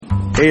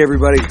Hey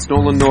everybody, it's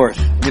Nolan North.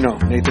 You know,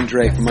 Nathan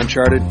Drake from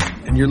Uncharted,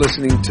 and you're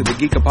listening to the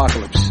Geek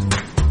Apocalypse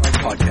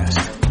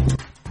podcast.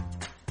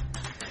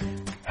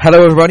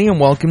 Hello everybody and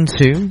welcome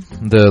to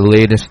the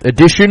latest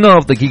edition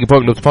of the Geek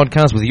Apocalypse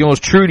podcast with yours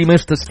truly,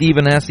 Mr.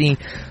 Stephen Hesse.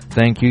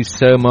 Thank you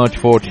so much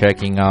for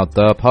checking out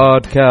the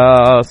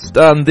podcast.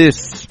 And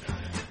this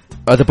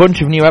are the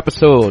bunch of new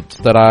episodes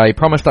that I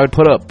promised I would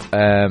put up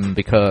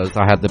because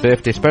I had the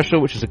birthday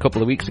special, which is a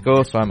couple of weeks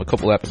ago, so I'm a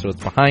couple of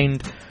episodes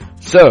behind.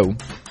 So,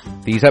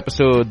 these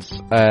episodes,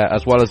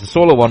 as well as the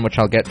solo one, which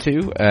I'll get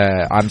to,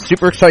 I'm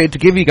super excited to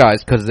give you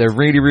guys because they're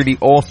really, really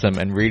awesome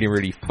and really,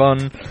 really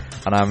fun.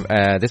 And I'm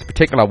this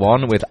particular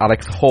one with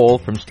Alex Hall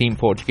from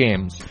Steamforged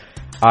Games,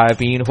 I've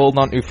been holding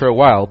on to for a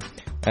while,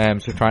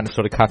 so trying to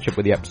sort of catch up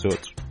with the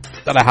episodes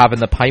that I have in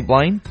the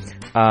pipeline.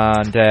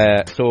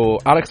 And so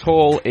Alex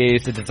Hall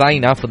is the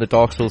designer for the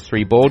Dark Souls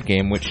 3 board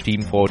game, which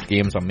Steamforged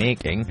Games are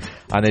making,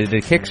 and they did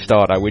a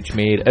Kickstarter which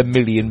made £1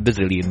 million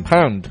bazillion.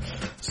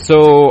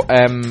 So,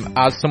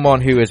 as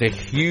someone who is a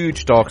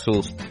huge Dark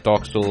Souls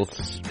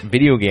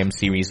video game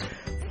series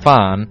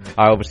fan,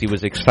 I obviously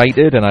was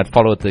excited and I'd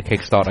followed the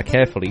Kickstarter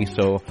carefully,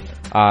 so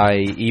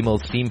I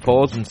emailed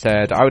Steamforged and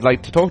said I would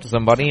like to talk to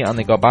somebody, and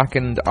they got back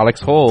and Alex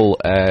Hall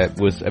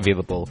was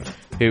available,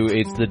 who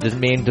is the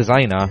main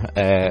designer,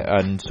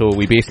 and so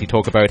we basically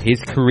talk about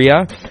his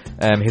career,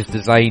 his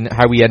design,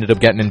 how he ended up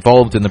getting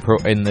involved in the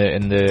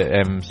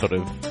sort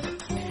of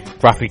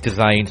graphic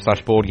design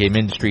 / board game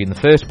industry in the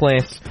first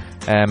place,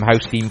 how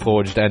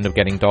Steamforged ended up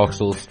getting Dark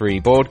Souls 3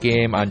 board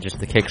game, and just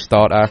the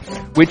Kickstarter,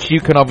 which you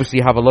can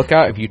obviously have a look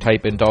at if you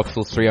type in Dark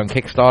Souls 3 on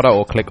Kickstarter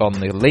or click on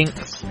the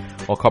links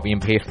or copy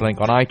and paste the link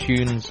on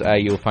iTunes.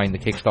 You'll find the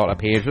Kickstarter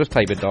page. Just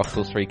type in Dark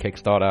Souls 3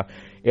 Kickstarter.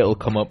 It'll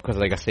come up because,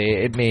 like I say,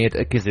 it made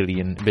a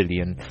gazillion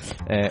billion.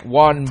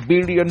 $1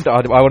 billion.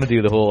 I want to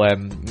do the whole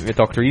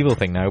Dr. Evil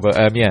thing now, but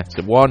yeah, it's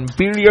 $1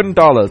 billion.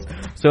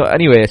 So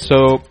anyway,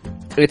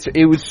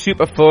 it was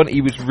super fun.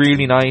 He was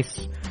really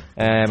nice.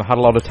 Had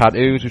a lot of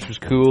tattoos, which was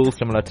cool,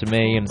 similar to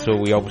me, and so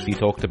we obviously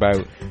talked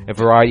about a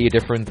variety of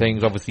different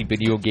things. Obviously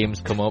video games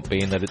come up,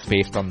 being that it's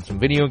based on some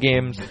video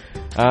games,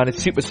 and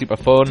it's super, super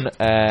fun.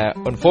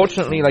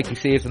 Unfortunately, like he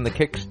says in the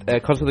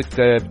because of the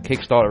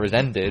Kickstarter has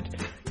ended,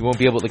 you won't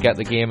be able to get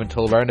the game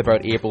until around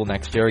about April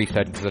next year, he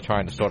said, because they're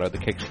trying to sort out the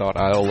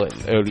Kickstarter. All the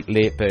early,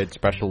 late bird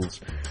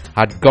specials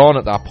had gone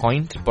at that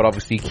point, but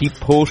obviously keep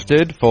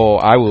posted,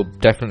 for I will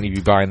definitely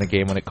be buying the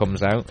game when it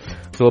comes out.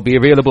 So it'll be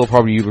available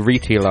probably with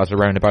retailers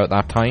around about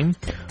that time.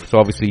 So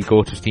obviously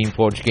go to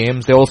Steamforged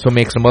Games. They also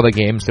make some other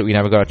games that we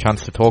never got a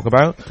chance to talk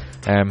about.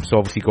 So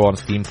obviously go on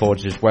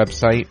Steamforged's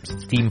website,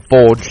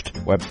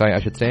 Steamforged website I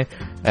should say,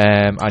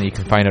 and you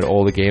can find out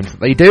all the games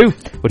that they do.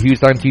 But huge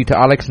thank you to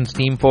Alex and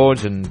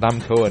Steamforged and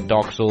Namco and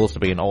Dark Souls for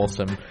being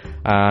awesome,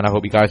 and I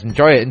hope you guys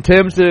enjoy it. In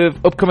terms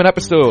of upcoming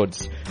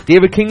episodes,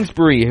 David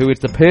Kingsbury, who is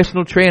the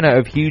personal trainer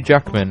of Hugh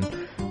Jackman,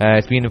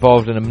 has been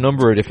involved in a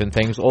number of different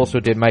things. Also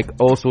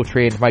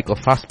trained Michael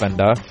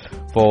Fassbender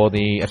for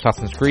the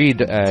Assassin's Creed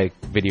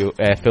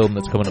film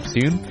that's coming up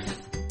soon.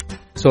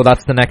 So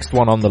that's the next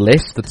one on the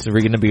list that's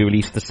going to be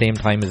released the same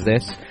time as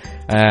this.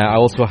 I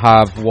also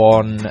have a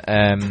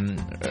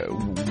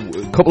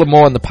couple of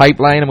more in the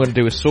pipeline. I'm going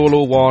to do a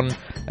solo one.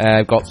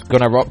 I've got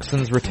Gunnar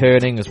Roxon's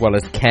returning, as well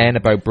as Ken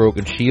about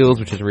Broken Shields,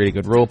 which is a really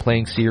good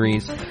role-playing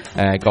series.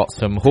 Got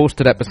some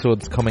hosted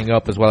episodes coming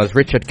up, as well as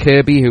Richard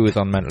Kirby, who is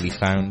on Mentally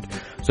Sound.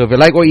 So if you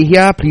like what you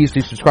hear, please do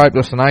subscribe to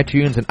us on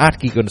iTunes and at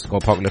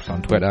Geek_Apocalypse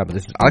on Twitter. But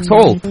this is Alex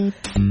Hall.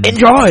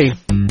 Enjoy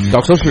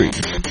Dark Souls 3.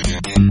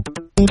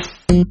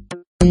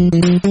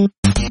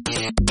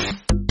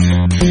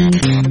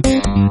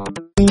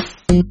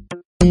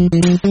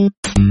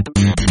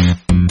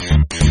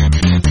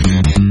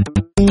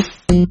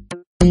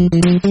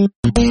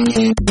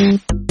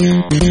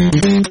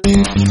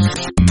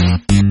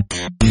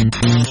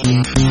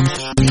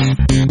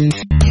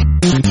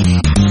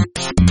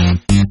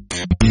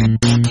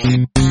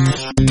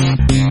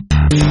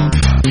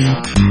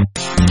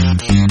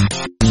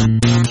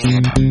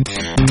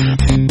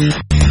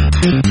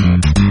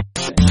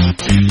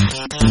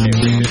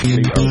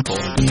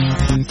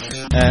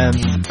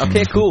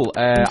 Okay, cool.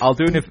 I'll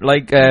do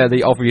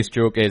the obvious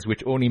joke is,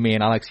 which only me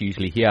and Alex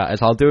usually hear,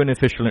 is I'll do an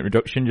official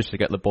introduction just to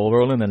get the ball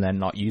rolling and then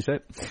not use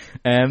it.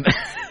 Hiya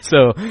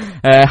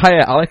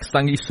Alex,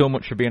 thank you so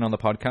much for being on the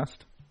podcast.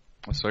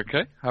 That's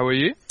okay. How are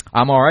you?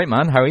 I'm alright,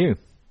 man. How are you?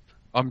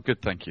 I'm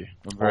good, thank you.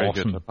 I'm very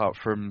awesome. Good, apart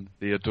from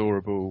the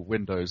adorable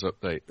Windows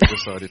update that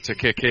decided to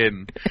kick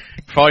in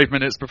 5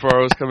 minutes before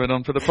I was coming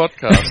on for the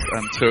podcast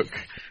and took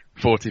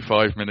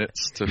 45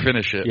 minutes to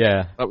finish it.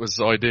 Yeah. That was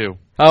ideal.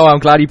 Oh, I'm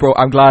glad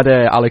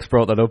Alex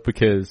brought that up,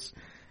 because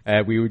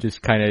we were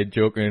just kind of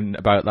joking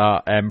about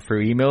that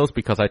through emails,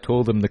 because I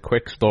told him the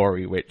quick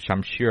story, which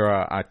I'm sure,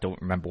 I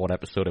don't remember what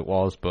episode it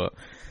was, but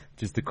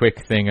just the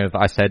quick thing of,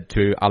 I said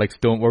to Alex,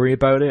 don't worry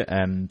about it,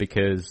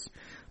 because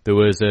there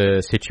was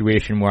a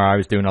situation where I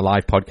was doing a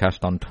live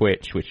podcast on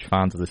Twitch, which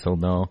fans of this will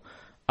know,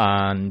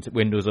 and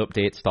Windows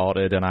Update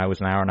started, and I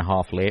was an hour and a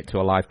half late to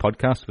a live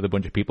podcast with a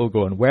bunch of people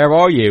going, "Where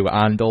are you?"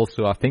 And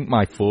also, I think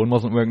my phone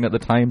wasn't working at the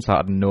time, so I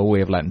had no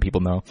way of letting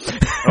people know.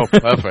 Oh,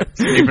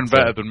 perfect. Even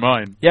better than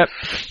mine. Yep.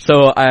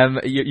 So,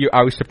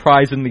 I was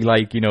surprisingly,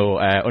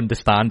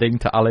 understanding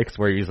to Alex,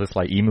 where he was just,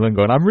 emailing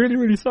going, "I'm really,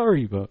 really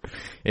sorry," but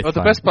it's Well,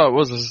 the best part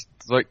was,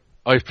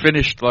 I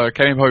finished, I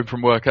came home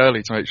from work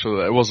early to make sure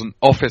that there wasn't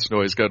office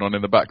noise going on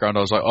in the background. I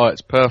was like, oh,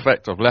 it's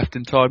perfect. I've left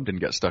in time, didn't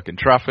get stuck in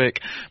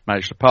traffic,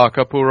 managed to park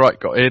up all right,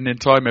 got in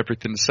time,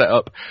 everything's set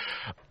up.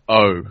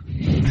 Oh.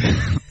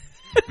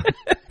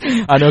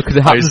 I know, because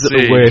it happens at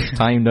the worst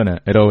time, doesn't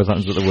it? It always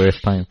happens at the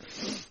worst time.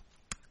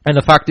 And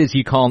the fact is,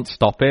 you can't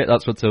stop it.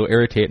 That's what's so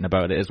irritating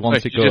about it, is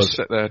once it goes... You just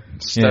sit there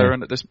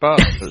staring at this bar.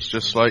 It's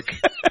just like...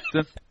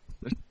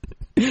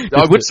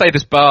 I would say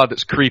this bar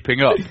that's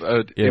creeping up.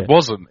 It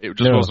wasn't. It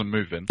just wasn't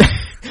moving.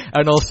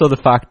 And also the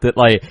fact that,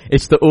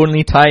 it's the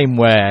only time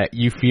where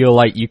you feel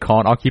like you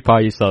can't occupy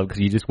yourself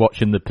because you're just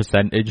watching the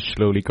percentage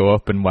slowly go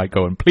up and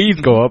going, please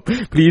go up,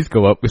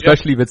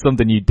 especially if it's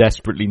something you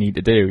desperately need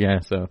to do,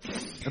 so.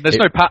 And there's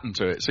no pattern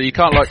to it, so you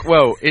can't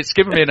it's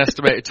given me an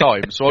estimated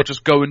time, so I'll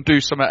just go and do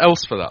something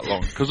else for that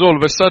long. Because all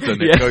of a sudden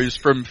it goes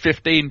from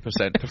 15%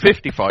 to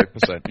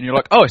 55%, and you're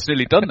like, oh, it's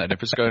nearly done then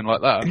if it's going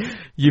like that. And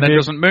then it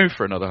doesn't move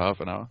for another half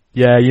an hour.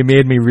 Yeah, you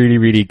made me really,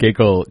 really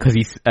giggle, because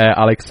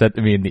Alex said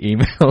to me in the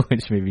email,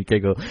 which made me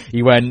giggle,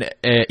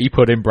 he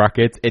put in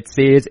brackets, it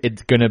says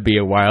it's gonna be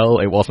a while,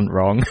 it wasn't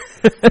wrong.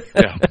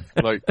 Yeah,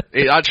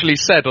 it actually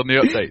said on the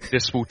update,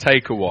 this will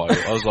take a while.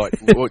 I was like,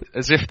 what?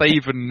 As if they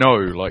even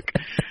know,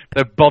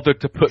 they're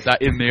bothered to put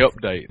that in the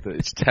update, that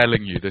it's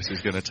telling you this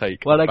is gonna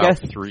take about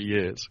 3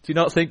 years. Do you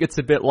not think it's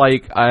a bit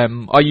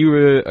are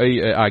you,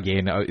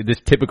 again,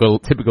 this typical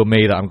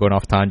me that I'm going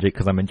off tangent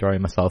because I'm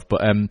enjoying myself,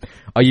 but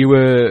are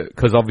you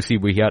because obviously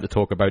we had to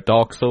talk about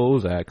Dark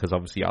Souls, because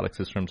obviously Alex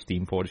is from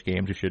Steamforged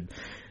Games, we should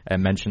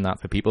mention that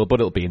for people, but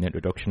it'll be an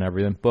introduction and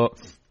everything, but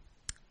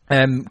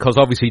because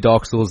obviously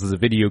Dark Souls is a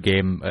video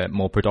game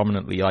more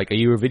predominantly, are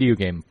you a video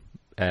game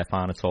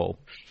fan at all?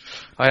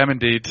 I am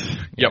indeed.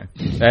 Yep.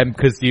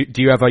 Because do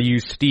you ever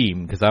use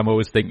Steam? Because I'm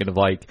always thinking of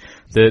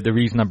the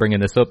reason I'm bringing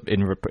this up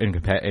in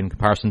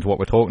comparison to what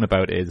we're talking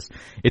about is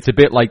it's a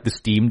bit like the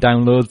Steam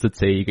downloads that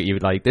say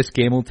this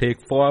game will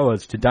take 4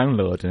 hours to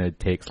download and it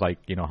takes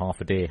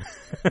half a day.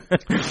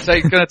 It's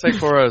going to take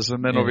 4 hours,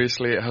 and then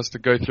obviously it has to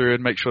go through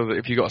and make sure that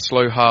if you've got a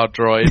slow hard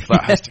drive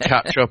that has to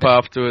catch up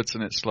afterwards,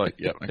 and it's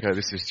okay,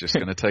 this is just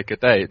going to take a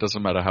day. It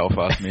doesn't matter how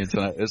fast the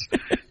internet is.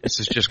 This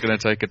is just going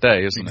to take a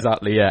day, isn't it?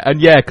 Exactly, yeah.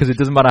 And because it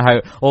doesn't matter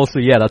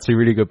that's a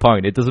really good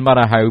point. It doesn't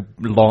matter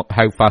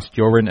how fast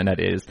your internet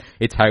is.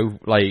 It's how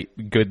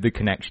good the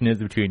connection is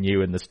between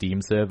you and the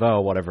Steam server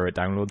or whatever it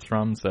downloads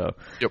from. So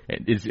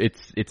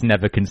it's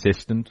never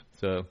consistent.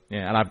 So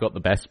yeah, and I've got the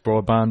best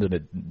broadband,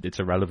 and it's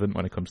irrelevant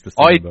when it comes to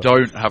Steam. I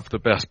don't have the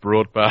best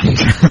broadband.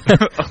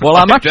 Well,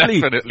 I'm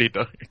actually definitely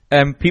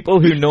don't.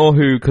 People who know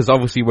because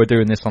obviously we're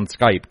doing this on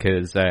Skype,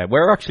 because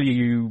where actually are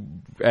you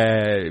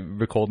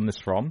recording this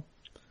from?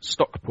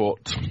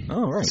 Stockport.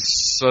 Oh, right.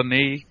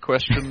 Sunny, ?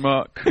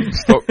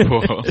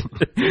 Stockport.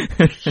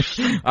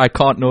 I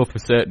can't know for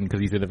certain because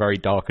he's in a very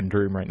darkened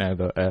room right now,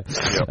 but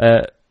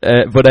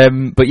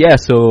yeah,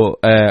 so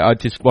I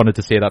just wanted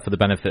to say that for the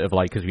benefit of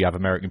because we have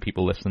American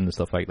people listening and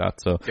stuff like that.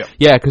 So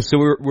yeah, because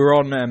we're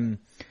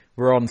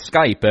on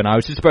Skype, and I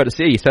was just about to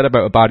say, you said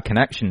about a bad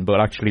connection,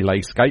 but actually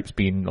Skype's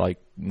been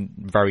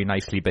very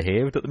nicely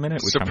behaved at the minute.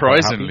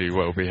 Surprisingly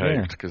well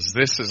behaved, because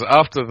this is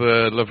after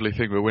the lovely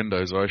thing with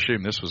Windows. I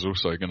assume this was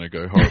also going to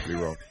go horribly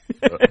wrong.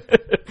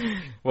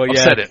 Well, I've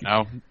said it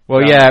now.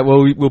 Well,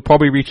 we'll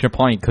probably reach a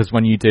point, because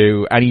when you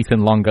do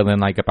anything longer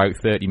than about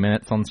 30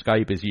 minutes on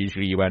Skype, is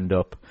usually you end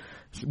up,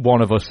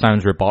 one of us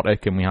sounds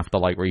robotic and we have to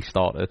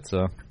restart it.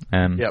 So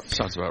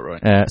sounds about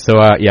right.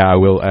 I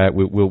will.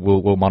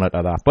 We'll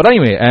monitor that. But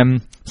anyway,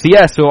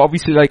 so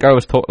obviously, I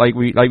was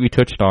we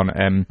touched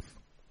on,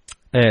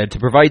 to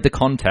provide the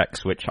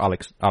context, which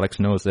Alex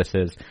knows this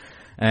is.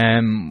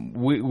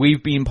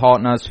 We've been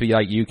partners for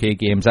UK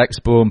Games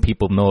Expo, and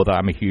people know that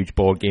I'm a huge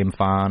board game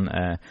fan.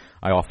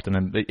 I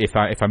often, if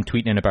I'm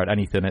tweeting about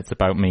anything, it's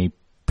about me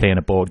playing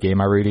a board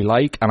game I really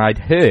like. And I'd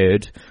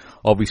heard,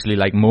 obviously,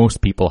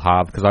 most people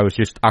have, because I was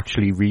just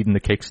actually reading the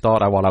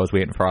Kickstarter while I was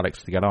waiting for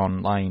Alex to get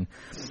online,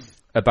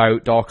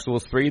 about Dark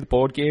Souls 3, the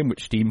board game,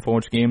 which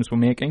Steamforged Games were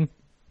making.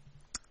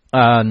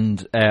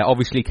 And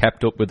obviously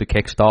kept up with the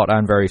Kickstarter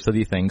and various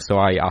other things, so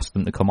I asked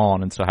them to come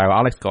on. And so how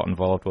Alex got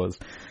involved was,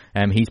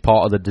 he's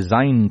part of the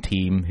design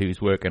team who's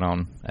working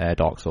on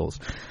Dark Souls.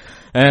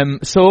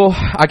 So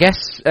I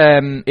guess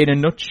in a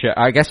nutshell,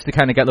 I guess to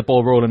kind of get the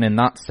ball rolling in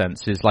that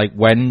sense is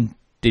when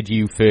did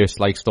you first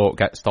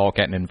start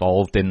getting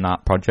involved in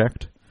that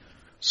project?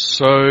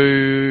 So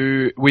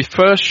we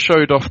first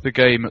showed off the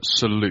game at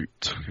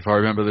Salute, if I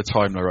remember the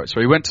timeline right. So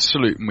we went to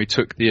Salute and we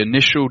took the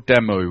initial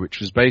demo, which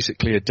was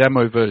basically a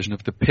demo version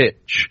of the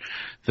pitch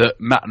that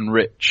Matt and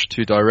Rich,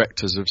 two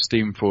directors of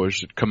Steamforged,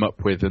 had come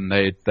up with, and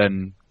they'd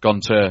then gone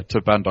to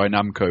Bandai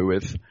Namco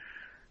with.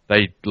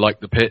 They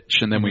liked the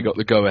pitch, and then we got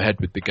the go ahead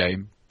with the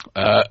game.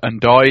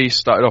 And I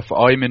started off,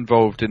 I'm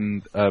involved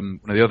in one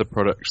of the other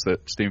products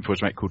that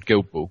Steamforge make called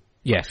Guild Ball.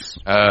 Yes.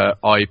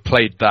 I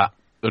played that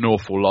an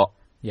awful lot.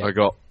 Yeah. I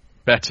got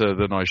better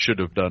than I should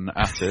have done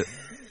at it.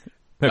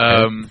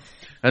 Okay.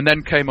 And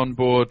then came on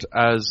board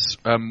as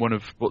one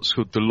of what's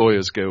called the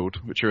Lawyers Guild,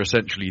 which are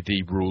essentially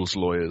the rules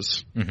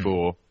lawyers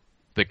for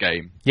the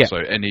game. Yeah. So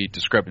any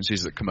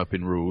discrepancies that come up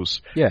in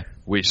rules, Yeah.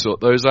 we sort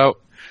those out.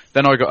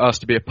 Then I got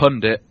asked to be a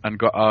pundit and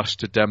got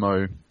asked to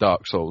demo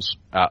Dark Souls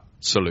at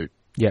Salute.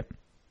 Yep.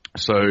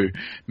 So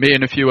me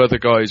and a few other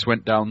guys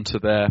went down to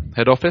their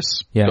head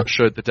office, got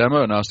showed the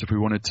demo and asked if we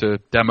wanted to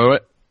demo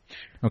it.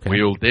 Okay.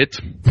 We all did.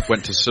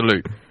 Went to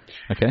Salute.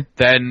 Okay.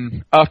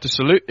 Then after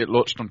Salute, it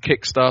launched on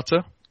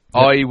Kickstarter.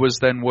 Yep. I was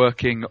then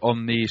working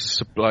on the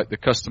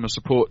customer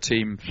support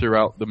team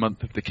throughout the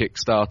month of the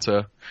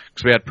Kickstarter,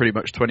 because we had pretty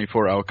much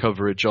 24-hour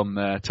coverage on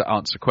there to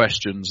answer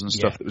questions and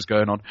stuff that was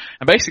going on,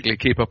 and basically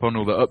keep up on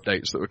all the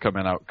updates that were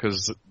coming out,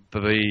 because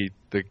the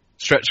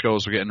stretch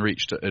goals were getting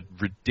reached at a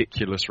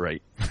ridiculous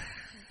rate.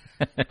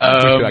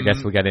 I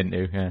guess we'll get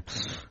into. Yeah.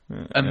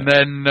 And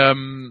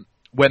then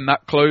when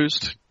that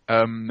closed,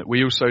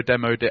 we also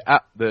demoed it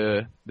at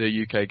the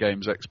UK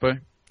Games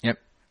Expo. Yep.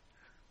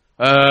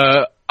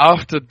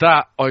 After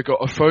that, I got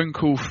a phone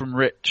call from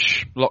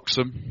Rich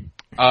Loxham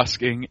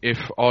asking if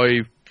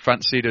I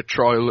fancied a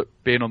trial at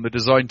being on the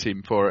design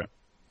team for it.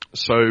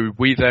 So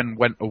we then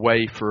went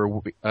away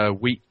for a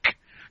week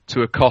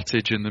to a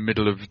cottage in the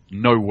middle of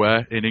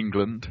nowhere in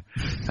England,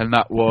 and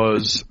that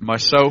was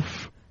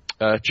myself,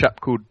 a chap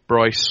called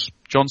Bryce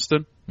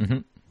Johnston,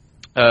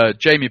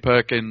 Jamie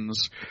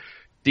Perkins,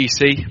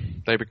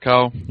 DC, David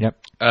Carl,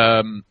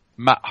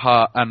 Matt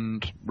Hart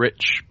and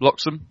Rich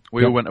Loxham.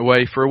 We all went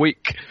away for a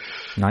week.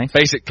 Nice.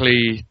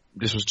 Basically,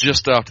 this was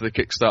just after the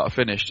Kickstarter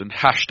finished, and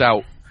hashed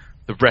out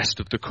the rest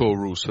of the core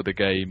rules for the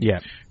game. Yeah.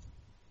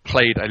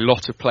 Played a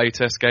lot of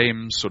playtest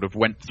games, sort of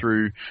went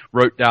through,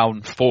 wrote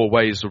down 4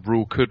 ways a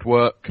rule could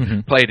work,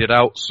 played it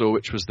out, saw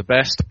which was the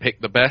best,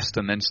 picked the best,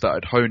 and then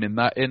started honing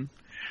that in.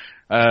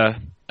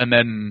 And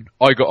then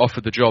I got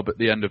offered the job at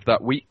the end of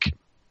that week.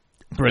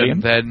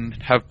 Brilliant. And then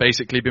have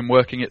basically been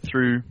working it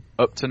through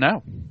up to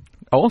now.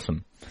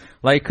 Awesome.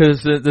 Like,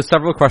 cause there's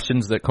several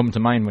questions that come to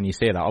mind when you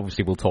say that.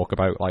 Obviously we'll talk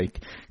about, like,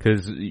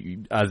 cause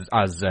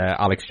as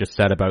Alex just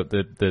said about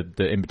the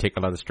in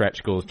particular the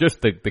stretch goals,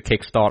 just the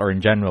Kickstarter in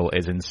general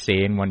is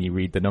insane when you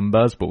read the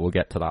numbers, but we'll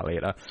get to that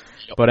later.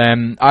 Yep. But,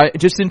 I,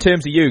 just in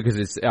terms of you,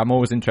 cause I'm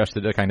always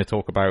interested to kind of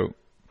talk about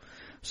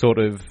sort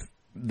of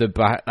the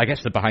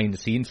behind the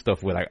scenes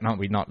stuff without,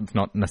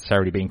 not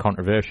necessarily being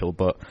controversial,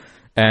 but,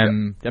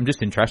 I'm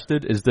just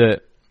interested, is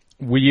that,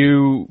 were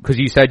you, because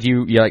you said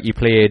you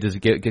played as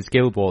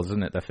Guild Wars,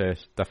 isn't it,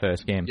 the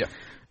first game? Yeah.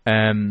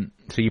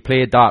 So you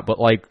played that, but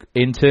like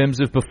in terms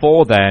of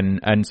before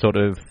then and sort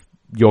of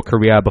your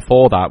career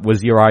before that,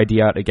 was your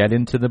idea to get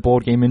into the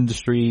board game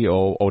industry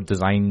or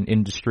design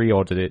industry,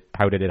 or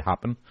how did it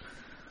happen?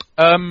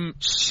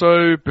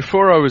 So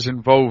before I was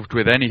involved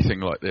with anything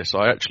like this,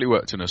 I actually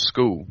worked in a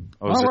school.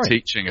 I was a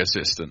teaching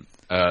assistant,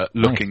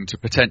 looking to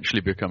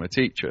potentially become a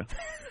teacher.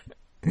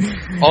 You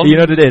know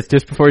what it is?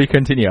 Just before you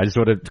continue, I just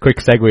want a quick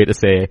segue to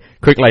say,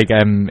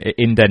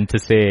 indent to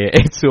say,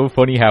 it's so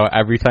funny how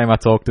every time I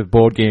talk to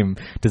board game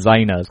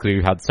designers, because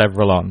we've had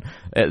several on,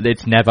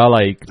 it's never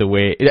like the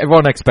way,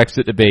 everyone expects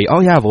it to be, oh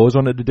yeah, I've always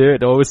wanted to do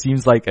it. It always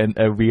seems like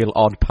a real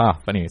odd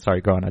path. Anyway,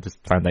 sorry, go on, I just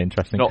found that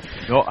interesting. Not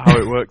how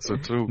it works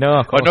at all.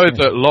 No, of course, I know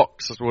that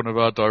Lox, one of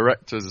our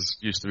directors,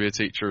 used to be a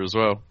teacher as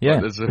well. Yeah.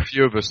 Like, there's a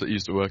few of us that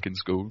used to work in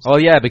schools. Oh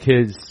yeah,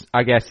 because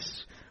I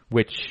guess,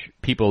 which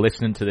people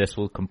listening to this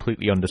will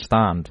completely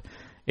understand,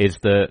 is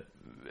that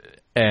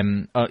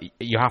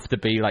you have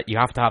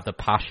to have the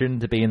passion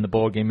to be in the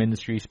board game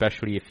industry,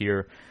 especially if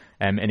you're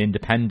an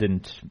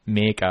independent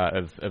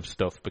maker of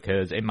stuff,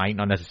 because it might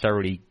not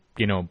necessarily,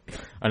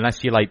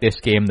 unless you like this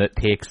game that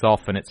takes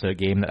off and it's a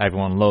game that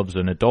everyone loves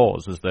and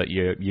adores, is that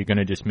you're going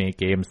to just make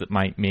games that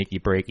might make you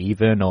break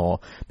even or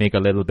make a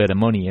little bit of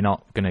money. You're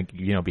not going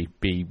to,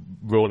 be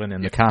rolling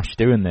in the cash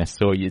doing this.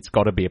 So it's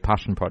got to be a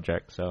passion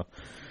project. So.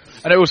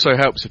 And it also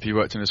helps if you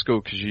worked in a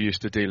school, because you're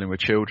used to dealing with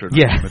children.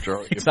 Yeah, the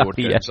majority of board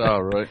games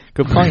are, right?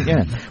 Good point,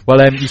 yeah. Well,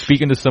 you're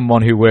speaking to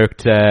someone who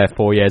worked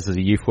 4 years as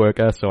a youth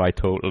worker, so I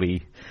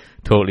totally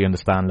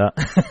understand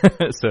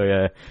that. So,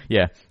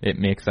 yeah, it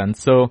makes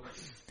sense. So,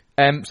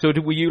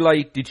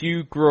 did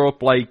you grow up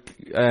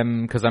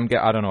because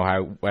I don't know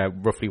how,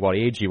 roughly what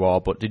age you are,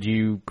 but did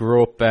you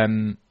grow up,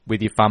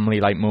 with your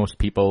family like most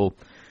people,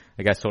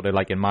 I guess sort of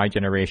like in my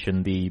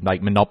generation, the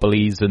like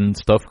Monopolies and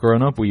stuff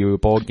growing up? Were you a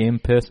board game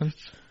person?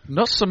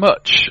 Not so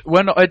much.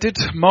 When I did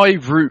my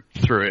route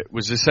through it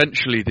was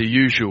essentially the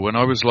usual. When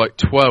I was like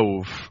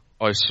 12,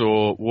 I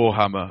saw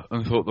Warhammer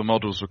and thought the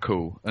models were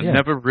cool, and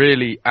never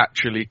really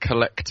actually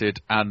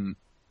collected an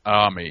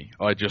army.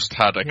 I just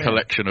had a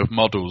collection of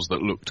models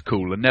that looked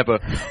cool, and I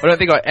don't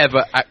think I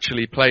ever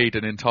actually played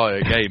an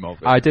entire game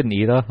of it. I didn't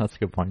either. That's a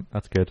good point.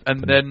 That's good.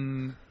 And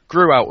then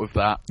grew out of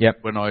that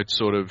when I'd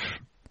sort of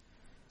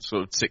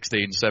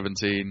 16,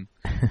 17.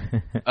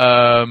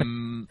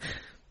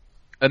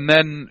 And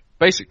then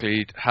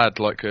basically had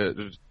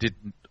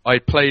I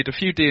played a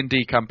few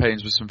D&D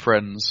campaigns with some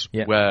friends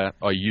where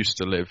I used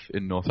to live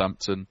in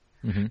Northampton,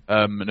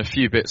 and a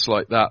few bits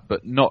like that,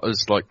 but not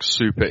as like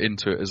super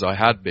into it as I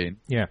had been.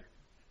 Yeah.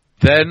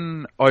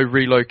 Then I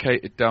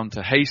relocated down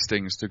to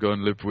Hastings to go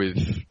and live with,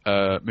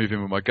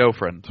 moving with my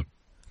girlfriend.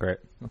 Great.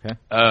 Okay.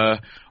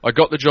 I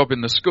got the job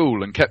in the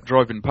school and kept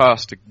driving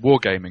past a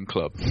wargaming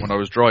club when I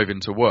was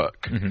driving to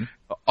work.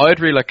 I had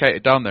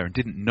relocated down there and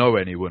didn't know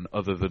anyone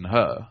other than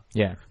her.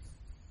 Yeah.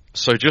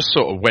 So just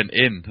sort of went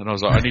in and I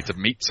was like, I need to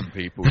meet some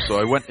people. So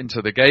I went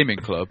into the gaming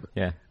club.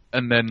 Yeah.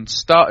 And then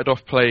started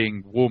off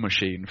playing War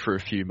Machine for a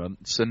few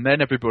months, and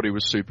then everybody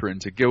was super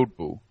into Guild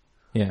Ball.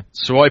 Yeah.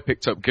 So I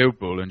picked up Guild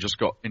Ball and just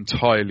got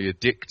entirely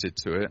addicted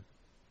to it.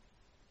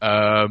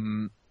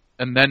 And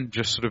then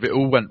just sort of it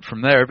all went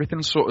from there.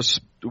 Everything sort of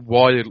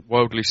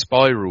wildly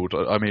spiraled.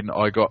 I mean,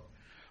 I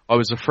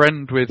was a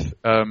friend with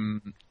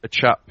a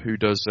chap who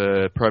does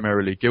a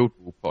primarily Guild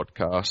Ball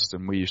podcast,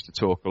 and we used to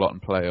talk a lot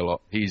and play a lot.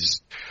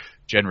 He's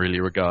generally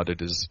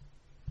regarded as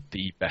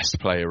the best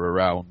player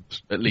around,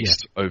 at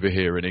least over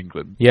here in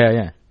England.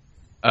 Yeah.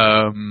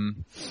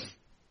 And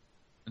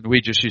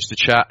we just used to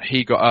chat.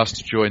 He got asked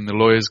to join the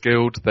Lawyers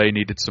Guild. They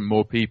needed some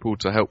more people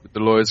to help with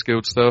the Lawyers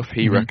Guild stuff.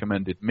 He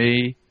recommended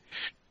me.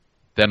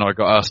 Then I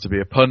got asked to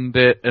be a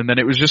pundit, and then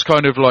it was just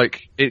kind of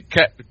like, it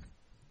kept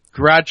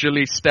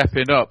gradually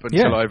stepping up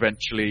until I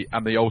eventually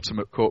am the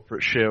ultimate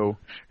corporate shill,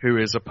 who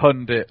is a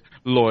pundit,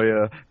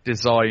 lawyer,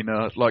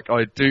 designer. Like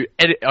I do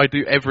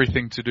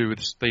everything to do with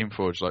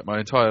Steamforge. Like my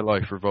entire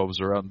life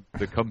revolves around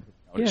the company.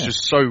 It's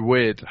just so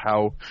weird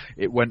how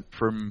it went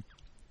from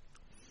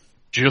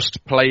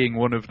just playing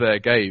one of their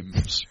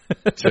games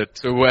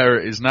to where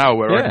it is now,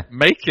 where I'm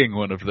making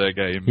one of their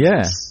games.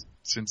 Yeah.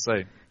 It's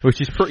insane. Which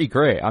is pretty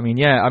great. I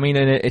mean,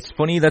 and it's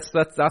funny. That's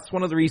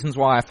one of the reasons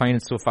why I find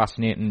it so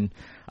fascinating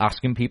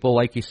asking people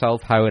like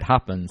yourself how it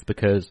happens,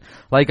 because,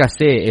 like I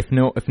say, if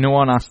no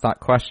one asked that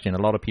question,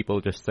 a lot of people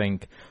just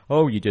think,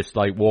 oh, you just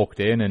like walked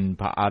in and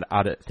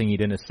add it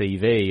thingied in a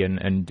CV,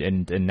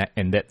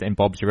 and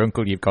Bob's your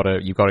uncle. You've got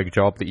a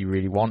job that you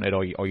really wanted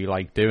or you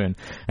like doing,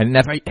 and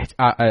never.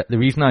 The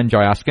reason I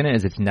enjoy asking it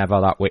is it's never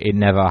that way. It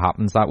never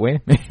happens that way.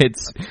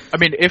 I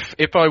mean,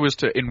 if I was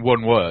to, in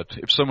one word,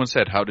 if someone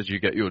said, "How did you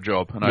get your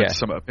job?" and I had to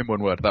sum it up in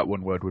one word, that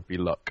one word would be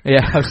luck.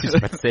 Yeah, I was just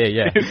about to say,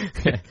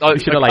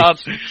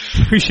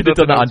 we should have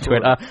done that on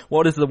Twitter.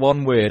 What is the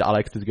one word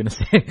Alex is going to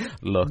say?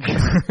 Luck.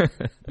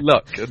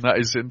 Luck, and that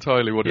is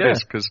entirely what it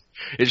is, because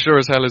it sure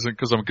as hell isn't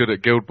because I'm good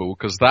at Guild Ball,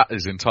 because that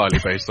is entirely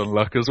based on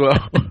luck as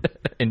well.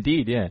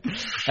 Indeed, yeah.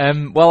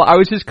 Well, I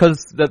was just,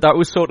 because that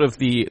was sort of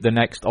the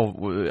next, I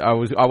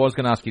was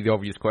going to ask you the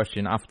obvious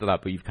question after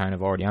that, but you've kind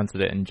of already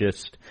answered it, and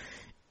just,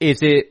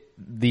 is it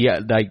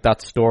that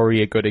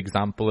story a good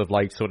example of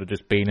like sort of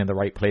just being in the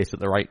right place at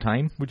the right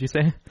time, would you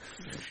say?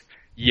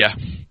 Yeah.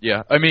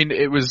 I mean,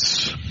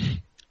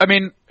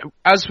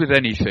 as with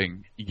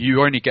anything,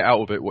 you only get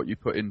out of it what you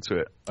put into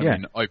it. I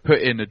mean, I put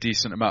in a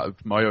decent amount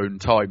of my own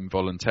time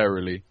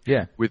voluntarily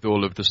with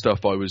all of the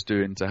stuff I was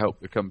doing to help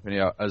the company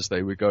out as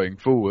they were going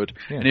forward.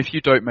 Yeah. And if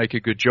you don't make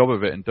a good job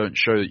of it and don't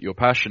show that you're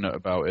passionate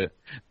about it,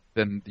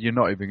 then you're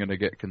not even going to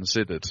get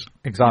considered.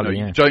 Exactly.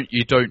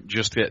 You don't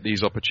just get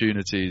these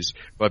opportunities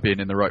by being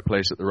in the right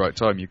place at the right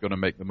time. You've got to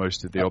make the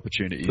most of the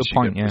opportunities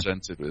you get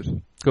presented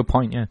with. Good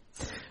point. Yeah.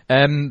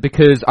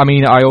 Because I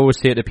mean, I always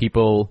say to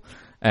people,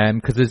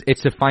 because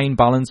it's a fine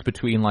balance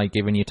between like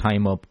giving your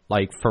time up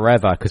like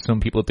forever, because some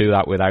people do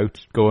that without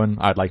going,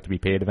 I'd like to be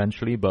paid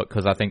eventually, but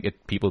because I think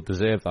people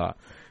deserve that.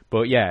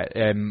 But yeah,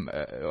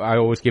 I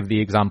always give the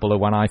example of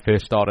when I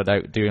first started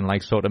out doing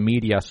like sort of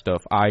media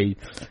stuff, I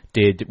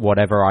did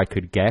whatever I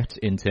could get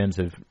in terms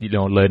of,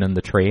 learning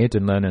the trade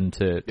and learning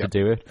to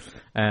do it.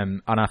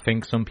 And I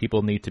think some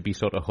people need to be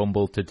sort of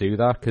humble to do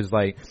that, because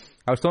like,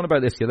 I was talking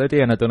about this the other day,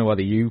 and I don't know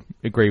whether you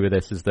agree with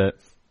this, is that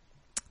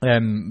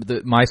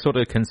my sort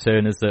of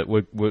concern is that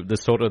we're the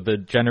sort of the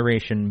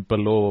generation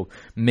below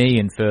me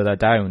and further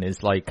down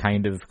is like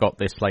kind of got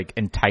this like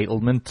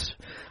entitlement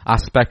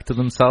aspect to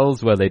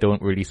themselves, where they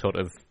don't really sort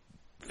of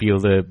feel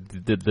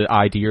the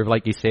idea of,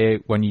 like you say,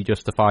 when you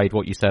justified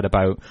what you said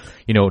about,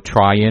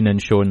 trying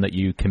and showing that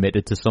you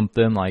committed to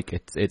something. Like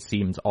it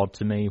seems odd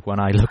to me when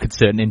I look at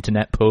certain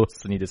internet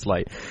posts and you're just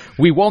like,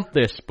 we want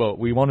this, but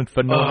we want it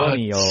for no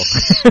money. Or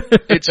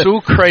it's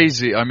all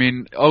crazy. I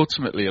mean,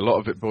 ultimately, a lot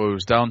of it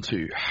boils down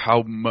to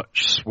how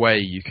much sway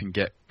you can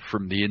get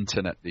from the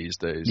internet these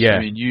days. Yeah. I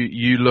mean,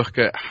 you look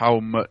at how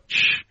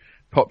much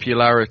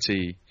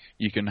popularity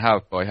you can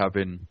have by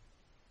having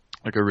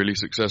like a really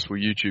successful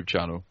YouTube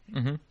channel,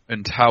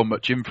 and how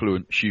much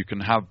influence you can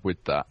have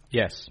with that.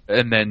 Yes.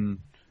 And then,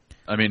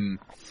 I mean,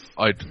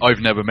 I've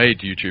never made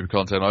YouTube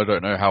content. I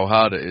don't know how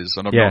hard it is,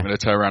 and I'm not going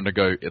to turn around and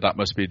go, that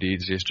must be the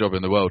easiest job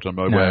in the world. I'm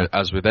aware,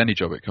 as with any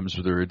job, it comes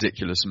with a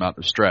ridiculous amount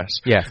of stress.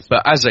 Yes.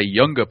 But as a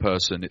younger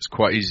person, it's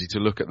quite easy to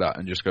look at that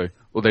and just go,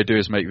 all they do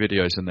is make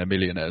videos and they're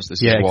millionaires.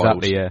 This is wild.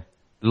 Exactly, yeah.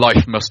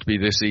 Life must be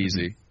this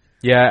easy.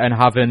 Yeah, and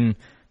having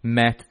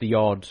met the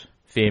odd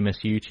famous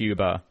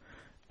YouTuber,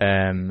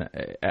 and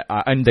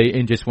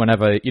just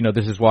whenever,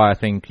 this is why I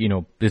think,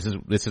 this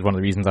is one of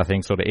the reasons I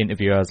think sort of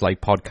interviewers like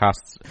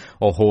podcasts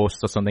or hosts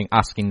or something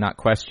asking that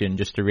question,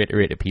 just to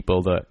reiterate to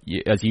people that,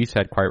 as you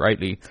said quite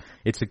rightly,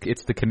 it's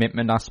the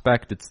commitment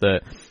aspect. It's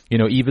the,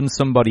 even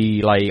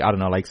somebody like, I don't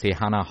know, like say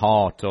Hannah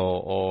Hart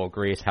or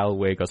Grace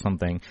Helwig or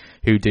something,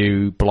 who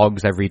do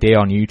blogs every day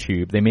on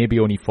YouTube. They may be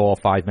only 4 or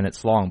 5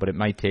 minutes long, but it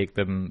might take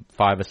them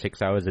 5 or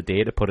 6 hours a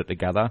day to put it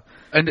together.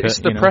 And it's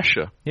the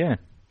pressure. Yeah.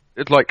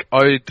 Like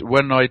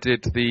when I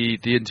did the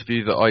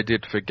interview that I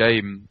did for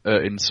Game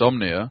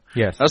Insomnia,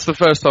 yes, that's the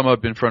first time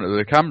I've been in front of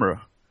the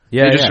camera.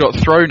 Yeah, it just got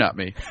thrown at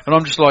me, and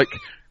I'm just like,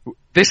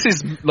 this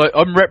is like,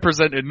 I'm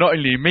representing not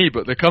only me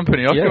but the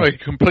company. I'm going to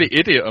make a complete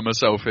idiot of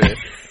myself here.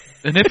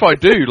 And if I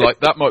do,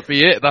 like, that might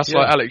be it. That's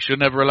like, Alex, you're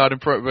never allowed in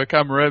front of a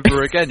camera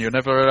ever again. You're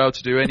never allowed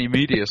to do any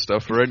media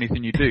stuff or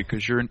anything you do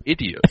because you're an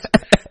idiot.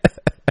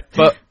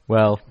 But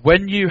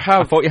when you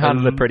have, I thought you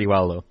handled it pretty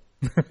well though.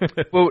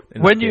 Well,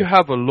 when you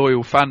have a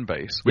loyal fan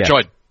base, which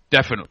I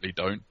definitely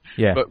don't,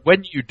 but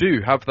when you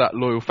do have that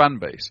loyal fan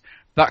base,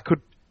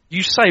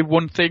 you say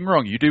one thing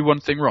wrong, you do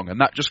one thing wrong,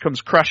 and that just comes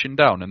crashing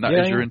down, and that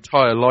is your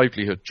entire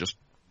livelihood just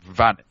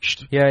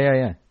vanished.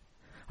 Yeah.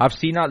 I've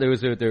seen that.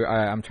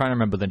 I'm trying to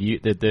remember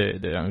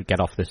I'll get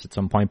off this at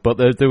some point, but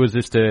there was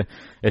just a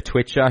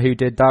Twitcher who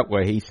did that,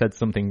 where he said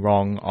something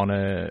wrong on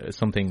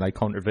something like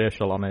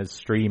controversial on his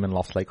stream and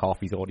lost like half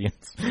his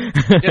audience.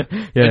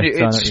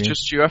 It's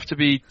just, you have to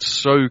be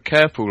so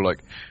careful,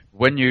 like,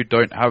 when you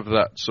don't have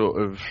that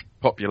sort of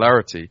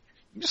popularity,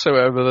 you say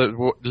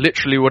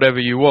literally whatever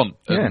you want,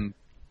 and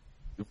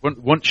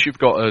once you've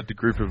got a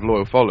group of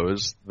loyal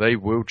followers, they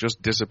will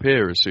just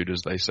disappear as soon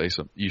as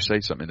you say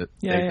something that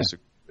they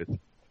disagree with.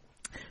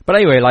 But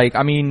anyway, like,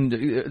 I mean,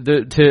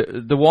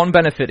 the one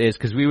benefit is,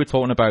 because we were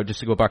talking about, just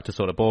to go back to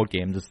sort of board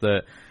games, is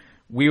that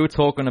we were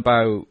talking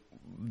about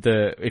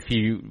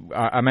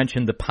I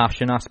mentioned the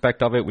passion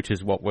aspect of it, which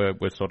is what we're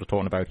sort of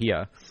talking about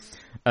here.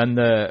 And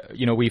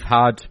we've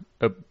had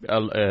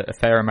a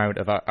fair amount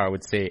of, I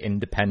would say,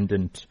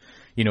 independent,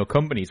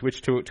 companies,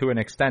 which to an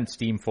extent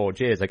Steam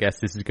Forge is. I guess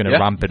this is going to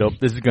ramp it up.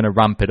 This is going to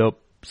ramp it up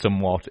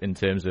somewhat in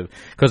terms of,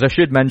 because I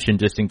should mention,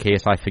 just in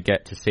case I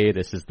forget to say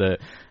this, is that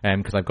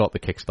because I've got the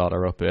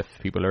Kickstarter up if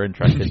people are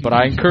interested, but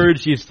I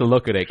encourage you to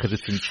look at it because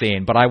it's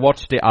insane. But I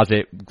watched it as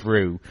it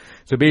grew.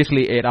 So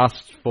basically it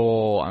asked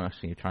for, I'm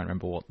actually trying to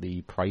remember what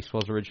the price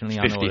was originally.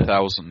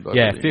 50,000.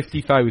 Yeah,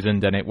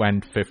 50,000, and it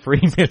went for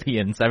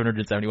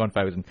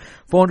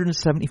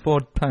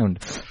 £3,771,474.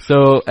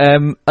 So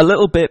a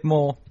little bit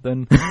more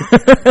than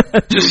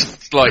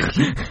just like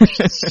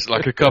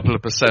a couple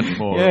of percent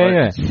more.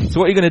 Yeah. So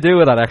what are you going to do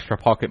with that extra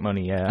pocket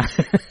money? Yeah.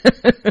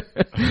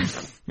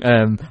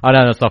 I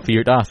know that's not for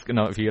you to ask,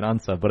 not for you to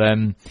answer, but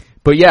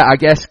yeah, I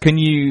guess, can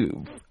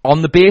you,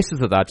 on the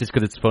basis of that, just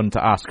because it's fun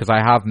to ask, because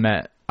I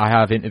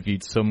have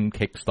interviewed some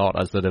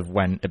Kickstarters that have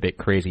went a bit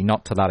crazy,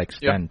 not to that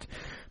extent,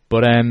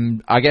 but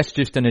I guess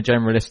just in a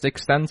generalistic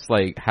sense,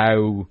 like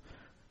how,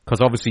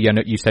 because obviously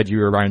you said you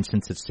were around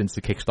since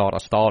the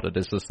Kickstarter started.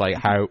 It's just like,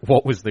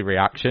 what was the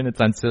reaction? It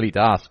sounds silly to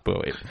ask,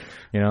 but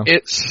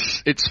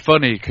it's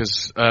funny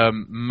because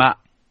Matt,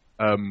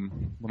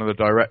 one of the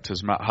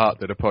directors, Matt Hart,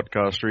 did a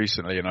podcast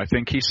recently, and I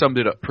think he summed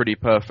it up pretty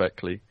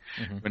perfectly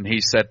when he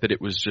said that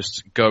it was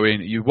just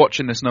you're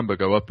watching this number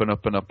go up and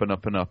up and up and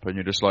up and up, and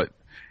you're just like,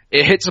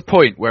 it hits a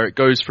point where it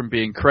goes from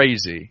being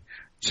crazy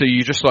to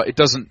you just like, it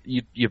doesn't,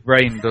 your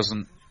brain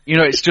doesn't,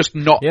 it's just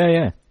not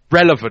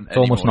relevant it's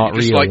anymore. Almost not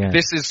you're just real, like,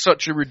 this is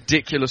such a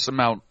ridiculous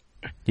amount.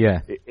 Yeah.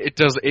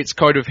 It's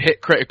kind of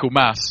hit critical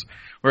mass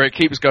where it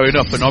keeps going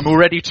up, and I'm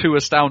already too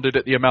astounded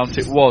at the amount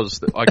it was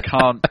that I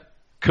can't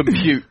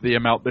compute the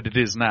amount that it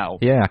is now.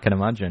 Yeah, I can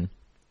imagine.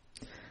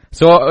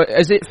 So,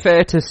 is it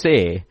fair to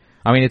say,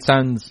 I mean, it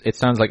sounds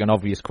like an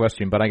obvious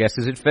question, but I guess,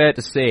 is it fair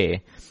to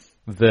say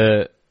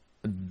that,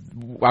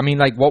 I mean,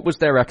 like, what was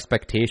their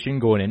expectation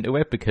going into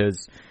it?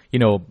 Because,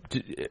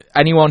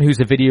 anyone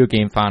who's a video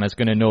game fan is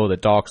going to know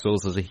that Dark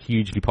Souls is a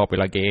hugely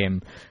popular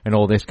game and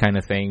all this kind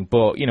of thing.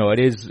 But, it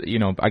is,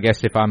 I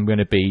guess if I'm going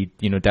to be,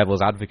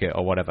 devil's advocate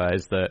or whatever,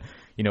 is that,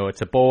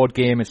 it's a board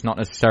game, it's not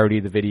necessarily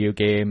the video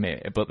game,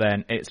 but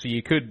then so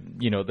you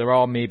could, there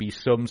are maybe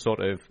some sort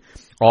of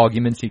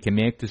arguments you can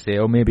make to say,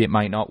 oh, maybe it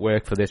might not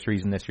work for this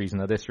reason,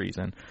 or this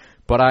reason.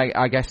 But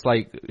I guess,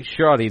 like,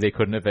 surely they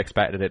couldn't have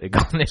expected it to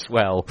go this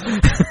well.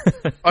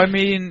 I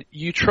mean,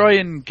 you try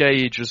and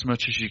gauge as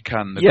much as you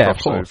can the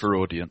crossover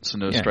audience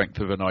and the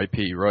strength of an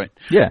IP, right?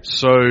 Yeah.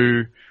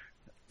 So,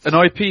 an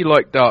IP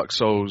like Dark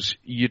Souls,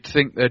 you'd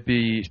think there'd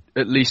be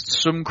at least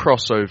some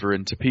crossover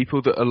into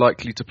people that are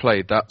likely to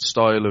play that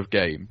style of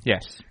game.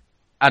 Yes.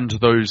 And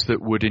those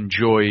that would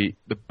enjoy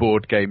the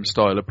board game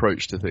style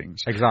approach to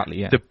things.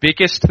 Exactly, yeah. The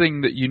biggest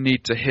thing that you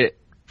need to hit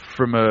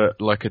from a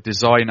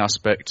design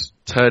aspect,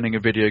 turning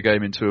a video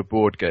game into a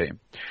board game,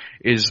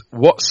 is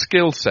what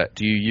skill set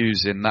do you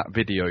use in that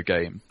video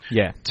game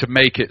to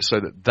make it so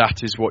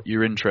that is what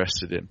you're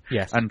interested in?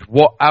 Yes. And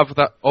what of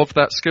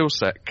that skill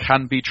set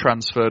can be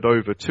transferred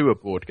over to a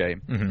board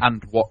game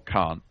and what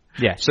can't?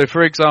 Yes. So,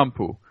 for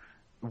example,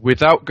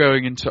 without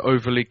going into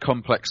overly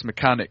complex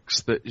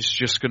mechanics that is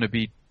just going to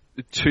be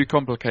too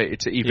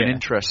complicated to even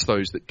interest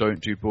those that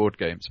don't do board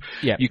games.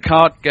 Yeah. You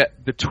can't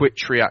get the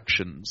Twitch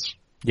reactions.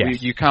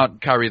 Yes. You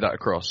can't carry that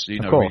across. You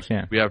know, of course,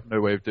 we have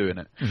no way of doing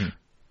it. Mm-hmm.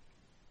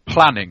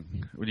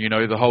 Planning, you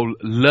know, the whole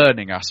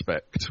learning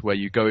aspect where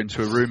you go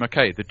into a room,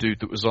 okay, the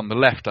dude that was on the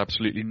left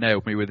absolutely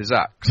nailed me with his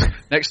axe.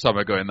 Next time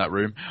I go in that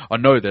room, I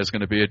know there's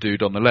going to be a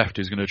dude on the left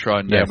who's going to try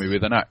and nail me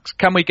with an axe.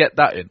 Can we get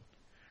that in?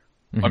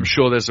 Mm-hmm. I'm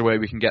sure there's a way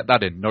we can get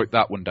that in. Note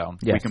that one down.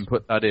 Yes. We can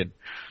put that in.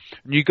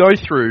 And you go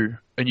through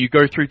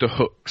the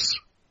hooks,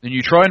 and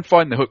you try and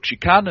find the hooks you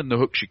can and the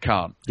hooks you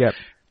can't. Yep.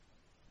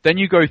 Then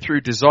you go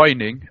through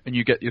designing, and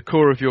you get your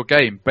core of your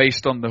game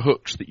based on the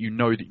hooks that you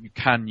know that you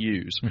can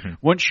use. Mm-hmm.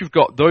 Once you've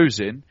got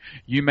those in,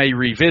 you may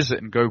revisit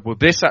and go, well,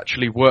 this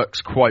actually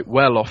works quite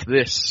well off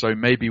this, so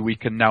maybe we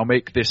can now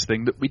make this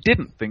thing that we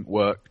didn't think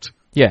worked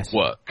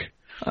work.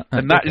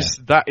 And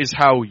that is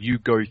how you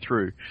go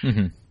through.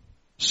 Mm-hmm.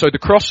 So the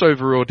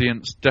crossover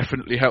audience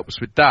definitely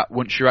helps with that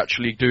once you're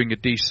actually doing a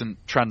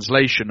decent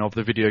translation of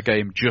the video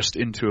game just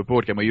into a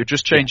board game, where you're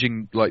just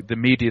changing like the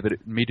medium that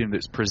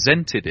it's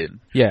presented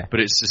in, but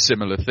it's a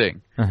similar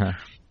thing. Uh-huh.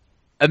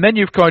 And then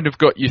you've kind of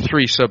got your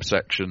three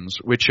subsections,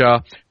 which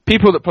are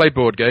people that play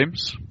board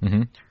games,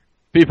 mm-hmm.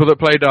 people that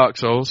play Dark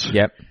Souls,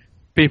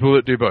 people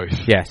that do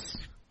both. Yes,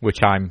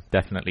 which I'm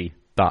definitely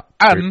that.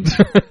 And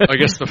I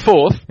guess the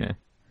fourth,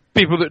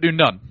 people that do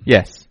none.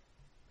 Yes.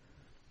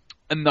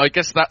 And I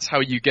guess that's how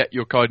you get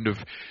your kind of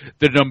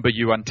the number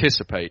you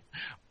anticipate.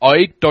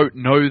 I don't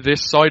know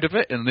this side of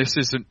it, and this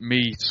isn't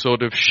me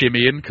sort of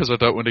shimmying because I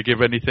don't want to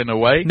give anything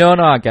away. No,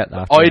 I get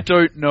that. I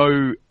don't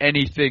know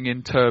anything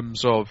in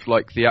terms of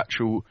like the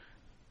actual.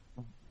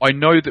 I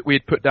know that we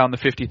had put down the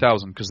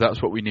 50,000 because that's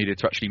what we needed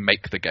to actually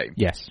make the game.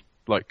 Yes.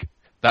 Like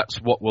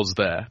that's what was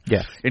there.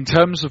 Yeah. In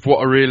terms of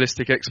what a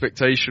realistic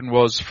expectation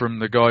was from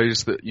the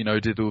guys that, you know,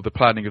 did all the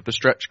planning of the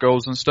stretch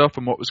goals and stuff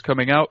and what was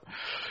coming out,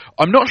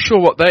 I'm not sure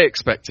what they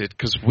expected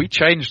because we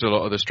changed a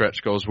lot of the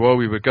stretch goals while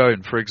we were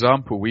going. For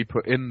example, we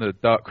put in the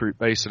Darkroot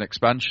Basin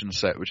expansion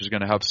set, which is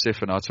going to have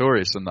Sif and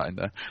Artorias and that in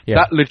there. Yeah.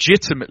 That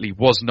legitimately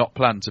was not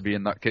planned to be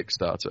in that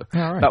Kickstarter. Oh,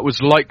 right. That was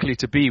likely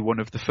to be one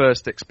of the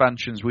first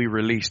expansions we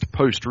released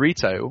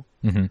post-retail,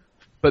 mm-hmm.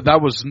 but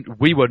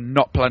we were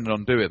not planning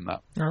on doing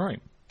that. All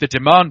right. The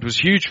demand was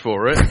huge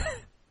for it,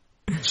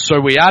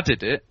 so we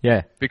added it.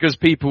 Yeah. Because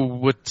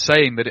people were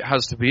saying that it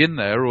has to be in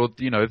there, or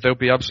you know they'll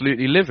be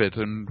absolutely livid,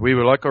 and we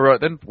were like, all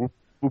right, then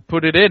we'll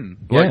put it in.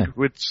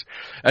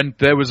 And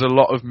there was a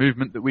lot of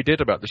movement that we did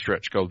about the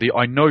stretch goal.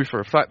 I know for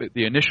a fact that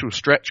the initial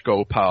stretch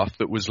goal path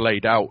that was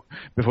laid out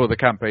before the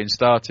campaign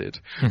started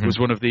mm-hmm. was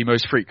one of the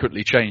most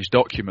frequently changed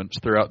documents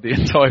throughout the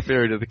entire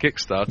period of the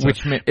Kickstarter.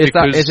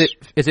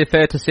 Is it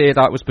fair to say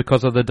that was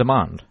because of the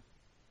demand?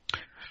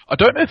 I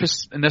don't know if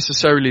it's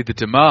necessarily the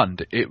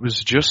demand. It was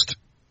just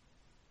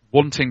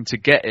wanting to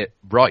get it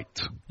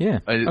right. Yeah.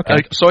 Okay.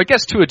 So I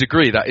guess to a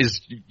degree that is,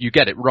 you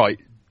get it right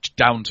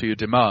down to your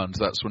demands.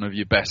 That's one of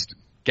your best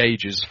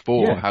gauges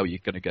for how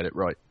you're going to get it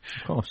right.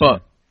 Of course.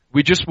 But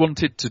we just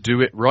wanted to do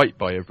it right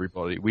by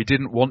everybody. We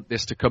didn't want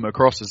this to come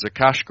across as a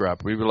cash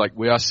grab. We were like,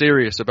 we are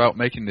serious about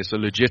making this a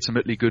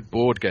legitimately good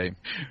board game.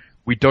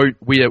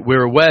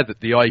 We're aware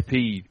that the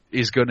IP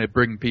is going to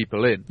bring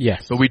people in.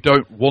 Yes. But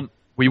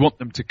we want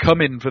them to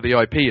come in for the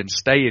IP and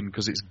stay in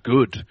because it's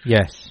good.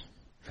 Yes.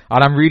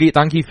 And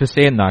thank you for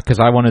saying that, because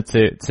I wanted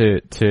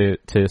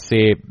to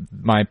say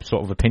my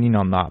sort of opinion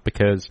on that,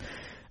 because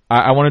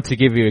I wanted to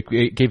give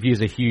you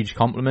as a huge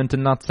compliment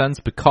in that sense,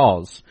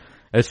 because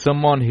as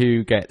someone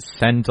who gets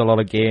sent a lot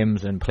of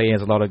games and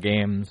plays a lot of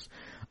games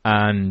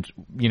and,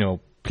 you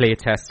know, play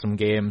test some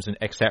games and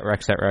et cetera,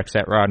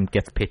 and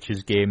gets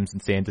pitches games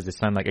and saying, does it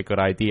sound like a good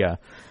idea?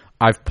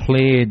 I've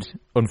played,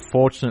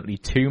 unfortunately,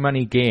 too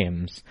many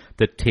games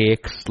that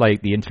takes,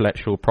 like, the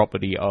intellectual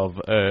property of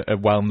a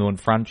well-known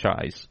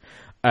franchise,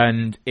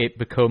 and it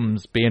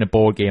becomes, being a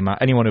board gamer,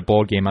 anyone who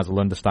board gamers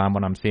will understand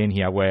what I'm saying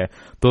here, where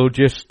they'll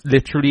just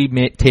literally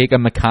take a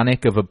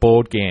mechanic of a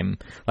board game,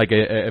 like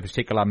a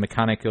particular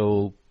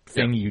mechanical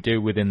thing you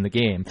do within the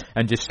game,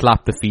 and just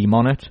slap the theme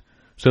on it.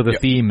 So the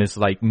theme is,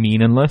 like,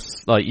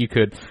 meaningless. Like, you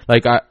could,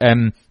 like,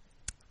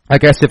 I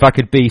guess if I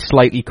could be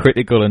slightly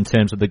critical in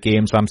terms of the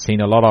games I'm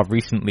seeing a lot of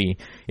recently,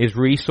 is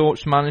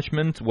resource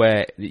management,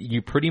 where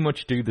you pretty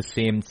much do the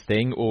same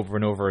thing over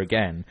and over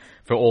again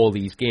for all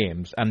these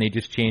games, and they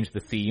just change the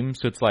theme.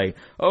 So it's like,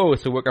 oh,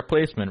 it's a worker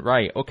placement,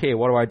 right? Okay,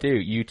 what do?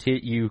 You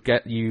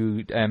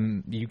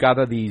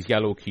gather these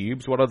yellow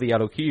cubes. What are the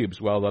yellow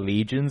cubes? Well, they're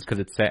legions because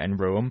it's set in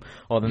Rome.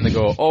 Or then they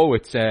go,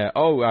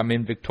 I'm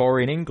in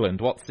Victorian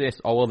England. What's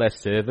this? Oh, well, they're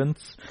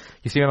servants.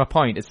 You see my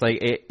point? It's like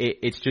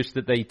it's just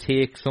that they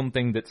take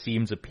something that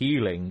seems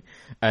appealing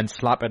and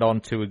slap it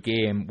onto a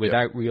game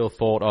without real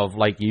thought of,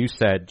 like you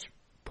said,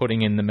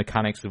 putting in the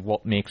mechanics of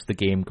what makes the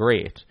game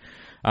great.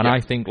 And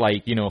I think,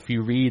 like, you know, if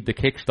you read the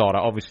Kickstarter,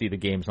 obviously the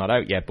game's not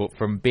out yet, but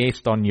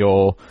based on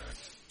your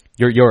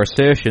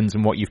assertions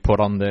and what you've put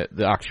on the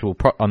actual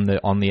on the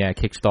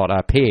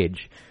Kickstarter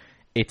page,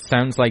 it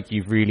sounds like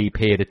you've really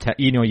paid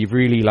you've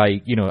really,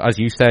 like, you know, as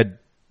you said,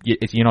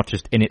 you're not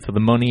just in it for the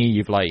money.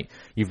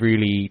 You've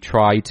really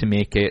tried to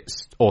make it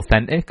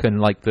authentic and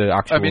like the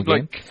actual game.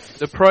 Like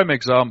the prime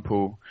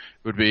example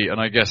would be, and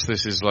I guess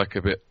this is like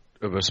a bit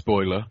of a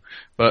spoiler,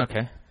 but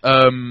okay.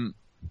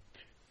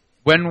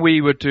 When we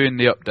were doing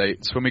the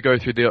updates, when we go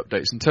through the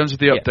updates, in terms of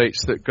the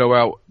updates that go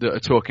out that are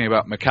talking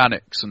about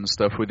mechanics and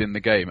stuff within the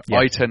game,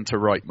 I tend to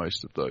write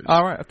most of those.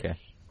 All right, okay.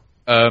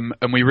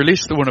 And we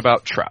released the one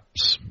about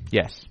traps.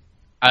 Yes.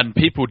 And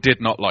people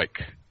did not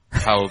like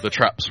how the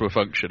traps were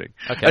functioning.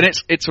 Okay. And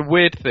it's a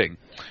weird thing.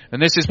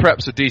 And this is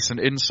perhaps a decent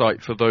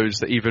insight for those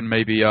that even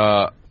maybe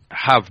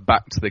have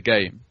backed the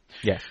game.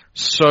 Yes.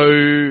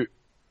 So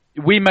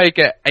we may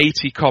get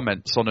 80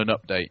 comments on an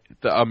update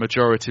that are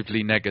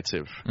majoritively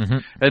negative. Mm-hmm.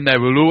 And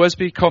there will always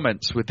be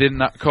comments within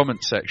that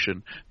comment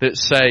section that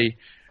say,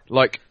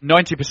 like,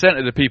 90%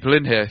 of the people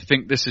in here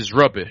think this is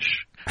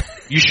rubbish.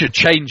 You should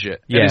change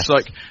it. Yes. And it's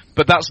like,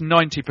 but that's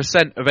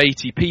 90% of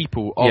 80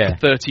 people of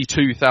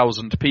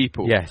 32,000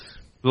 people. Yes.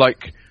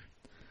 Like,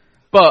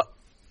 but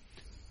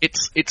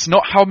it's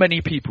not how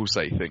many people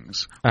say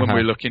things when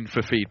we're looking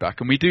for feedback,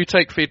 and we do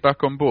take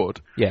feedback on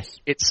board. Yes.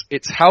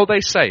 It's how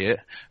they say it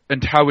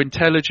and how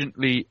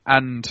intelligently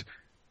and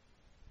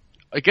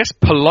I guess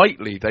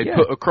politely they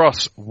put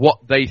across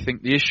what they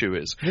think the issue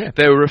is. Yeah.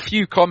 There were a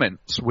few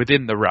comments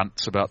within the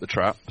rants about the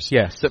traps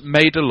that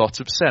made a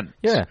lot of sense.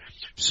 Yeah.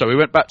 So we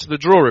went back to the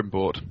drawing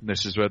board.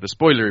 This is where the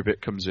spoilery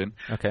bit comes in.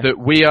 Okay. That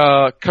we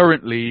are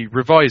currently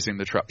revising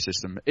the trap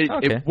system.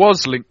 It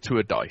was linked to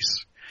a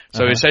dice.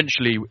 So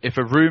essentially, if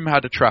a room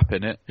had a trap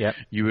in it,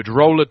 you would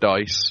roll a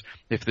dice.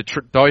 If the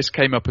dice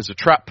came up as a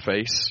trap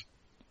face,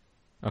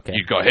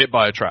 you got hit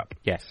by a trap.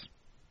 Yes.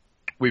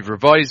 We've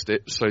revised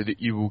it so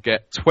that you will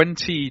get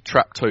 20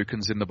 trap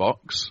tokens in the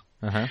box.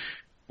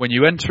 When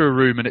you enter a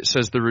room and it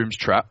says the room's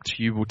trapped,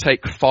 you will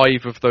take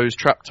 5 of those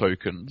trap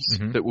tokens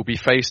that will be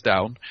face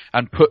down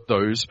and put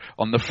those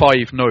on the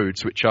 5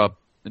 nodes, which are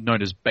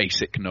known as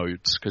basic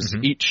nodes, because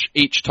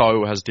each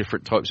tile has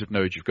different types of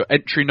nodes. You've got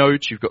entry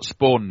nodes, you've got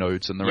spawn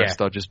nodes, and the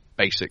rest are just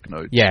basic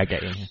nodes. Yeah, I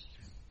get you.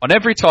 On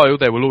every tile,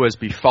 there will always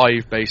be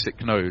 5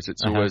 basic nodes.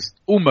 It's always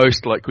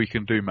almost like we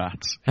can do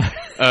maths.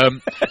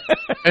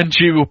 And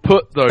you will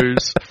put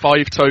those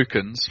 5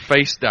 tokens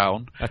face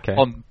down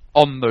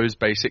on those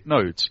basic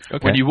nodes.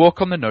 When you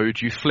walk on the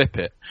node, you flip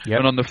it.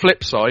 And on the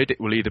flip side, it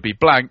will either be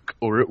blank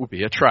or it will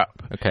be a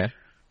trap.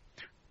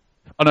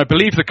 And I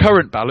believe the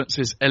current balance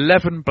is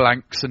 11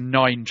 blanks and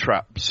 9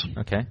 traps.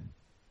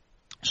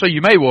 So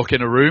you may walk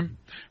in a room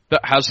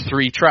that has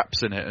 3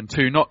 traps in it and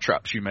 2 not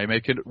traps. You may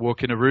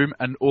walk in a room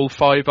and all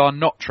 5 are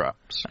not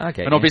traps.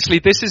 And obviously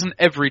this isn't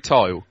every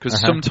tile,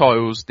 because some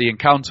tiles, the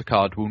encounter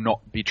card will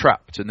not be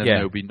trapped and then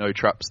there will be no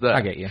traps there.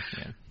 I get you.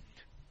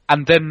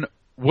 And then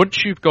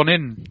once you've gone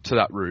into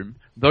that room,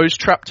 those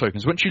trap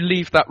tokens, once you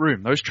leave that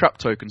room, those trap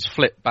tokens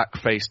flip back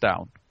face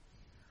down.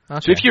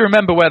 So if you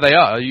remember where they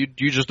are, you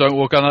just don't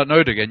walk on that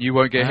node again. You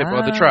won't get hit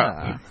by the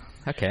trap.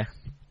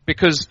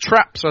 Because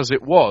traps, as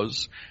it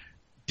was,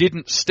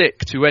 didn't stick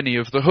to any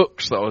of the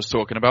hooks that I was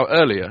talking about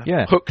earlier.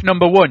 Hook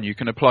number 1 you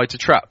can apply to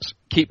traps.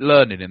 Keep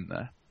learning in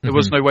there. There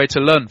was no way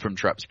to learn from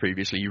traps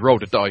previously. You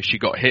rolled a dice, you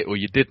got hit or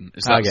you didn't.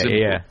 It's that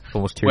simple.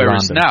 Almost too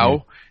Whereas random,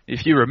 now,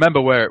 if you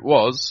remember where it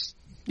was,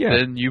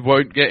 then you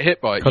won't get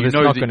hit by it. You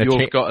know that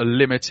you've got a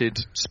limited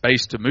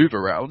space to move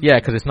around. Yeah,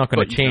 because it's not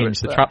going to change.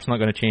 The trap's not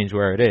going to change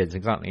where it is.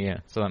 Exactly,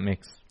 So that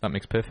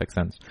makes perfect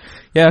sense.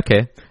 Yeah,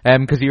 okay.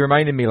 Because you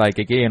reminded me, like,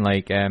 again,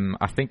 like,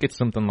 I think it's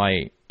something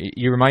like,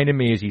 you reminded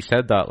me as you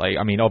said that, like,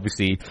 I mean,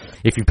 obviously,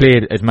 if you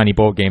played as many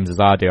board games as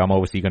I do, I'm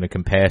obviously going to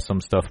compare some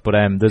stuff, but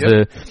there's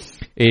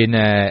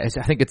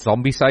I think it's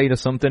Zombicide or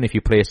something, if you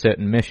play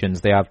certain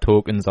missions, they have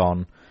tokens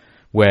on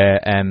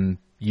where,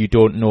 you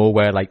don't know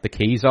where, like, the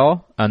keys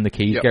are, and the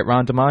keys get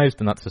randomized,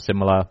 and that's a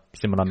similar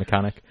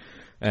mechanic.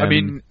 I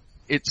mean,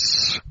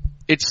 it's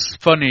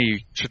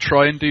funny to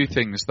try and do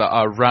things that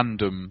are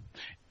random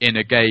in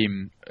a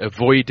game,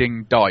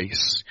 avoiding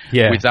dice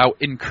without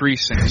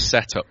increasing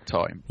setup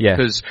time.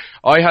 Because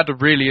I had a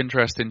really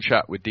interesting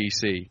chat with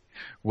DC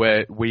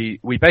where we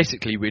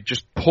basically, we'd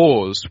just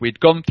paused, we'd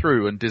gone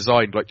through and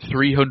designed like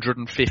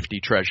 350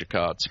 treasure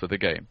cards for the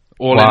game,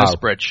 all in a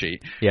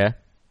spreadsheet.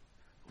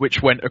 Which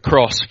went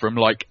across from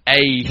like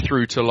A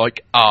through to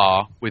like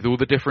R with all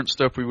the different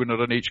stuff we would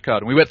have on each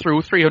card. And we went through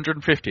all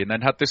 350 and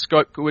then had this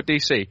Skype call with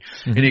DC.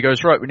 And he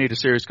goes, right, we need a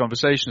serious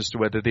conversation as to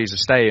whether these are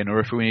staying or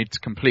if we need to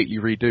completely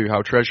redo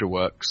how treasure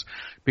works.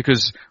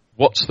 Because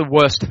what's the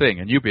worst thing?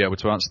 And you'll be able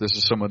to answer this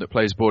as someone that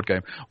plays board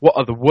game. What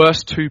are the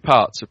worst 2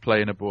 parts of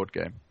playing a board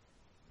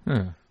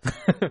game?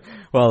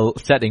 Well,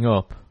 setting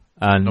up.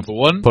 And number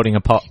 1, putting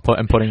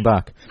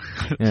back.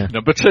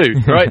 Number 2,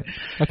 right?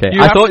 Okay.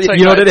 I thought,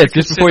 you know what it is,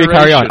 just before you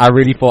carry on, I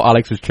really thought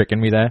Alex was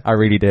tricking me there. I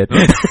really did.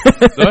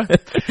 No?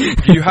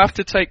 You have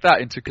to take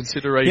that into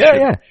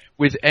consideration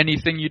with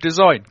anything you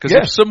design. Because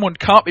if someone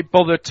can't be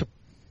bothered to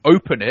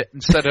open it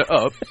and set it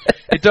up,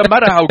 it doesn't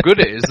matter how good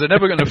it is, they're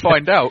never going to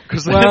find out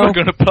because they're never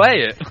going to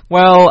play it.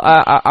 Well,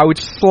 I would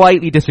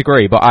slightly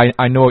disagree, but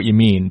I know what you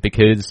mean,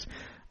 because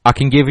I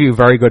can give you a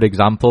very good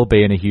example,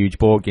 being a huge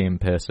board game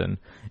person,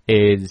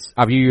 is,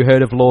 have you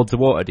heard of Lords of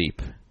Waterdeep?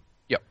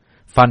 Yep.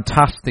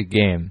 Fantastic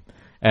game.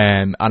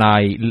 And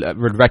I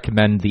would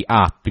recommend the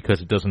app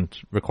because it doesn't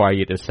require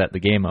you to set the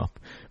game up.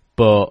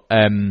 But,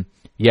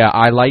 yeah,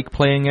 I like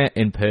playing it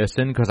in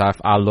person because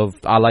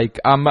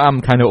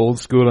I'm kind of old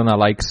school and I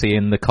like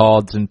seeing the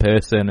cards in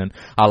person and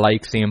I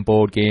like seeing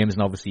board games,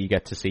 and obviously you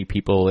get to see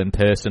people in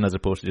person as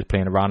opposed to just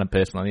playing around in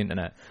person on the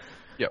internet.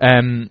 Yep.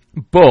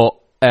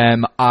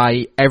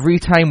 Every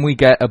time we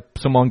get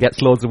someone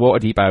gets Lords of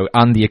Waterdeep out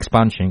and the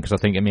expansion, because I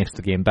think it makes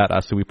the game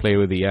better, so we play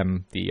with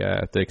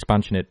the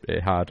expansion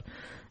it had.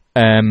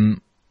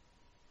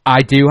 I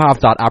do have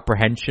that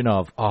apprehension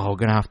of, we're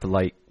gonna have to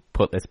like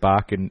put this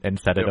back and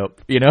set it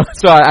up, you know.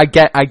 So I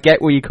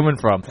get where you're coming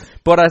from,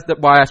 but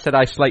why I said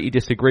I slightly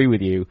disagree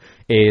with you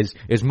is,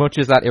 as much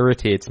as that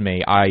irritates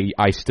me,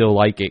 I still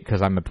like it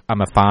because I'm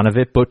a fan of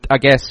it. But I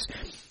guess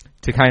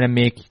to kind of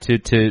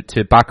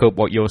to back up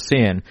what you're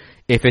saying,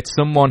 if it's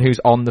someone who's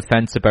on the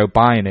fence about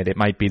buying it, it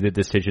might be the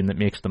decision that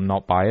makes them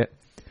not buy it.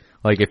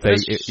 Like if they,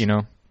 you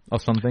know, or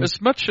something. As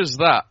much as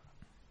that,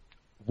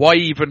 why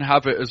even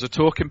have it as a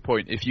talking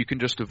point if you can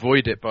just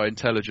avoid it by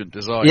intelligent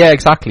design? Yeah,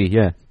 exactly.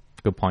 Yeah,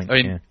 good point. I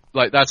mean,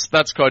 like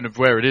that's kind of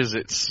where it is.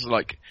 It's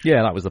like,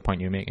 yeah, that was the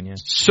point you were making. Yeah,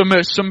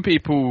 some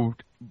people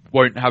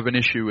won't have an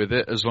issue with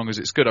it as long as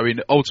it's good. I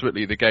mean,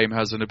 ultimately the game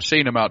has an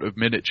obscene amount of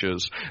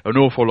miniatures, an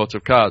awful lot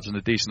of cards, and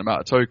a decent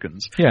amount of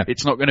tokens. Yeah,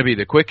 it's not going to be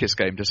the quickest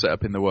game to set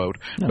up in the world,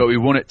 but we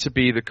want it to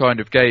be the kind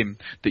of game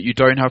that you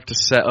don't have to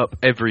set up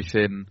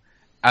everything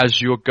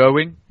as you're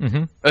going.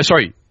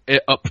 Sorry.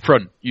 Up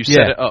front, you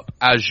set it up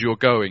as you're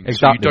going,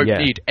 exactly, so you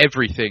don't need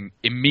everything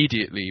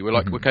immediately. We're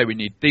like, okay, we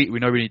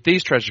know we need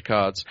these treasure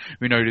cards,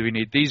 we know we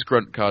need these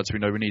grunt cards, we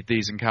know we need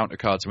these encounter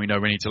cards, and we know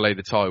we need to lay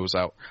the tiles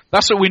out.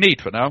 That's what we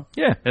need for now.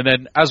 Yeah. And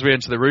then as we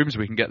enter the rooms,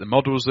 we can get the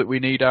models that we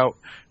need out,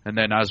 and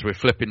then as we're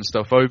flipping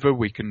stuff over,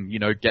 we can, you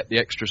know, get the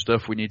extra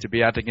stuff we need to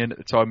be adding in at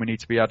the time we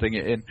need to be adding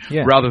it in,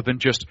 rather than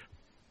just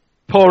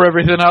pour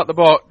everything out the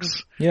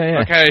box.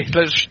 Yeah. Okay,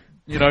 let's,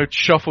 you know,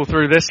 shuffle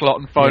through this lot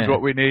and find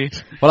what we need.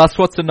 Well, that's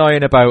what's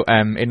annoying about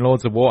in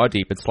Lords of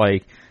Waterdeep. It's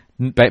like,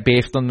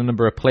 based on the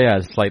number of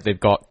players, like they've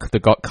got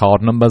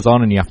card numbers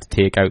on, and you have to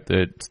take out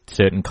the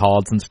certain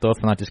cards and stuff,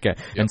 and I just get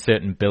and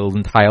certain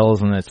building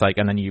tiles, and it's like,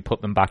 and then you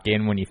put them back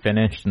in when you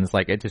finish, and it's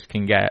like it just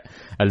can get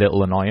a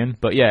little annoying.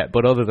 But yeah,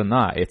 but other than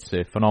that, it's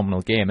a phenomenal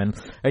game, and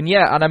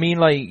I mean,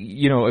 like,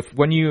 you know,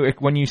 when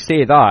you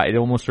say that, it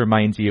almost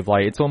reminds you of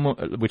like, it's almost,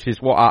 which is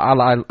what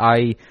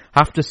I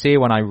have to say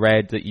when I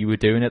read that you were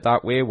doing it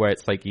that way, where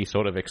it's like you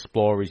sort of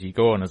explore as you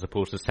go, and as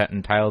opposed to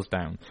setting tiles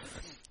down.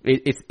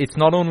 It's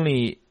not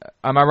only,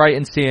 am I right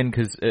in saying,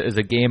 because as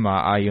a gamer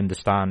I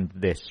understand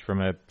this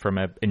from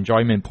a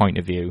enjoyment point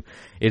of view,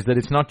 is that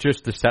it's not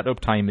just the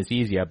setup time is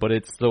easier, but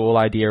it's the whole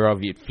idea of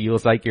it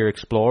feels like you're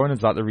exploring.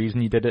 Is that the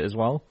reason you did it as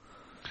well?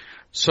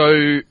 So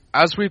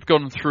as we've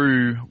gone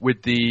through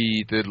with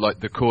the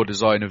core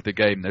design of the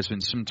game, there's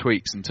been some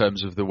tweaks in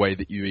terms of the way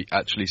that you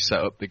actually set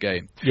up the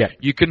game. Yeah,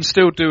 you can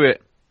still do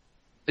it.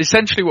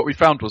 Essentially what we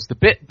found was the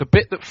bit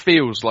that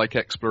feels like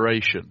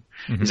exploration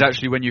is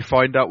actually when you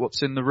find out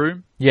what's in the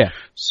room. Yeah.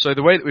 So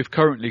the way that we've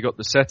currently got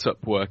the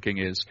setup working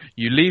is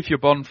you leave your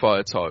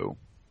bonfire tile.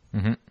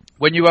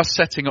 When you are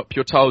setting up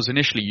your tiles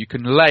initially, you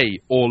can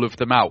lay all of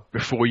them out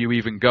before you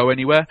even go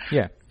anywhere.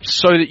 Yeah.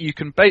 So that you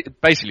can,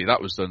 basically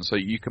that was done so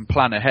you can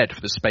plan ahead for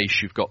the space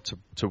you've got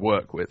to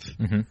work with. So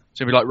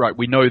you'll be like, right,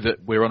 we know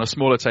that we're on a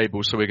smaller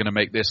table, so we're going to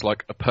make this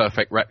like a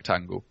perfect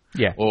rectangle.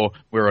 Yeah. Or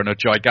we're on a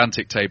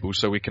gigantic table,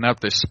 so we can have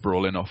this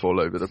sprawling off all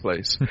over the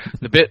place.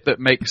 The bit that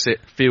makes it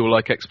feel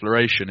like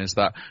exploration is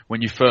that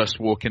when you first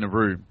walk in a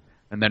room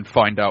and then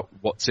find out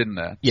what's in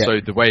there. Yeah. So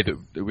the way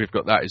that we've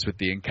got that is with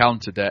the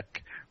encounter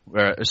deck,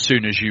 where as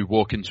soon as you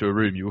walk into a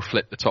room, you will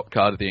flip the top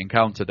card of the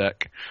encounter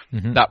deck.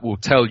 That will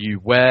tell you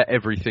where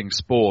everything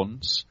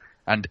spawns,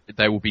 and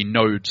there will be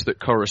nodes that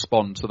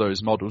correspond to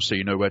those models, so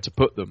you know where to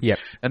put them. Yep.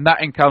 And that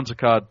encounter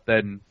card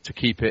then, to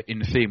keep it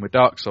in theme with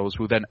Dark Souls,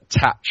 will then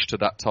attach to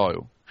that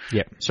tile.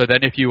 Yep. So then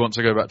if you want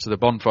to go back to the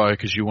bonfire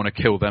because you want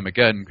to kill them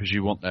again, because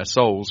you want their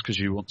souls, because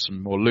you want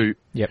some more loot,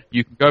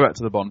 you can go back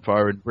to the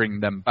bonfire and bring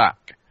them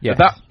back. At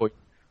that point,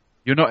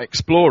 you're not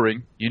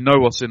exploring, you know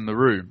what's in the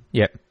room.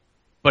 Yep.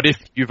 But if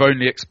you've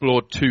only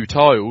explored 2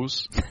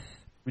 tiles,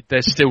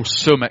 there's still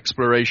some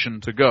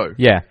exploration to go.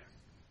 Yeah.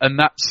 And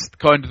that's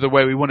kind of the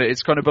way we want it.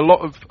 It's kind of a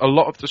lot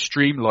of the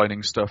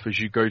streamlining stuff as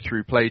you go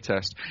through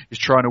playtest is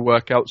trying to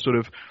work out sort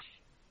of,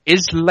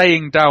 is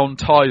laying down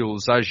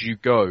tiles as you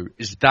go,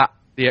 is that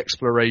the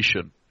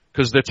exploration?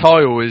 Because the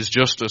tile is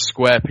just a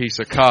square piece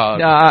of card.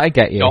 No, I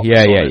get you.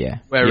 Yeah.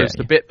 Whereas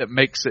the bit that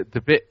makes it,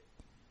 the bit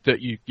that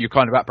you're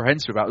kind of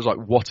apprehensive about is like,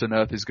 what on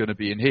earth is going to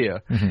be in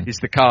here? Is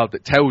the card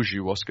that tells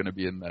you what's going to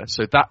be in there.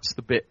 So that's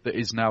the bit that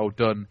is now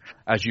done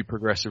as you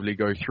progressively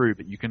go through,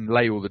 but you can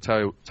lay all the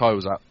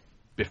tiles out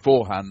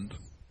beforehand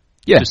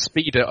to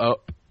speed it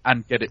up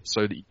and get it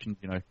so that you can,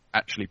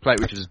 actually play,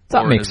 which is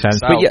that makes sense.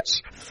 But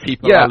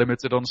people are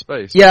limited on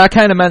space. Yeah, I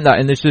kind of meant that,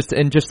 and it's just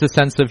in just a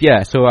sense of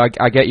So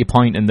I get your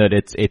point in that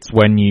it's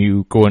when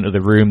you go into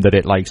the room that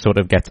it like sort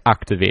of gets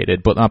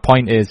activated. But my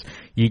point is,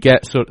 you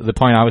get the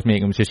point I was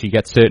making was just you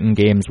get certain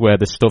games where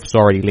the stuff's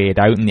already laid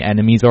out and the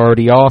enemies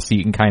already are, so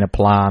you can kind of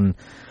plan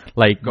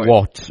like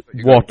what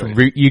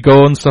route you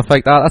go and stuff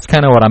like that. That's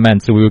kind of what I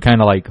meant. So we were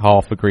kind of like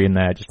half agreeing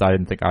there. Just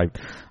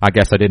I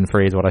guess I didn't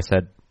phrase what I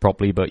said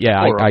properly, but yeah,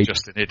 I'm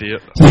just an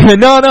idiot.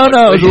 no, it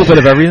was a little bit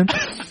of everything.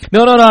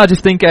 No, I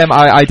just think,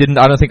 I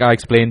don't think I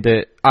explained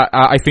it.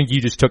 I think you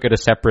just took it a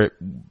separate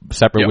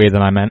way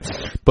than I meant.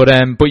 But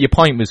your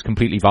point was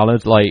completely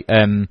valid,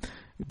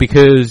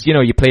 because,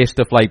 you play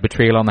stuff like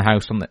Betrayal on the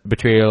House on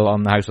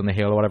the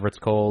Hill, or whatever it's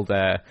called,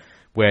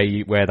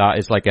 where that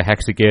is like a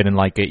hexagon and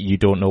you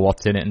don't know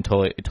what's in it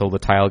until the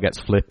tile gets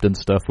flipped and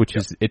stuff, which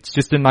is, it's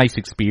just a nice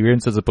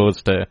experience as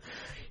opposed to,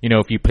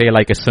 if you play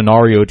like a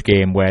scenarioed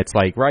game where it's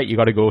like, right, you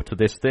got to go to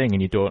this thing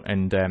and you don't,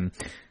 and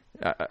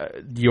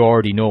you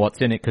already know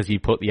what's in it because you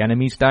put the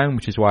enemies down,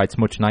 which is why it's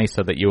much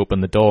nicer that you open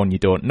the door and you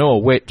don't know,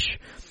 which,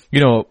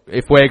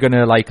 if we're going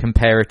to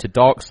compare it to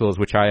Dark Souls,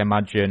 which I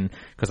imagine,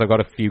 because I've got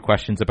a few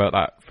questions about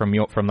that from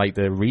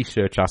the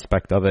research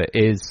aspect of it,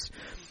 is,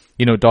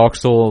 Dark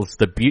Souls,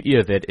 the beauty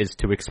of it is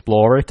to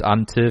explore it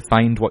and to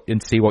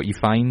see what you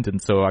find. And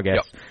so I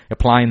guess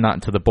applying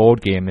that to the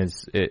board game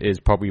is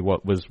probably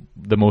what was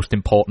the most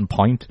important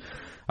point,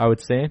 I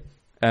would say.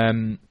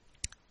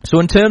 So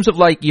in terms of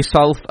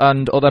yourself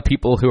and other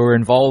people who are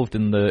involved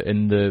in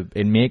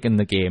making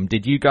the game,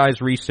 did you guys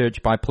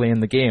research by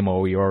playing the game,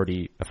 or were you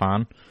already a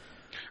fan?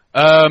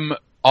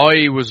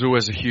 I was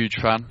always a huge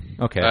fan.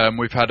 Okay.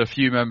 We've had a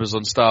few members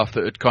on staff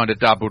that had kind of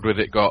dabbled with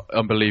it, got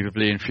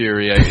unbelievably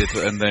infuriated,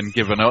 and then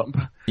given up.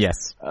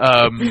 Yes.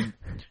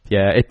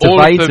 Yeah, it all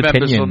divides of the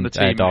members opinion, on the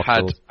team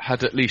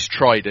had at least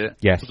tried it.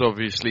 Yes. But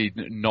obviously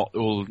not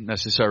all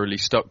necessarily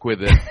stuck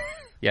with it.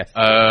 Yes.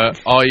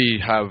 I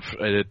have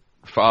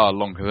far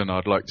longer than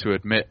I'd like to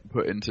admit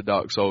put into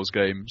Dark Souls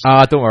games.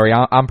 Don't worry,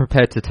 I'm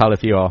prepared to tell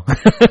if you are.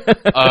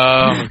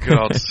 Oh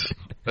God.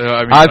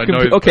 I'll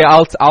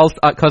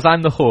because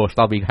I'm the host,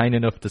 I'll be kind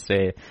enough to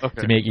say,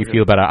 to make you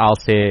feel better, I'll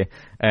say,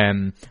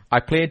 I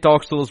played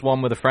Dark Souls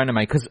 1 with a friend of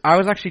mine, because I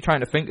was actually trying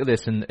to think of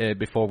this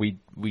before we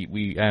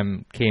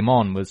came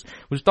on, was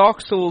Dark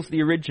Souls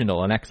the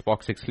original an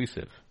Xbox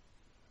exclusive?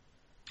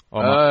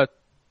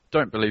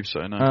 Don't believe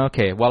so, no.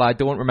 Okay, well I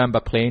don't remember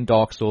playing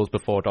Dark Souls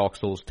before Dark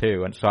Souls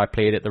 2, and so I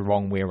played it the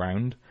wrong way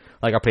around.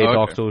 I played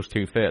Dark Souls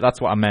 2 first.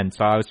 That's what I meant.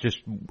 So I was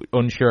just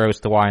unsure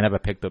as to why I never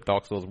picked up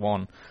Dark Souls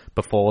 1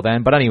 before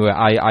then. But anyway,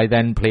 I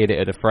then played it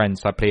at a friend.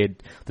 So I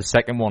played the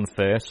second one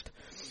first.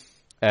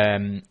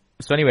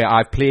 So anyway,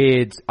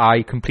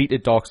 I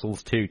completed Dark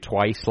Souls 2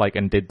 twice,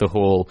 and did the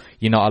whole,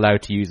 you're not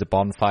allowed to use a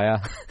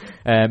bonfire,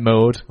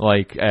 mode.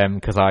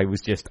 Cause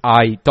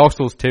Dark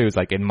Souls 2 is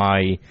in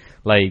my,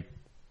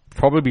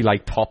 probably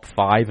top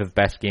 5 of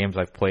best games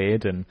I've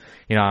played, and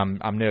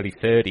I'm nearly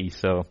 30,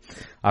 so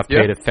I've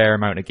played a fair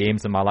amount of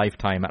games in my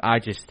lifetime, and I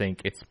just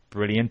think it's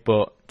brilliant.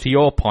 But to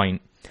your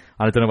point,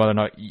 and I don't know whether or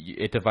not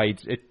it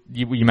divides it.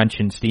 You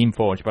mentioned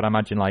Steamforge, but I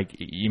imagine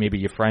maybe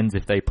your friends,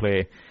 if they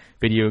play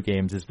video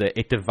games, is that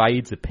it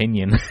divides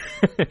opinion.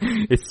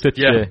 It's such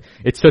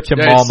a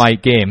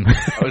Marmite game.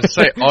 I would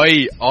say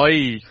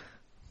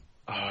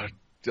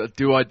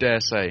do I dare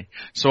say?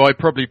 So I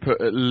probably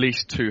put at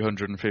least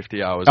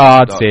 250 hours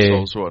into Dark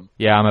Souls 1.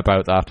 Yeah, I'm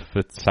about that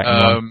for the second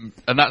one.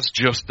 And that's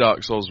just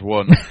Dark Souls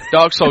 1.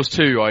 Dark Souls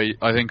 2,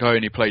 I think I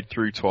only played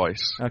through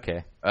twice.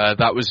 Okay.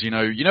 That was,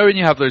 when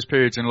you have those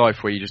periods in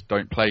life where you just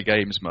don't play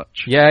games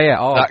much. Yeah.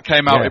 Oh, that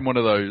came out in one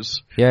of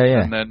those.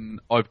 Yeah. And then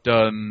I've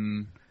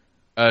done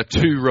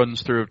 2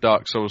 runs through of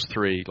Dark Souls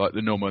 3,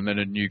 the normal, and then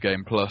a New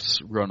Game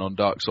Plus run on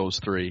Dark Souls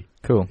 3.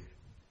 Cool.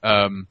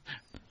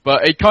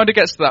 But it kind of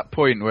gets to that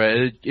point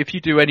where if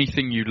you do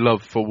anything you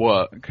love for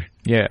work,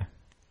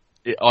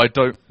 I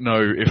don't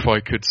know if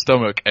I could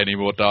stomach any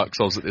more Dark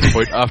Souls at this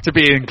point after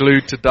being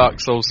glued to Dark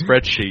Souls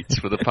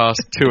spreadsheets for the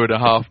past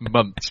 2.5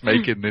 months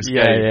making this game.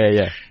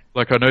 Yeah.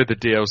 I know the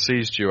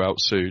DLC's due out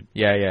soon.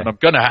 Yeah. And I'm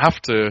gonna have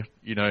to,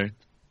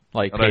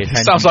 it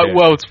sounds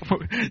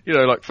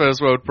like first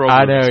world problems.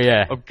 I know,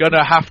 yeah. I'm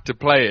gonna have to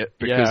play it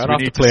because we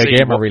need to play a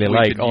game I really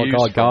like. Oh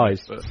God,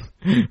 guys,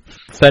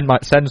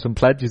 send some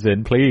pledges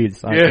in,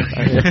 please. Yeah.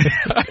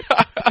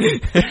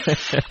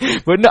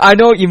 But no, I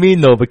know what you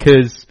mean though,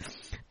 because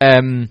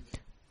I'm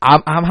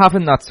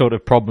having that sort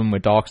of problem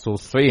with Dark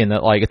Souls 3, and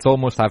that it's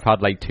almost I've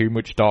had too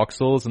much Dark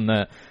Souls, and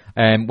that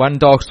when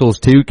Dark Souls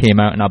 2 came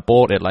out and I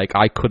bought it,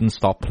 I couldn't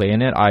stop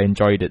playing it. I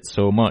enjoyed it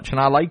so much, and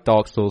I like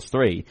Dark Souls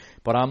 3,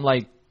 but I'm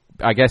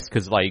I guess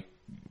because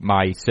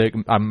my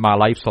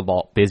life's a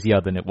lot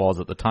busier than it was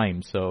at the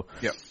time, so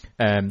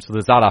so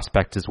there's that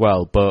aspect as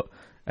well. But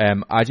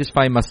I just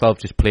find myself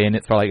just playing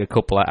it for a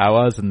couple of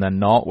hours and then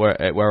not.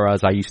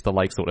 Whereas I used to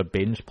sort of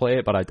binge play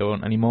it, but I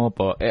don't anymore.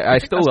 But I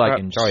still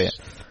enjoy it.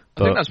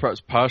 I think that's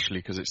perhaps partially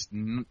because it's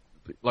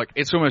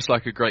it's almost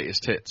like a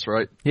greatest hits,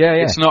 right? Yeah.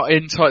 It's not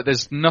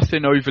there's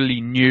nothing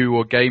overly new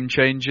or game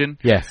changing.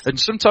 Yes. And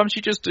sometimes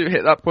you just do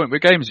hit that point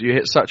with games. You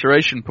hit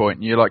saturation point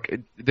and you're like,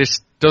 this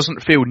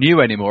doesn't feel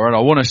new anymore and I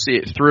want to see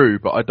it through,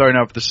 but I don't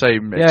have the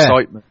same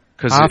excitement.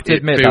 Because I have to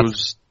admit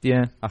feels...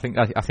 Yeah, I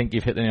think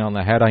you've hit the nail on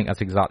the head. I think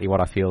that's exactly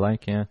what I feel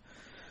like, yeah.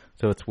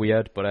 So it's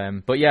weird, but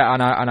yeah,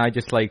 and I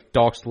just like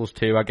Dark Souls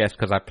 2, I guess,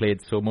 because I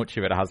played so much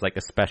of it. It has like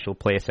a special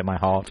place in my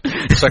heart.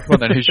 Second one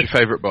then, who's your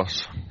favourite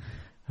boss?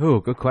 Oh,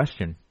 good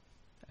question.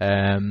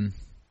 I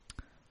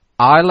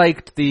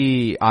liked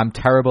I'm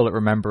terrible at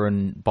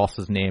remembering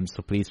bosses' names,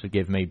 so please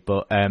forgive me,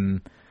 but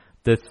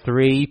the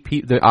three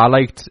people I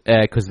liked,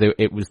 because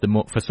it was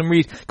for some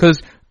reason,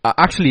 because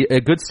actually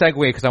a good segue,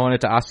 because I wanted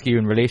to ask you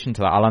in relation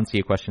to that. I'll answer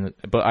your question,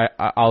 but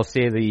I'll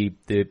say the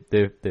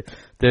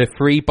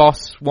free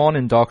boss one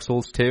in Dark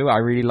Souls 2 I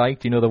really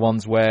liked. You know, the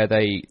ones where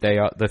they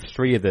are, there's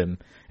three of them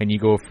and you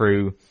go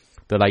through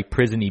the like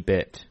prison-y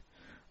bit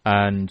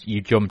and you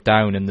jump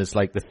down and there's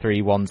like the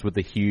three ones with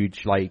the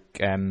huge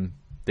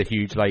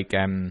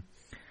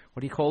what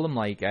do you call them?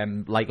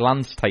 Like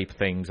lance type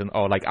things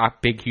or like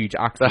big huge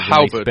axes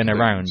that spin things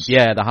around.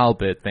 Yeah, the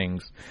halberd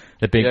things.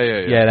 The big,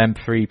 them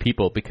three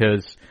people,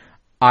 because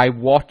I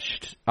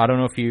don't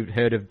know if you've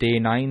heard of Day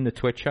 9, the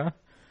Twitcher.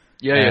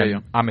 Yeah.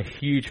 I'm a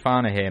huge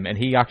fan of him, and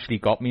he actually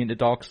got me into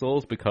Dark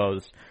Souls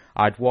because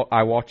I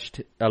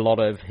watched a lot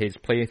of his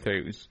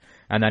playthroughs,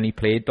 and then he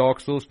played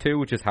Dark Souls 2,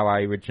 which is how I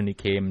originally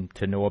came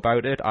to know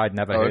about it. I'd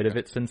never heard of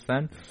it since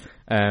then,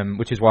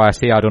 which is why I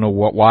say I don't know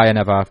why I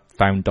never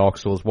found Dark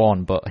Souls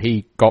 1, but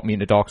he got me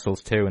into Dark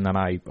Souls 2, and then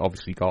I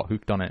obviously got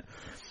hooked on it.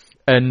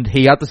 And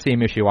he had the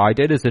same issue I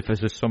did, as if for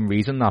some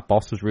reason that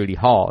boss was really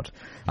hard.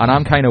 And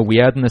I'm kind of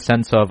weird in the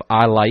sense of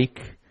I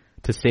like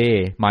to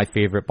say my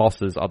favourite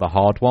bosses are the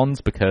hard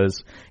ones,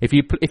 because if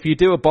you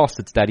do a boss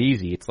that's dead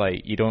easy, it's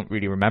like you don't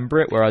really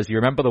remember it, whereas you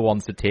remember the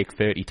ones that take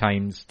 30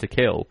 times to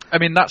kill. I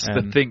mean, that's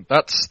the thing.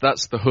 That's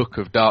the hook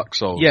of Dark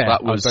Souls. Yeah,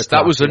 that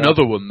was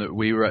another one that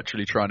we were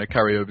actually trying to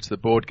carry over to the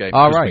board game.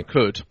 Right. We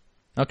could.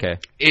 Okay.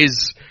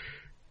 Is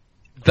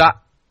that...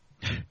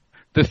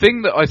 The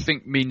thing that I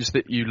think means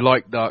that you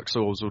like Dark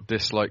Souls or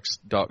dislike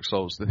Dark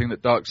Souls, the thing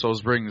that Dark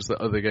Souls brings that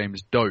other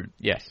games don't,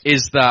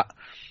 is that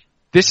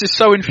this is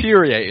so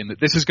infuriating that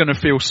this is going to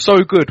feel so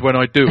good when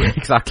I do it.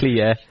 Exactly,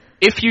 yeah.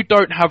 If you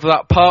don't have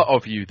that part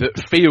of you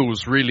that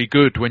feels really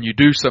good when you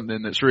do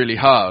something that's really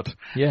hard,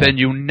 then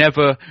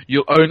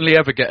you'll only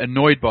ever get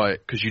annoyed by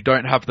it because you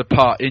don't have the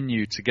part in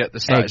you to get the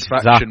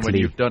satisfaction when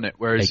you've done it.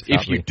 Whereas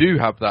if you do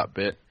have that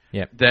bit,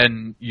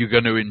 then you're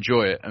going to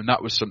enjoy it. And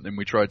that was something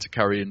we tried to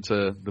carry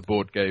into the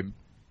board game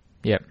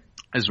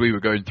as we were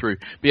going through.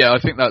 But yeah, I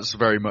think that's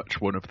very much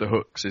one of the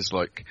hooks, is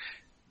like,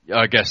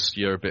 I guess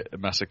you're a bit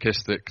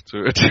masochistic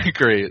to a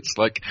degree. It's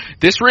like,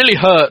 this really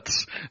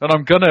hurts and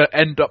I'm going to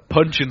end up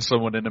punching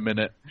someone in a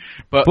minute.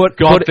 But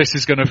this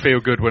is going to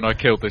feel good when I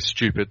kill this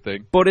stupid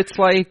thing. But it's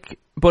like...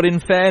 But in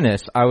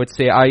fairness, I would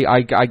say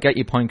I get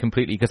your point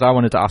completely, because I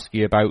wanted to ask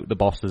you about the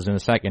bosses in a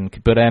second.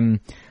 But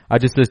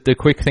the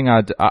quick thing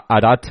I'd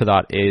add to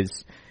that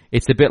is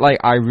it's a bit like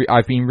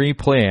I've been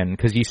replaying,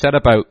 because you said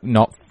about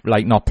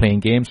not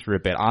playing games for a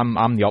bit.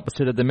 I'm the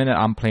opposite at the minute.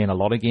 I'm playing a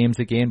lot of games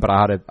again, but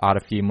I had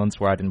a few months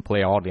where I didn't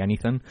play hardly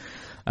anything,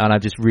 and I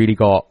just really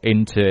got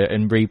into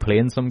and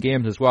replaying some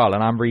games as well.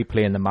 And I'm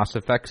replaying the Mass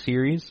Effect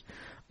series,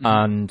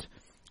 and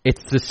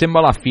it's a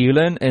similar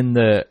feeling in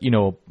the, you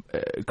know,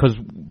 because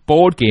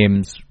board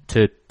games,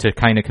 to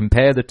kind of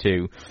compare the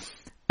two,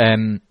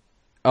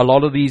 a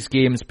lot of these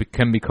games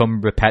can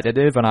become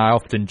repetitive, and I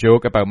often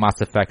joke about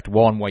Mass Effect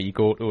 1, where you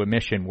go to a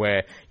mission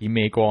where you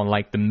may go on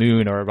like the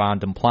moon or a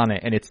random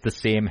planet, and it's the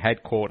same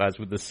headquarters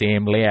with the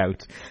same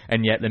layout,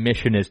 and yet the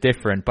mission is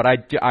different. But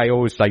I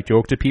always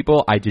joke to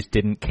people, I just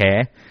didn't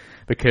care,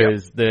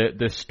 because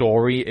the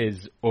story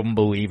is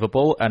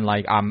unbelievable, and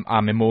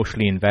I'm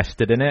emotionally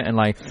invested in it. And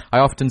I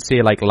often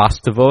say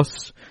Last of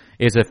Us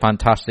is a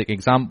fantastic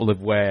example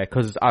of where,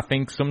 because I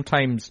think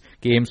sometimes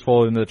games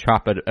fall into the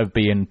trap of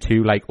being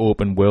too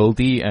open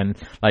worldy, and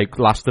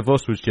Last of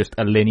Us was just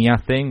a linear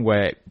thing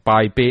where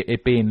by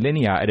it being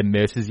linear, it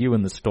immerses you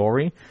in the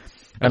story.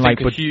 And I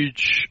think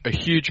a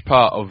huge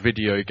part of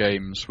video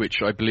games,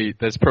 which I believe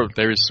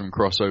there is some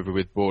crossover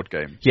with board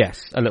games.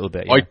 Yes, a little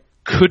bit. Yeah. I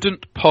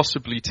couldn't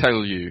possibly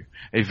tell you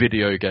a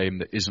video game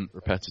that isn't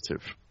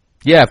repetitive.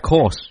 Yeah, of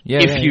course. Yeah.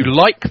 If you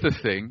like the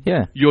thing,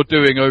 you're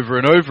doing over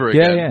and over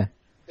again.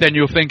 Then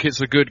you'll think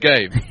it's a good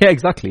game. Yeah,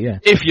 exactly, yeah.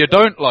 If you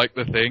don't like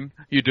the thing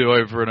you do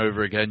over and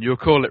over again, you'll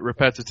call it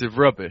repetitive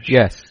rubbish.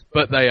 Yes.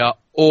 But they are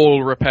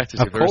all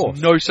repetitive. Of course.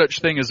 There's no such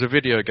thing as a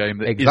video game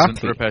that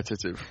isn't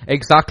repetitive.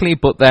 Exactly,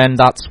 but then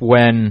that's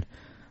when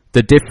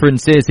the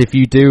difference is, if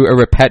you do a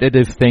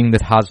repetitive thing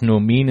that has no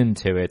meaning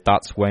to it,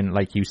 that's when,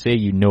 like you say,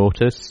 you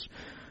notice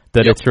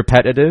that it's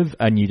repetitive,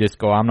 and you just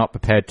go, I'm not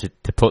prepared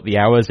to put the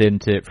hours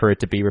into for it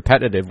to be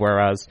repetitive.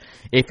 Whereas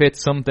if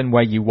it's something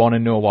where you want to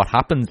know what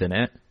happens in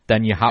it,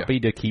 then you're happy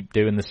to keep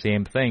doing the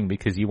same thing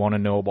because you want to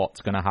know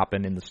what's going to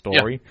happen in the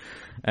story.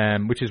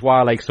 Which is why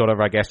I like sort of,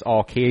 I guess,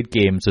 arcade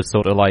games are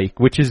sort of like,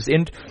 which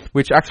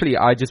actually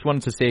I just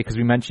wanted to say, because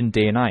we mentioned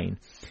Day 9,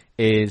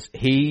 is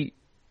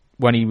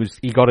when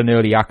he got an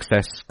early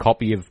access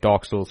copy of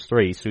Dark Souls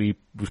 3, so he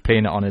was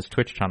playing it on his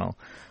Twitch channel.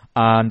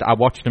 And I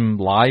watched him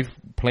live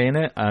playing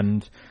it,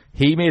 and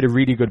he made a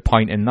really good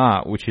point in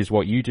that, which is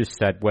what you just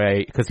said,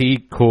 because he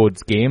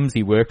codes games,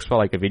 he works for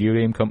like a video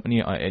game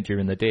company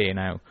during the day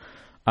now.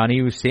 And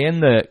he was saying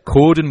that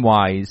coding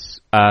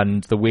wise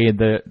and the way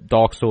that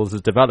Dark Souls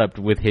is developed,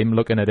 with him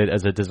looking at it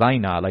as a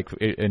designer, like,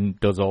 and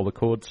does all the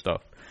code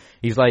stuff,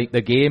 he's like,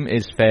 the game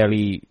is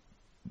fairly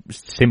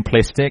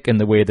simplistic in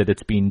the way that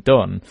it's been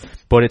done,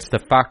 but it's the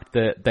fact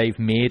that they've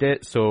made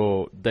it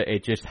so that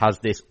it just has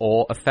this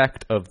awe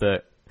effect of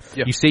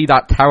you see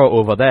that tower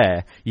over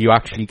there, you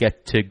actually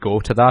get to go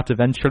to that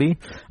eventually,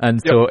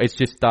 and so it's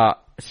just that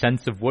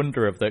sense of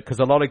wonder of that, because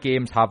a lot of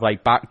games have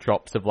like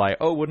backdrops of like,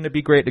 oh, wouldn't it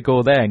be great to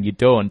go there, and you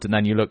don't, and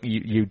then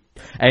you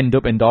end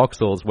up in Dark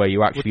Souls where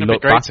you actually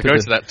look back to go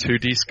to that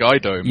 2D Sky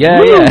Dome.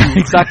 Yeah,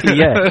 exactly,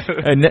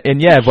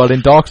 and yeah, well,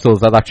 in Dark Souls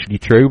that's actually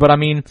true. But I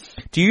mean,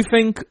 do you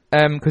think,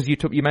 because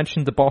you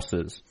mentioned the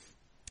bosses,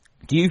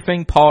 do you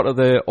think part of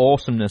the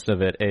awesomeness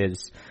of it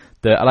is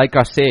that, like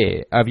I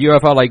say, have you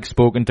ever like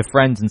spoken to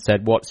friends and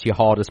said, what's your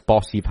hardest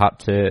boss you've had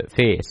to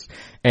face?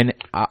 And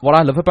what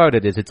I love about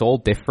it is it's all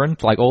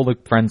different. Like, all the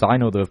friends I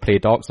know that have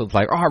played Dark Souls,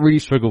 like, oh, I really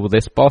struggle with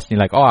this boss. And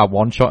you're like, oh, I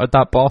one-shotted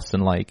that boss.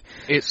 And like,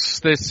 it's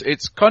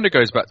kind of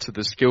goes back to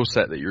the skill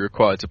set that you're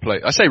required to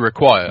play. I say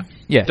require.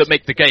 Yes. That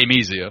make the game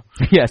easier.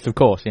 Yes, of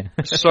course, yeah.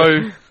 So,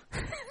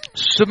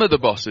 some of the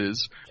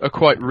bosses are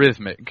quite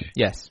rhythmic.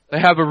 Yes. They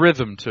have a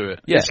rhythm to it.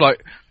 Yeah. It's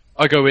like,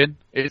 I go in,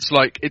 it's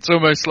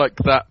almost like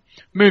that,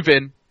 move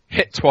in,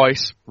 hit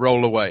twice,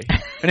 roll away.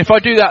 And if I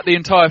do that the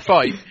entire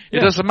fight,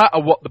 it doesn't matter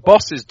what the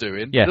boss is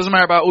doing. Yeah. It doesn't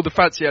matter about all the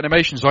fancy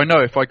animations. I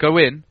know if I go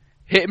in,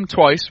 hit him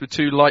twice with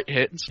 2 light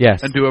hits,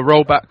 and do a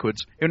roll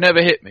backwards, he'll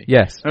never hit me.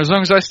 Yes. And as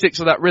long as I stick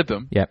to that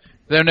rhythm,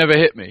 they'll never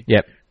hit me.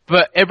 Yep.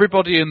 But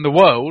everybody in the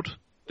world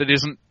that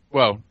isn't,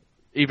 well,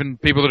 even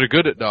people that are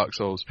good at Dark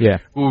Souls,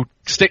 will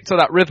stick to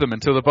that rhythm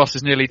until the boss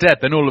is nearly dead.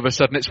 Then all of a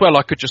sudden it's, well,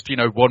 I could just,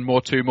 1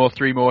 more, 2 more,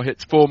 3 more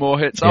hits, 4 more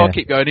hits. I'll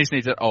keep going. He's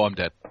needed. Oh, I'm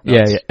dead.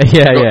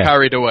 Got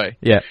carried away.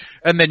 Yeah.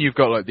 And then you've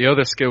got like the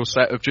other skill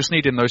set of just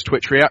needing those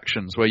twitch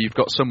reactions, where you've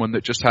got someone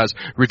that just has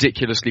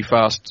ridiculously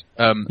fast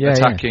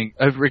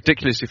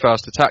ridiculously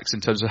fast attacks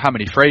in terms of how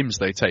many frames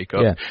they take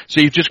up.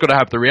 So you've just got to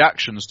have the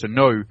reactions to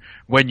know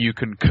when you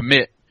can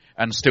commit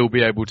and still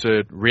be able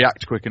to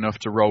react quick enough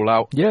to roll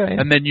out.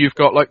 And then you've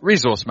got like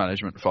resource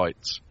management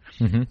fights.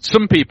 Mm-hmm.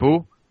 Some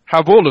people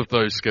have all of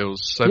those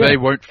skills, so they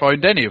won't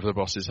find any of the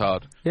bosses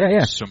hard.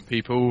 Some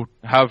people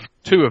have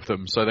 2 of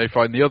them, so they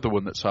find the other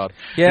one that's hard.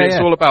 It's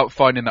all about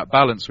finding that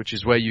balance, which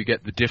is where you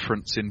get the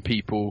difference in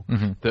people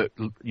that,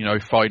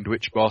 find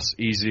which boss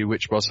easy,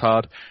 which boss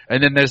hard.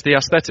 And then there's the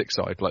aesthetic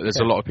side. Like, there's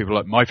a lot of people,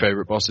 like, my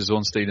favourite boss is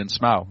Ornstein and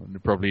Smaug, and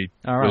it probably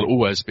will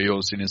always be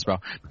Ornstein and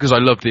Smaug, because I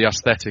love the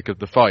aesthetic of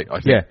the fight. I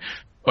think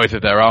both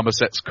of their armor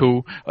sets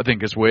cool. I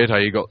think it's weird how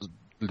you got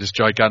this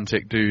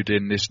gigantic dude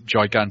in this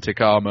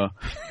gigantic armor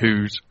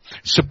who's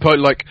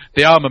like,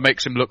 the armor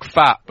makes him look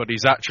fat, but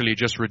he's actually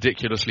just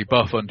ridiculously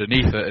buff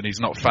underneath it, and he's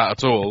not fat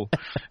at all.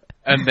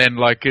 And then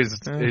like his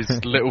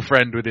little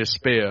friend with his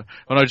spear.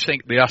 And I just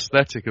think the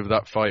aesthetic of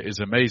that fight is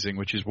amazing,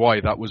 which is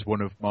why that was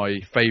one of my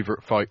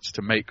favourite fights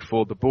to make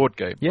for the board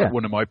game. Like,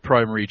 one of my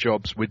primary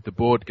jobs with the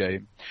board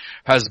game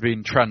has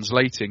been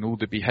translating all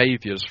the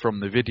behaviours from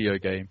the video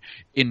game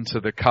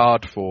into the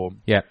card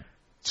form.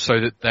 So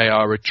that they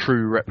are a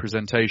true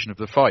representation of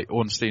the fight.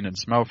 Ornstein and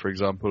Smaug, for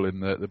example,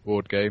 in the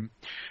board game,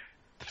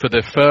 for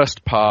the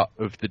first part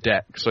of the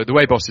deck. So the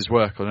way bosses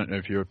work, I don't know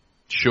if you're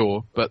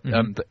sure, but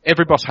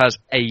every boss has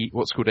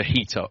what's called a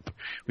heat up,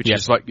 which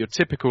is like your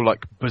typical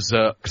like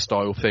berserk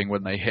style thing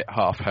when they hit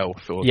half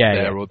health or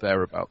or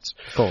thereabouts.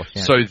 Of course,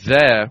 So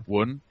their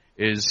one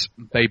is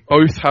they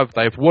have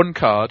 1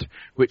 card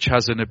which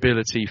has an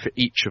ability for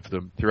each of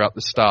them throughout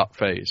the start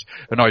phase.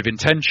 And I've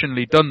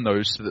intentionally done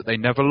those so that they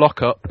never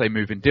lock up. They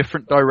move in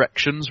different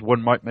directions.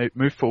 One might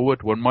move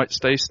forward, one might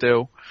stay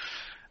still.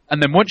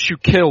 And then once you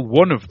kill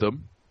one of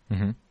them,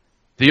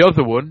 the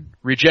other one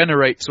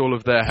regenerates all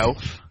of their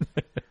health.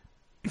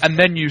 And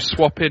then you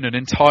swap in an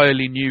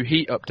entirely new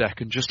heat up deck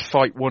and just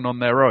fight one on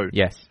their own.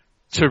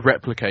 To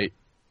replicate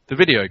the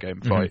video game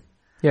fight.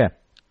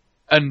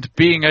 And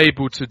being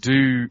able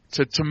to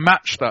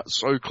match that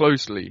so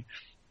closely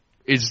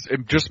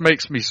it just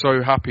makes me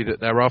so happy that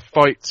there are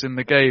fights in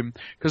the game,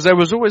 because there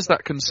was always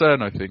that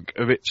concern, I think,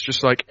 of it's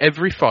just like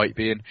every fight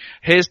being,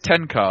 here's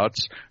 10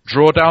 cards,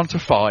 draw down to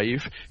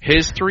 5,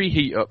 here's 3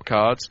 heat up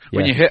cards,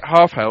 when you hit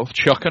half health,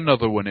 chuck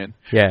another one in.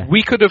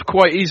 We could have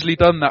quite easily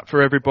done that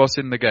for every boss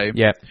in the game.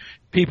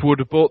 People would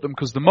have bought them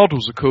because the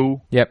models are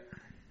cool.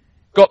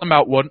 Got them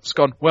out once,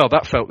 gone, well,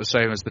 that felt the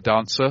same as the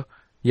dancer.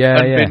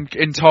 Been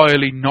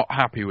entirely not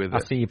happy with it. I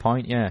see your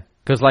point,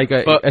 Because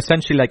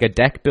essentially like a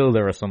deck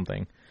builder or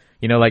something.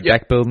 Like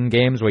deck building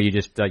games where you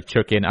just like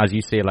chuck in, as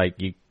you say, like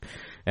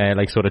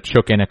like sort of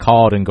chuck in a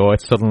card and go,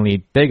 it's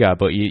suddenly bigger,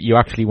 but you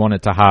actually want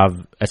it to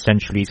have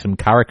essentially some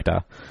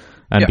character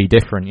and be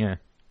different,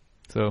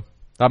 So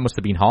that must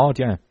have been hard,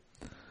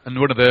 And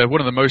one of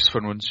the most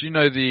fun ones,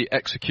 the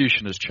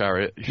Executioner's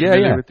Chariot. You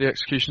familiar with the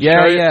Executioner's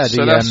Chariot?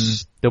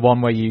 The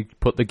one where you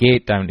put the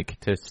gate down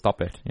to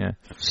stop it.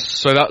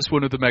 So that's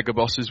one of the mega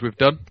bosses we've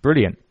done.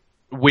 Brilliant.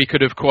 We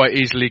could have quite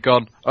easily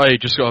gone, you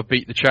just got to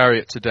beat the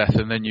chariot to death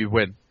and then you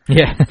win.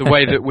 Yeah. The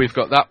way that we've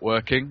got that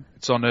working,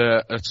 it's on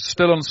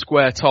still on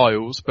square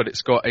tiles, but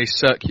it's got a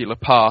circular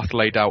path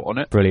laid out on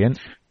it. Brilliant.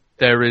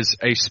 There is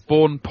a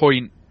spawn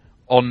point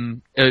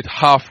on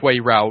halfway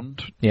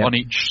round on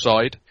each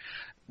side.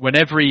 When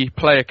every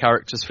player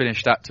character's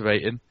finished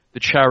activating, the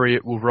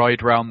chariot will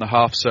ride round the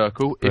half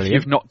circle. Brilliant. If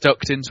you've not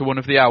ducked into one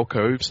of the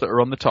alcoves that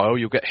are on the tile,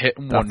 you'll get hit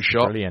in one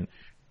shot. Brilliant.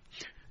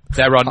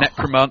 There are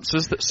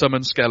necromancers that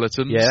summon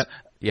skeletons.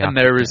 And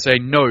there is a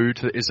node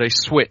that is a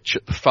switch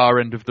at the far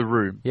end of the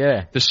room.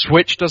 Yeah. The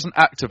switch doesn't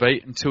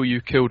activate until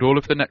you've killed all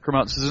of the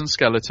necromancers and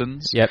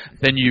skeletons. Yep.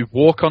 Then you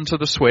walk onto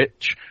the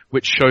switch,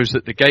 which shows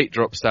that the gate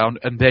drops down,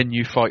 and then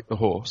you fight the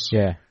horse.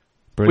 Yeah.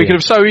 Brilliant. We could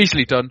have so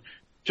easily done,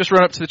 just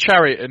run up to the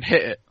chariot and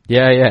hit it.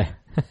 Yeah.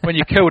 When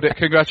you killed it,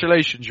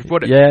 congratulations, you've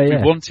won it. Yeah.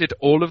 We wanted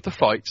all of the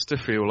fights to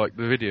feel like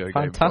the video game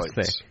fights.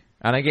 Fantastic.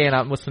 And again,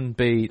 that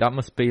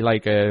must be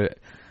like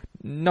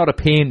not a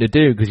pain to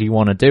do because you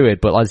want to do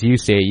it, but as you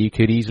say, you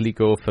could easily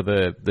go for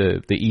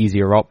the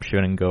easier option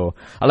and go,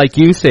 like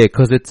you say,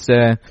 because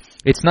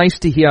it's nice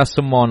to hear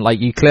someone, like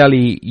you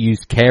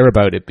care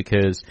about it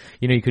because,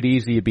 you could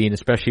easily have been,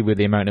 especially with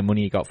the amount of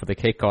money you got for the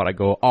Kickstarter,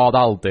 go,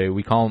 that'll do.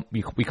 We can't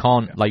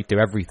like do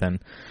everything.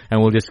 And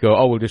we'll just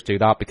go, we'll just do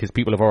that because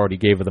people have already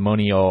gave her the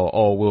money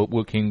or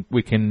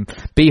we can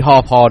be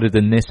half-hearted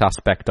in this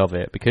aspect of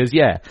it. Because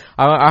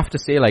I have to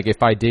say, like,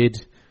 if I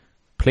did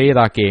play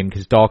that game,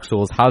 because Dark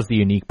Souls has the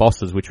unique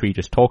bosses which we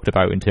just talked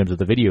about in terms of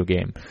the video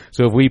game.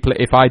 So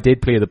if I did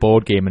play the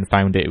board game and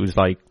found it was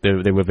like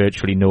there were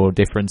virtually no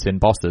difference in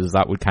bosses,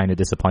 that would kind of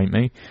disappoint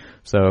me.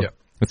 So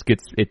it's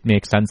good. It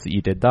makes sense that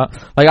you did that.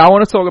 Like, I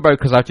want to talk about,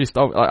 because I just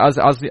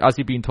as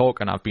you've been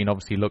talking, I've been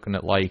obviously looking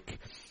at like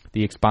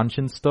the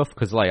expansion stuff,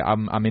 because like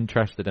I'm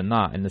interested in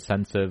that in the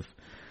sense of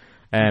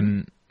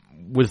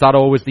was that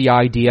always the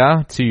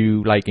idea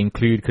to like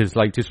include, because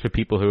like just for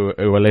people who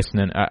are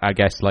listening, I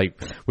guess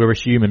like we're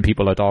assuming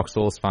people are Dark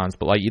Souls fans,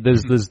 but like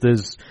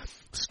there's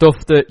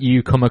stuff that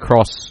you come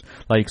across,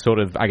 like sort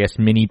of, I guess,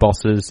 mini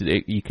bosses,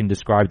 you can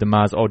describe them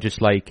as, or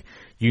just like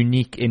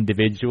unique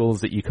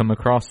individuals that you come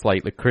across,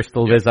 like the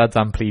crystal lizards.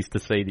 I'm pleased to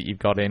say that you've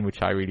got in,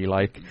 which I really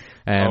like.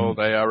 They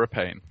are a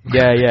pain.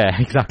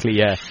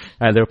 Exactly.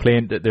 They're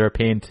a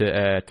pain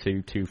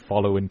to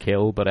follow and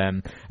kill, but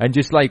and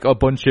just like a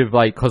bunch of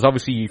like, because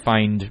obviously you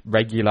find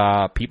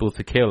regular people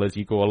to kill as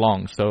you go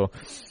along. So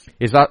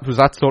was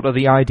that sort of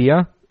the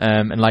idea?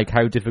 And like,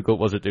 how difficult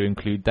was it to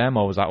include them,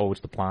 or was that always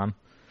the plan?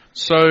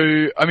 So,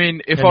 I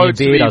mean, if I was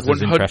to be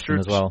 100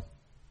 as well.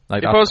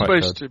 Like, if I was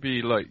supposed to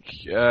be like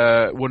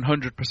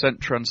 100%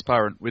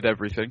 transparent with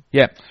everything,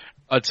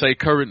 I'd say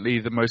currently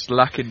the most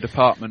lacking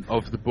department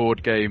of the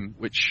board game,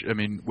 which, I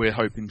mean, we're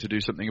hoping to do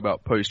something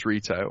about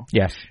post-retail,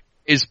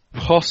 is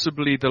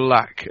possibly the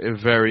lack of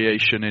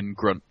variation in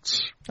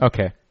grunts.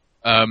 Okay.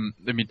 I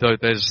mean,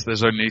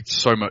 there's only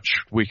so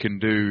much we can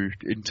do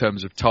in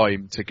terms of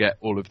time to get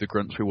all of the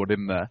grunts we want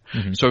in there.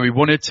 Mm-hmm. So we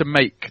wanted to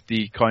make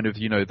the kind of,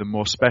 the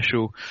more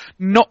special,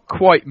 not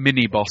quite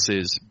mini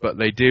bosses, but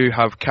they do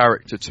have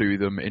character to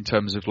them in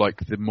terms of like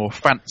the more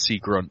fancy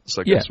grunts,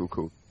 I guess we'll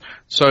call.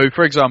 So,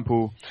 for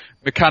example,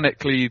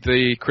 mechanically,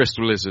 the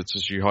crystal lizards,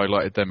 as you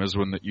highlighted them as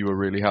one that you were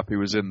really happy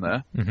was in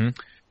there.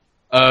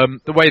 Mm-hmm.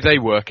 The way they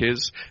work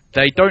is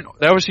they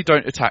obviously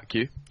don't attack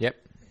you. Yep.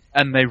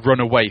 And they run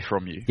away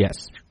from you.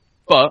 Yes.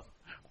 But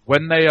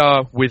when they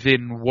are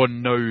within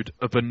one node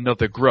of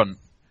another grunt,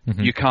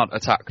 you can't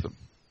attack them.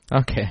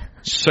 Okay.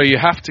 So you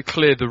have to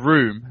clear the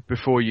room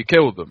before you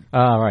kill them.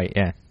 Ah, right,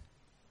 yeah.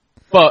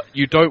 But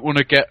you don't want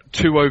to get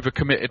too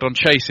overcommitted on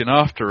chasing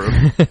after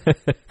them.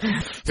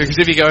 Because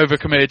if you get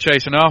overcommitted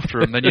chasing after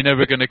them, then you're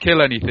never going to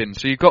kill anything.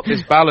 So you've got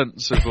this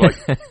balance of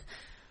like...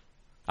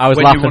 I was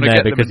laughing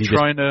there because you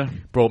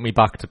just brought me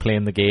back to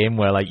playing the game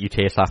where like you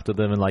chase after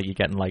them and like you're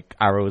getting like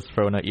arrows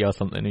thrown at you or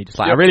something and you're just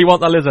like, I really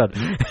want that lizard.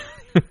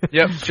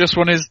 Yep, just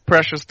want his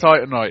precious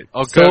titanite.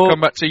 I'll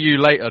come back to you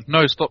later.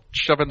 No, stop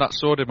shoving that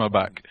sword in my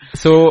back.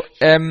 So,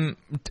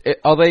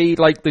 are they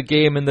like the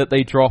game in that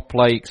they drop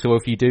like, so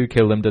if you do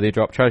kill them, do they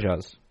drop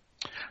treasures?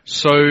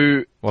 So,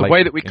 the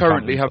way that we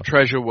currently have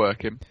treasure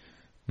working,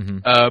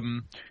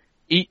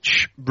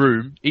 each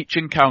room, each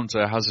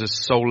encounter has a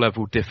soul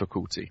level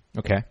difficulty.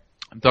 Okay.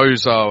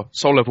 Those are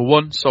soul level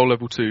 1, soul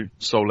level 2,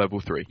 soul level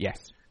 3.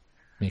 Yes.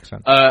 Makes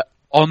sense.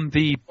 On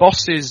the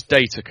boss's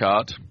data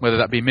card, whether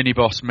that be mini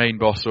boss, main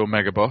boss, or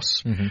mega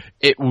boss,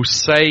 it will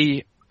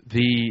say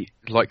the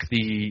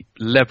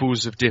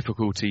levels of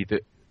difficulty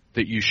that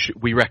that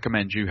we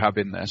recommend you have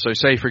in there. So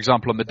say, for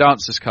example, on the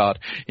Dancers card,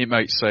 it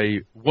might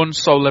say 1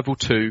 soul level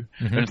 2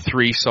 and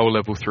 3 soul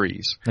level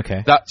 3s.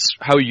 Okay. That's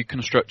how you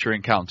construct your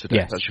encounter deck.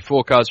 Yes. That's your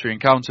 4 cards for your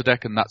encounter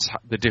deck, and that's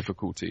the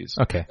difficulties.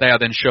 Okay. They are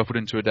then shuffled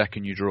into a deck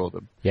and you draw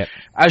them. Yep.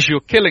 As you're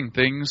killing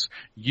things,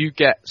 you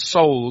get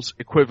souls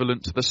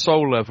equivalent to the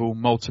soul level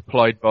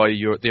multiplied by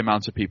the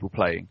amount of people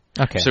playing.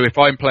 Okay. So if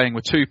I'm playing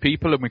with 2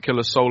 people and we kill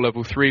a soul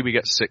level 3, we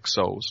get 6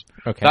 souls.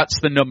 Okay. That's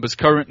the numbers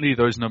currently.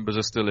 Those numbers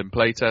are still in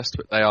playtest,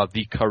 but they are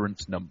the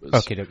current numbers.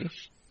 Okay.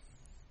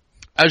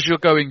 As you're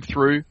going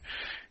through,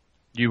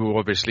 you will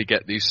obviously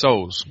get these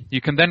souls. You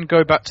can then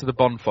go back to the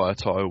bonfire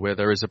tile where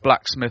there is a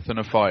blacksmith and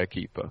a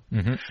firekeeper.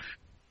 Mm-hmm.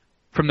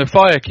 From the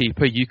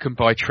firekeeper, you can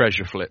buy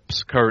treasure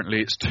flips. Currently,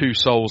 it's 2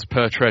 souls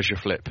per treasure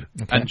flip.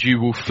 Okay. And you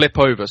will flip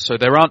over. So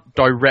there aren't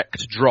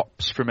direct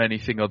drops from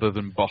anything other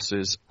than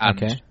bosses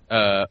and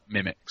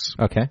mimics.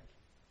 Okay.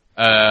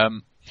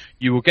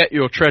 You will get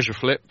your treasure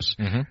flips.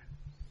 Mm-hmm.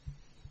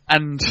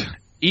 And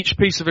each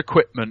piece of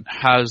equipment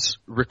has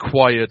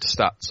required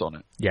stats on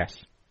it. Yes.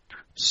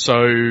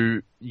 So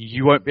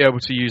you won't be able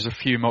to use a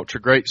Fume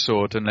Ultra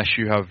Greatsword unless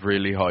you have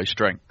really high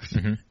strength.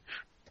 Mm-hmm.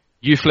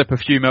 You flip a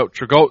Fume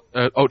Ultra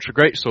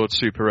Greatsword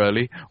super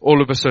early,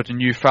 all of a sudden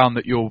you found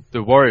that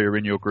the warrior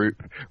in your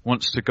group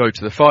wants to go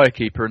to the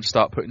firekeeper and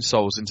start putting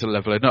souls into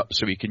leveling up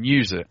so he can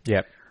use it.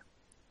 Yep.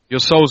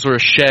 Your souls are a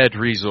shared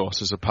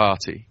resource as a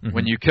party. Mm-hmm.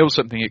 When you kill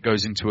something, it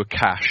goes into a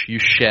cache. You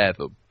share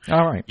them.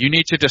 All right. You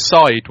need to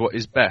decide what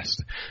is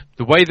best.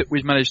 The way that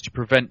we've managed to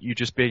prevent you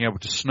just being able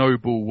to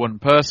snowball one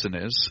person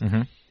is,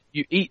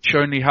 you each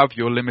only have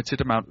your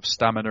limited amount of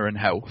stamina and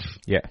health.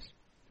 Yes.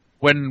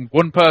 When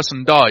one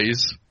person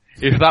dies,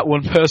 if that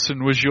one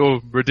person was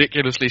your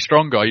ridiculously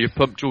strong guy you've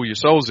pumped all your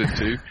souls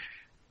into,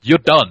 you're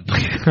done.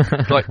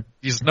 Like,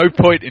 there's no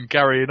point in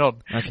carrying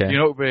on. Okay.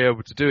 You're not going to be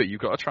able to do it.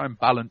 You've got to try and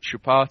balance your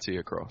party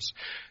across.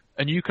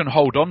 And you can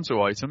hold on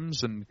to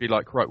items and be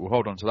like, right, we'll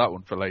hold on to that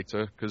one for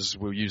later because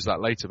we'll use that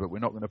later, but we're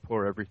not going to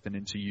pour everything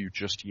into you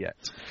just yet.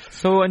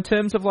 So in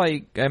terms of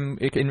like,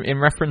 in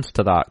reference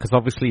to that, because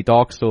obviously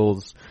Dark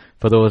Souls,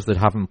 for those that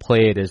haven't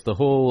played, is the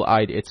whole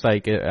idea. It's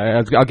like,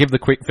 I'll give the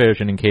quick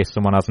version in case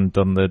someone hasn't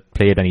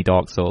played any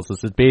Dark Souls.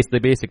 This is the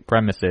basic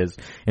premise is,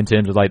 in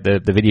terms of like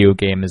the video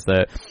game, is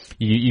that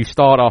you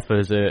start off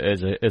as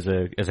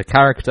a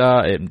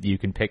character. You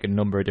can pick a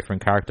number of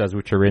different characters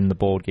which are in the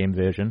board game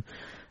version.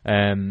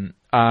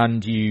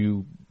 And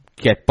you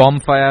get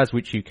bonfires,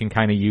 which you can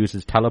kind of use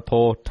as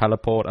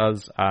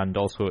teleporters, and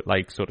also it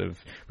like sort of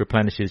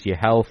replenishes your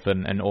health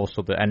and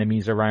also the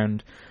enemies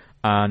around.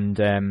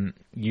 And,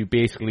 you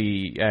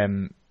basically,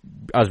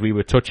 as we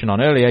were touching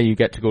on earlier, you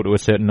get to go to a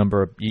certain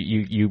number of,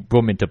 you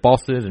bump into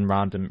bosses and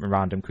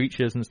random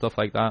creatures and stuff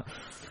like that.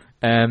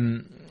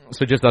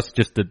 So that's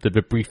just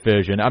the brief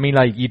version. I mean,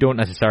 like, you don't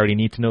necessarily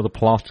need to know the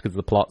plot because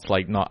the plot's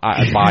like not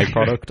a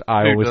byproduct.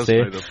 I always say.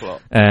 Know the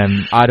plot?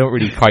 I don't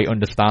really quite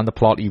understand the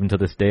plot even to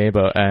this day,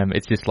 but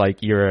it's just like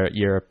you're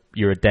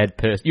a dead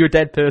person. You're a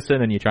dead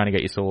person and you're trying to get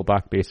your soul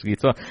back, basically.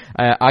 So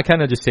I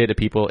kind of just say to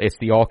people, it's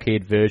the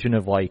arcade version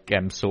of like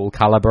Soul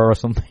Calibur or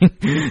something.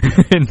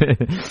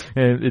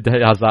 It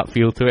has that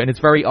feel to it, and it's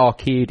very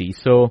arcadey.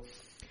 So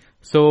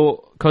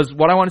because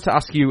what I wanted to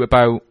ask you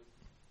about.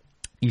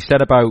 You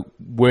said about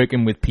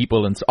working with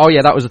people and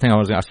that was the thing I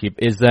was going to ask you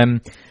is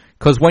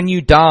because when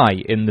you die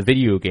in the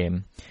video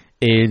game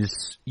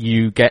is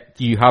you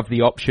have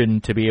the option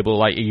to be able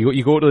like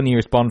you go to the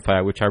nearest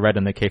bonfire, which I read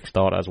in the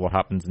Kickstarter as what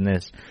happens in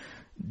this.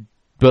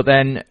 But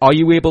then, are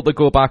you able to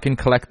go back and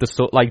collect the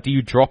soul? Like, do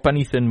you drop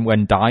anything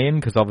when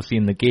dying? Because obviously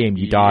in the game,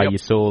 you die your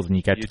souls and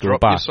you get to go back. You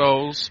drop your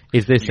souls.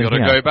 Is this? You got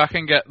to go back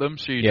and get them.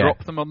 So you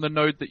drop them on the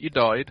node that you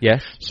died.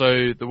 Yes.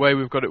 So the way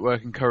we've got it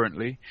working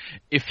currently,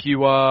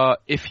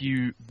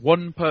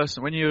 one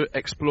person when you're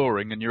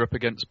exploring and you're up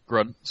against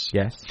grunts.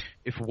 Yes.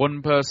 If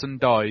one person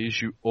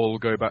dies, you all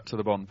go back to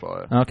the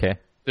bonfire. Okay.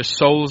 The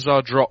souls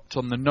are dropped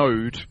on the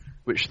node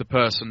which the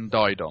person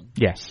died on.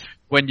 Yes.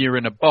 When you're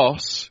in a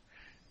boss.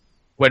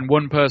 When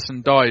one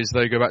person dies,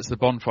 they go back to the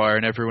bonfire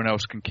and everyone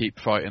else can keep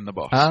fighting the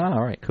boss. Ah,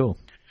 alright, cool.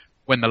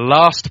 When the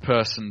last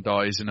person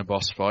dies in a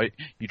boss fight,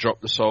 you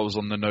drop the souls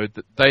on the node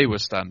that they were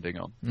standing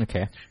on.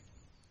 Okay.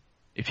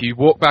 If you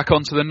walk back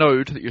onto the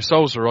node that your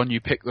souls are on,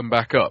 you pick them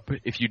back up.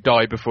 If you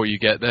die before you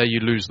get there, you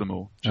lose them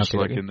all. Just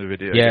like in the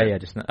video. Yeah,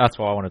 that's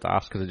what I wanted to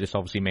ask, because it just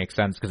obviously makes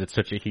sense, because it's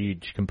such a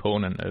huge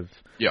component of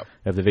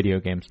the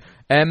video games.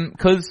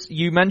 Because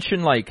you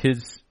mentioned,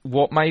 because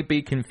what might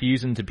be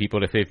confusing to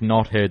people if they've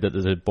not heard that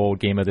there's a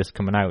board game of this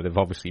coming out, they've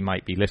obviously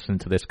might be listening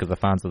to this because they're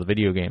fans of the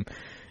video game,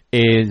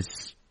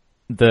 is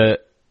the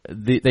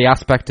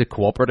aspect of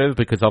cooperative,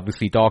 because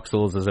obviously Dark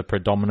Souls is a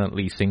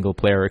predominantly single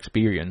player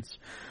experience.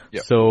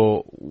 Yep.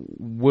 So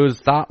was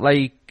that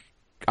like,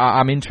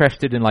 I'm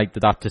interested in like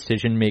that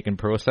decision making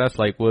process,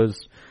 like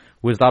was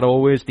that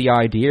always the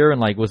idea, and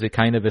like was it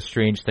kind of a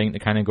strange thing to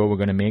kind of go, we're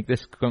going to make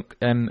this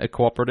a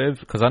cooperative?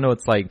 Because I know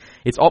it's like,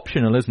 it's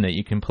optional, isn't it?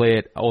 You can play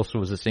it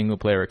also as a single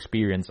player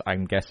experience,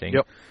 I'm guessing.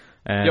 Yep.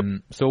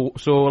 So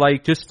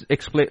like, just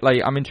explain,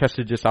 like, I'm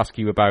interested to just ask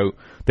you about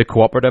the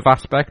cooperative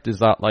aspect. Is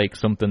that like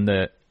something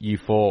that you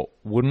thought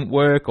wouldn't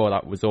work, or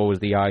that was always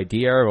the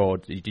idea, or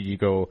did you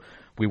go,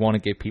 we want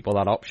to give people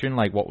that option?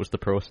 Like, what was the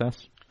process?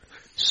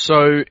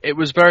 So it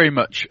was very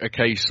much a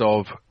case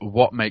of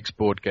what makes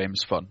board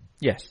games fun.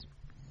 Yes.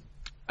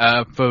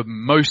 For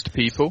most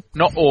people,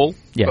 not all,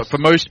 but for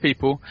most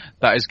people,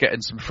 that is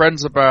getting some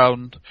friends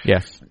around.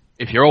 Yes.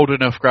 If you're old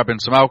enough, grabbing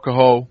some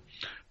alcohol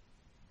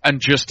and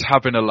just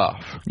having a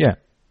laugh. Yeah.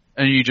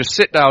 And you just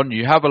sit down,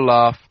 you have a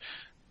laugh,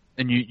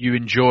 and you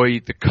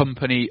enjoy the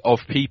company of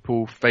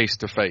people face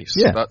to face.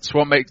 Yeah. That's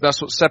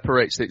what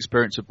separates the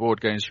experience of board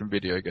games from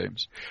video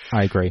games.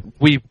 I agree.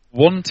 We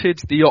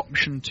wanted the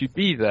option to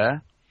be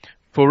there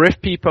for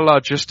if people are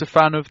just a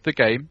fan of the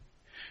game,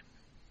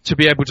 to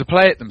be able to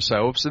play it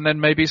themselves and then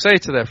maybe say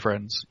to their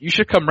friends, you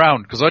should come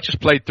round because I just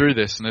played through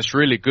this and it's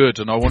really good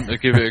and I want to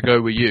give it a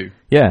go with you.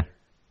 Yeah.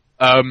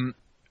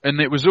 And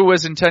it was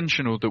always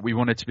intentional that we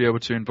wanted to be able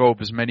to involve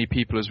as many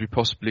people as we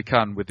possibly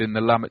can within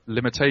the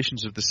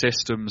limitations of the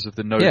systems, of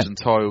the nodes and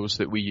tiles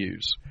that we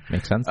use.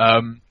 Makes sense.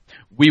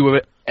 We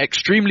were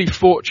extremely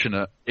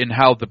fortunate in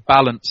how the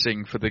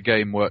balancing for the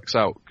game works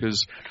out,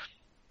 because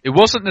it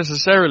wasn't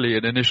necessarily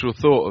an initial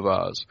thought of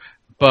ours,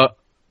 but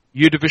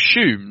you'd have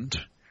assumed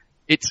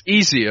it's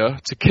easier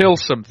to kill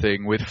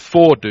something with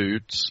 4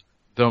 dudes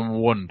than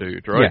 1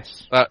 dude, right?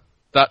 Yes.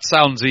 That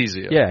sounds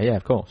easier. Yeah,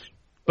 of course.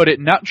 But it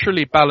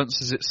naturally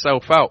balances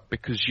itself out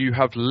because you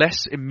have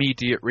less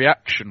immediate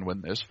reaction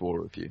when there's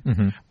 4 of you.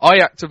 Mm-hmm. I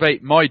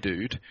activate my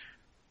dude,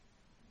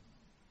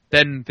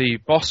 then the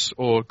boss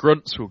or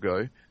grunts will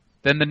go,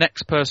 then the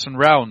next person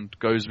round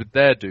goes with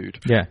their dude.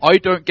 Yeah. I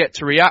don't get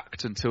to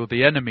react until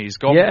the enemy's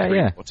gone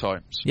 3 more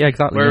times. Yeah,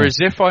 exactly. Whereas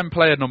if I'm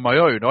playing on my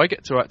own, I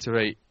get to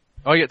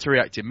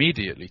react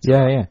immediately to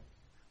that. Yeah.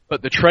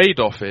 But the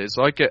trade-off is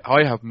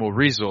I have more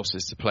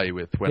resources to play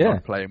with when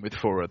I'm playing with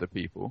 4 other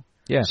people.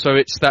 Yeah. So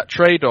it's that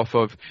trade-off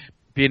of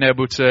being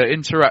able to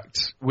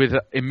interact with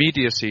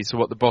immediacy to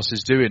what the boss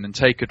is doing and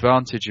take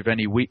advantage of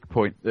any weak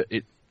point that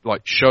it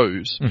like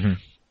shows. Mm-hmm.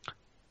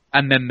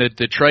 And then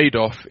the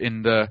trade-off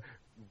in the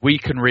we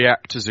can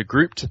react as a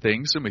group to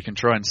things and we can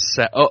try and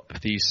set up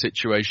these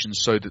situations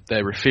so that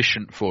they're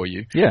efficient for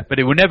you. Yeah. But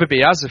it will never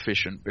be as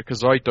efficient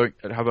because I don't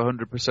have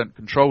 100%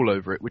 control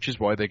over it, which is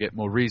why they get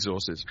more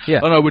resources. Yeah.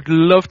 And I would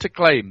love to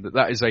claim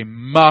that is a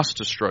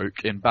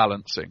masterstroke in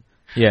balancing.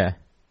 Yeah.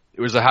 It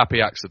was a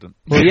happy accident.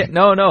 Well, yeah,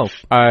 no.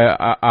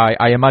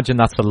 I imagine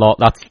that's a lot.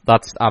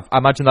 I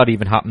imagine that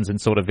even happens in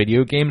sort of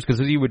video games,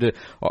 because as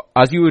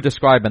you were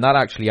describing that,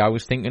 actually, I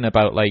was thinking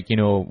about, like, you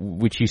know,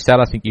 which you said,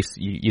 I think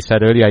you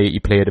said earlier,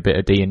 you played a bit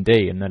of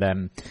D&D, and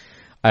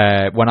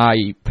that when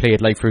I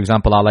played, like, for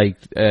example, I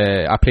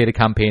played a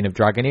campaign of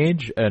Dragon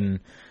Age,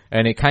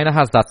 and it kind of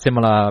has that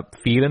similar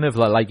feeling of,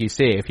 like you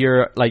say, if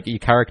you're, like, your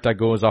character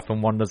goes off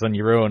and wanders on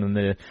your own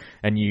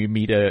and you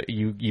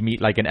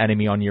meet like an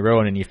enemy on your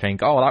own and you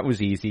think, oh, that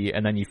was easy,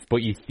 and then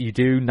you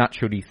do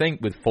naturally think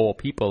with 4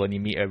 people and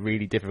you meet a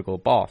really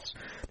difficult boss,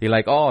 you're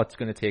like, oh, it's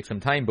going to take some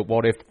time, but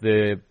what if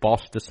the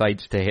boss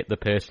decides to hit the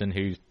person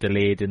who's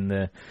delayed in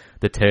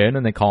the turn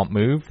and they can't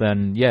move?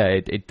 Then, yeah,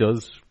 it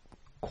does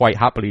quite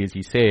happily, as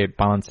you say,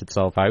 balance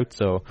itself out.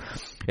 So,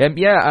 and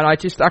I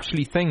just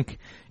actually think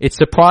it's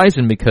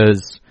surprising,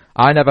 because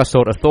I never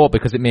sort of thought,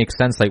 because it makes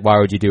sense, like, why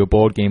would you do a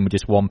board game with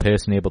just one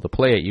person able to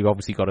play it? You've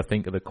obviously got to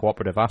think of the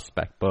cooperative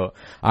aspect, but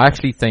I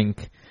actually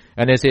think,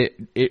 and is it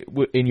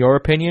in your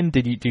opinion,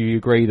 do you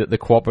agree that the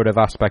cooperative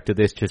aspect of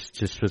this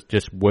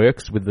just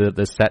works with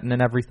the setting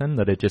and everything,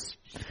 that it just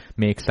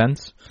makes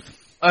sense?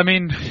 I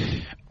mean,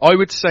 I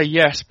would say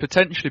yes,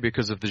 potentially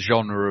because of the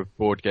genre of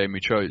board game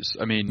we chose.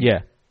 I mean,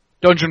 yeah.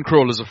 Dungeon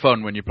crawlers are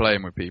fun when you're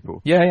playing with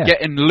people. Yeah.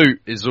 Getting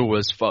loot is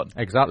always fun.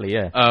 Exactly,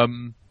 yeah.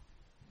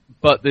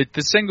 But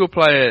the single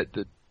player,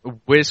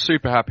 we're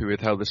super happy with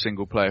how the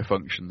single player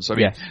functions. I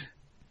mean,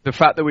 the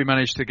fact that we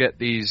managed to get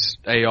these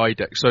AI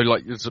decks, so,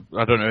 like,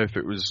 I don't know if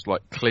it was,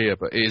 like, clear,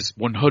 but it is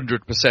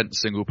 100%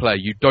 single player.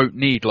 You don't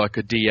need, like,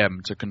 a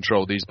DM to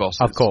control these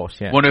bosses. Of course,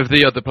 yeah. One of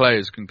the other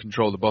players can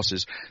control the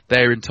bosses.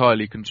 They're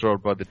entirely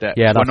controlled by the deck.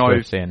 Yeah, that's when what I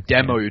I'm saying.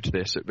 demoed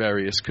this at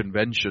various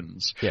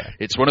conventions,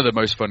 it's one of the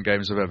most fun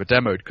games I've ever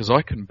demoed, because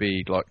I can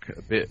be, like,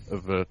 a bit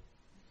of a...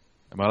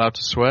 Am I allowed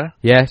to swear?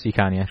 Yes, you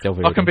can, yeah.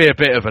 I can be a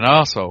bit of an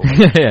arsehole.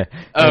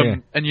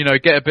 And, you know,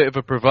 get a bit of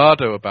a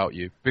bravado about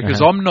you,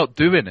 because I'm not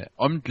doing it.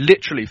 I'm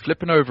literally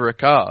flipping over a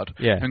card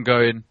and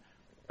going,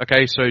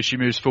 okay, so she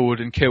moves forward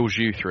and kills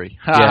you 3.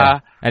 Yeah.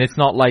 And it's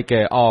not like,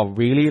 oh,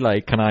 really?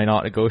 Like, can I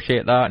not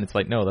negotiate that? And it's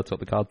like, no, that's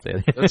what the card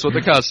says. That's what the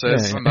card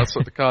says, and that's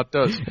what the card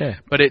does. Yeah.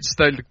 But it's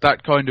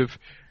that kind of...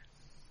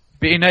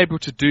 Being able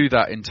to do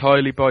that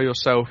entirely by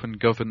yourself and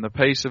govern the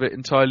pace of it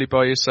entirely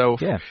by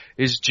yourself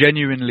is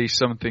genuinely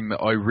something that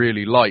I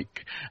really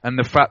like. And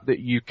the fact that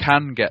you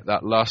can get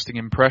that lasting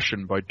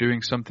impression by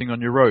doing something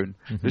on your own.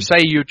 Mm-hmm. Say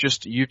you've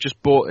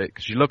just bought it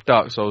because you love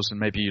Dark Souls and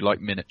maybe you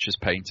like miniatures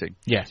painting.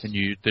 Yes. And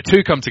the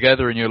two come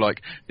together and you're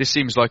like, this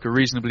seems like a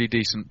reasonably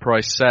decent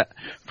price set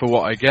for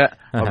what I get.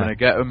 I'm going to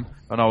get them.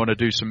 and I want to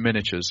do some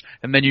miniatures.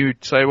 And then you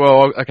say,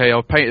 well, okay,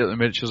 I've painted the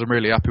miniatures, I'm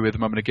really happy with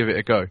them, I'm going to give it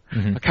a go.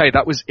 Okay,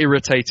 that was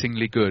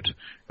irritatingly good.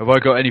 Have I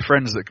got any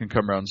friends that can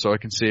come around so I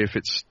can see if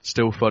it's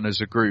still fun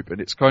as a group? And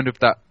it's kind of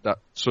that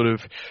sort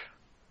of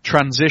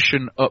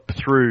transition up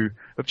through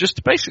of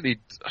just basically,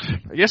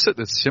 I guess at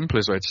the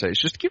simplest way to say,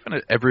 it's just giving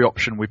it every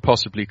option we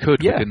possibly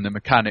could within the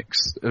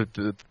mechanics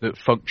that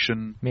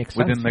function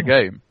within the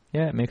game.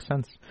 Yeah, it makes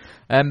sense.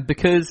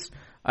 Because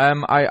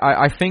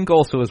I think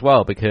also as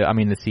well, because I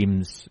mean it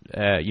seems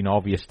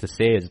obvious to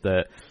say, is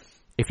that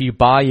if you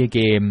buy a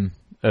game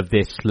of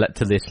this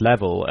to this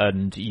level,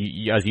 and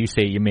you, as you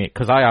say, you make,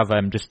 because I have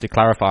just to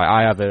clarify,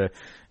 I have a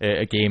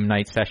game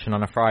night session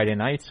on a Friday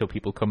night, so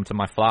people come to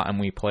my flat and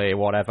we play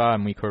whatever,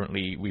 and we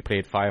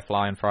played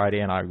Firefly on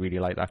Friday, and I really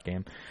like that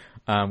game.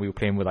 We were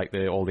playing with like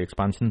all the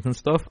expansions and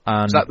stuff.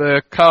 And is that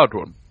the card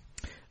one?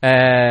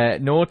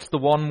 No, it's the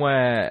one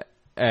where.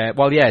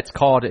 It's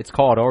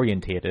card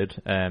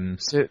orientated. I'm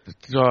trying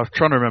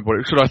to remember what it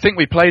was. So I think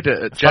we played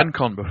it at Gen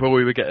Con before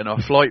we were getting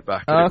our flight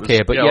back.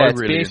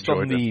 It's based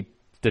on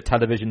the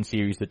television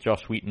series that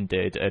Joss Whedon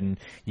did, and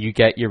you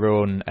get your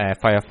own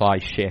Firefly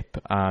ship.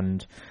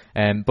 And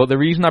but the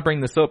reason I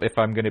bring this up, if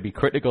I'm going to be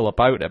critical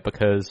about it,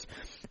 because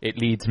it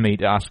leads me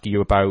to ask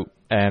you about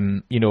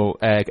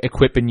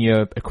equipping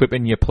your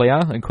player,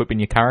 equipping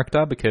your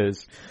character,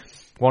 because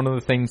one of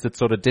the things that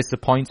sort of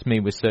disappoints me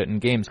with certain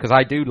games, because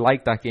I do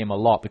like that game a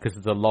lot because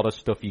there's a lot of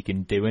stuff you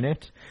can do in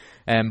it,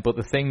 but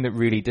the thing that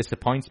really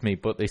disappoints me,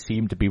 but they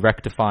seem to be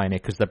rectifying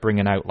it because they're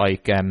bringing out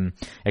like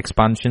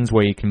expansions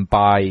where you can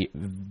buy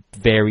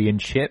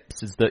variant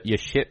ships, is that your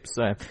ships,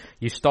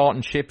 your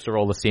starting ships are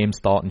all the same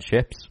starting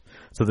ships.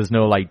 So there's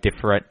no like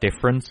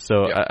difference.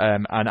 So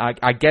and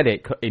I get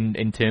it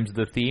in terms of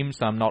the theme,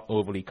 so I'm not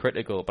overly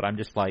critical, but I'm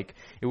just like,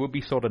 it would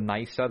be sort of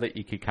nicer that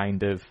you could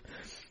kind of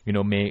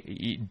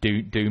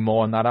do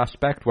more in that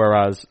aspect.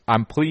 Whereas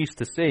I'm pleased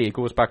to say it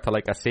goes back to,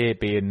 like I say,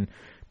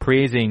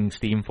 praising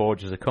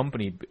Steamforge as a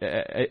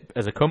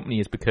company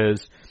is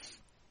because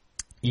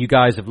you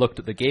guys have looked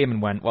at the game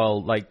and went,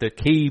 well, like the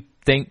key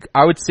thing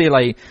I would say,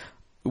 like,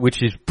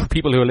 which is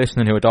people who are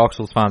listening who are Dark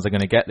Souls fans are going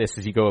to get this,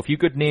 is you go, if you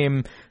could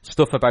name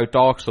stuff about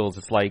Dark Souls,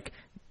 it's like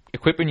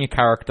equipping your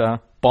character,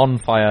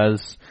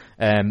 bonfires,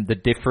 the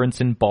difference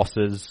in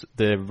bosses,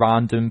 the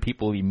random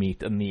people you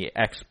meet, and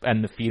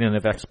the feeling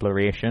of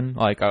exploration.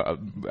 Like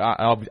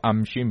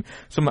I'm assuming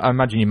I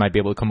imagine you might be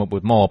able to come up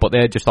with more, but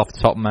they're just off the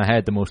top of my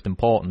head the most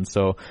important.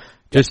 So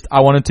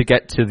I wanted to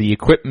get to the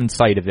equipment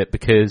side of it,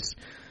 because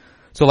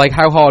so like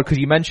how hard, because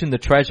you mentioned the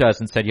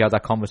treasures and said you had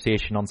that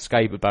conversation on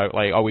Skype about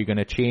like, are we going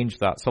to change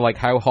that? So like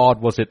how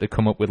hard was it to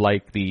come up with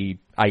like the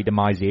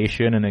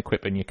itemization and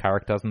equipping your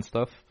characters and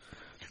stuff?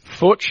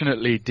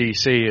 Fortunately,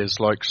 DC is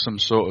like some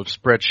sort of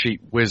spreadsheet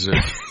wizard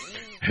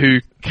who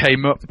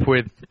came up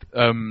with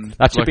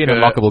that should be an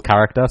unlockable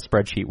character,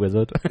 spreadsheet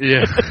wizard.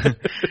 Yeah,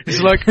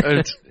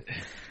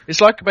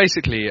 it's like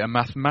basically a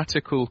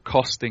mathematical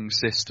costing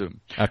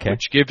system,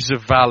 which gives a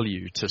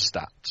value to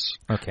stats.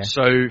 Okay.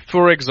 So,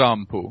 for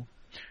example,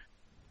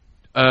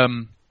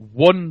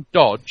 one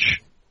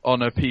dodge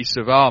on a piece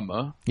of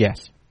armor,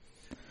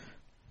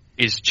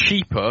 is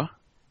cheaper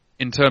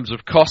in terms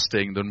of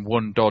costing than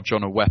one dodge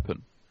on a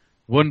weapon.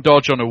 One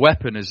dodge on a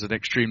weapon is an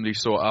extremely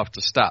sought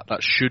after stat.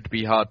 That should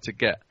be hard to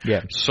get.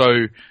 Yeah. So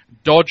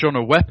dodge on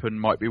a weapon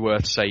might be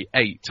worth, say,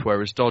 8,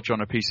 whereas dodge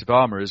on a piece of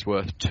armor is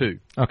worth 2.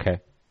 Okay.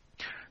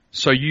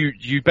 So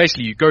you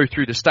basically go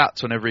through the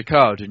stats on every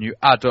card and you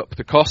add up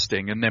the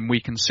costing, and then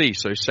we can see.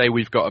 So say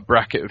we've got a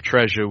bracket of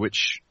treasure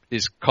which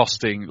is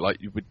costing, like,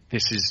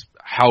 this is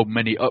how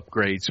many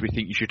upgrades we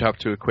think you should have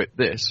to equip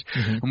this.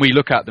 Mm-hmm. And we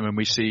look at them and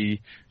we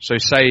see, so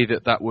say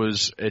that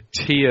was a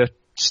tier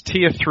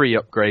 3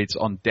 upgrades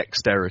on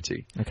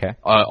dexterity. Okay.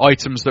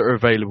 Items that are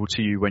available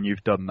to you when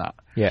you've done that.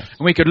 Yeah.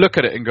 And we could look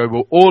at it and go,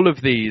 well, all of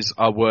these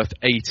are worth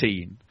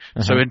 18.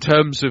 Uh-huh. So in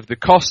terms of the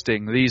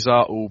costing, these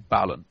are all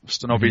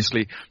balanced. And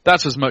obviously,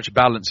 that's as much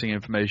balancing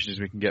information as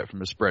we can get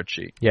from a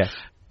spreadsheet. Yeah.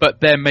 But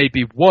there may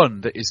be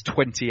one that is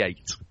 28.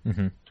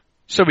 Mm-hmm.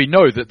 So we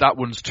know that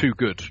one's too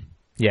good.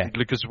 Yeah.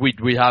 Because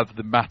we have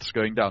the maths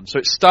going down. So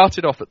it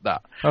started off at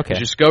that. Okay.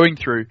 Just going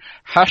through,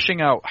 hashing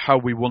out how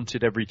we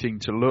wanted everything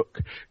to look,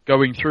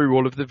 going through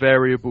all of the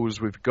variables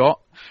we've got,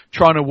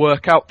 trying to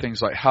work out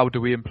things like how do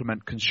we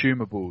implement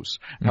consumables?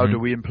 How do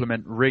we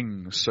implement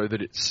rings so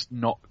that it's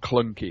not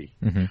clunky?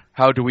 Mm-hmm.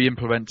 How do we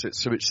implement it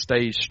so it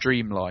stays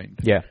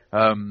streamlined? Yeah.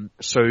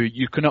 So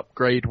you can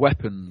upgrade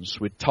weapons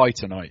with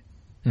Titanite.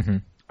 Mm-hmm.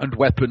 And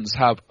weapons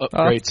have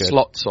upgrade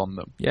slots on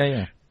them. Yeah,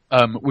 yeah.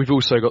 We've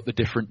also got the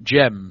different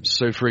gems.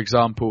 So, for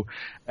example,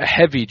 a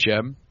heavy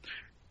gem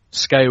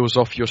scales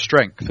off your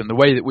strength. And the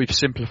way that we've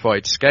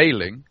simplified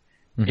scaling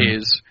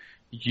is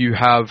you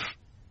have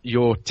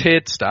your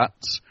tiered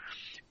stats.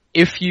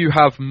 If you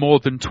have more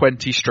than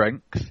 20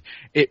 strength,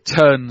 it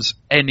turns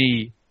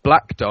any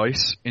black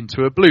dice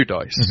into a blue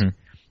dice. Mm-hmm.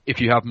 If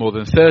you have more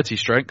than 30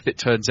 strength, it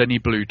turns any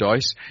blue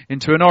dice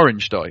into an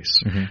orange dice.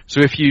 Mm-hmm.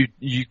 So if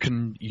you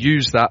can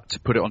use that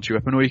to put it onto your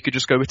weapon, or you could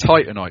just go with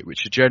Titanite,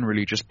 which is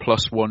generally just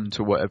 +1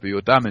 to whatever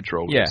your damage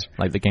roll is. Yeah,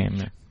 like the game.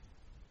 Yeah.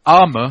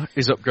 Armor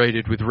is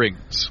upgraded with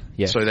rings.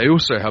 Yes. So they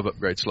also have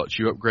upgrade slots.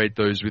 You upgrade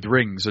those with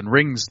rings, and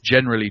rings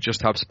generally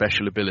just have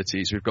special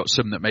abilities. We've got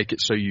some that make it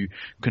so you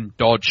can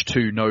dodge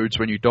 2 nodes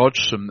when you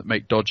dodge, some that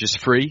make dodges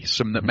free,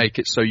 some that make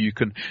it so you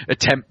can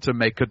attempt to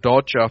make a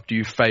dodge after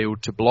you've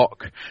failed to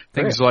block.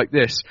 Things like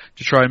this,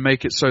 to try and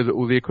make it so that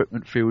all the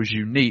equipment feels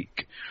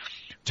unique.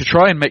 To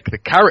try and make the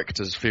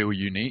characters feel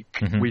unique,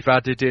 we've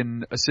added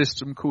in a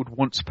system called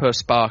once per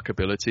spark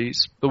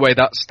abilities. The way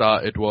that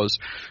started was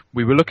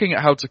we were looking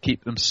at how to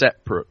keep them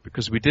separate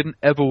because we didn't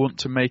ever want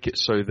to make it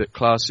so that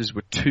classes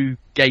were too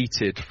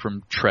gated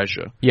from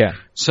treasure. Yeah.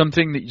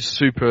 Something that is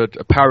super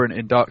apparent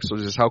in Dark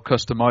Souls is how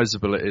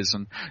customizable it is,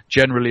 and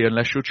generally,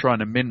 unless you're trying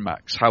to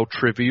min-max, how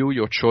trivial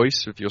your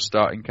choice of your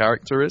starting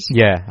character is.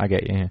 Yeah, I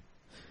get you. Yeah.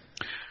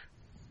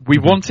 We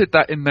wanted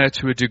that in there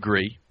to a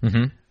degree.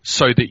 Mm-hmm.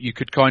 So that you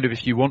could kind of,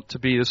 if you want to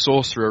be the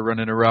sorcerer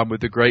running around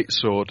with the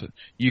greatsword,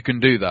 you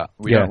can do that.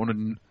 We don't want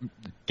to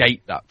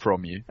gate that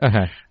from you.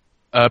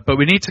 But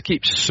we need to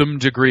keep some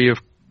degree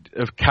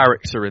of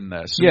character in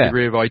there, some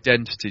degree of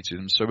identity to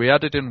them. So we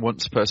added in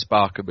once per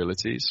spark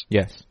abilities.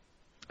 Yes.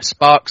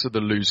 Sparks are the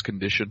lose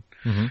condition.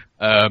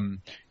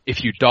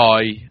 If you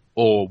die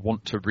or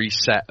want to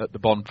reset at the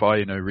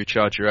bonfire,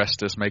 recharge your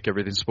Estus, make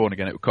everything spawn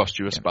again, it will cost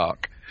you a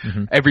spark.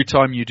 Every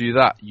time you do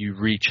that, you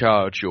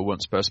recharge your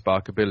once per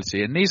spark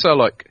ability. And these are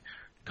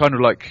kind of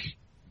like,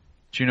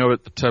 do you know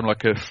what the term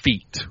like a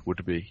feat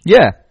would be?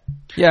 Yeah.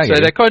 Yeah. So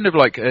they're kind of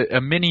like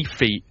a mini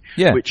feat,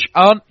 which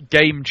aren't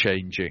game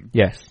changing.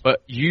 Yes.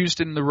 But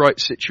used in the right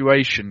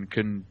situation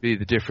can be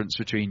the difference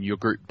between your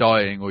group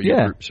dying or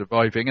your group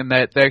surviving. And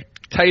they're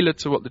tailored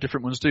to what the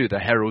different ones do. The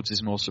Heralds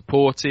is more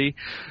supporty.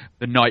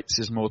 The Knights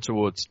is more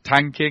towards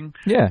tanking.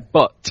 Yeah.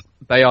 But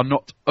they are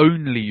not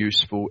only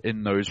useful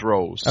in those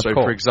roles. So,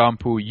 for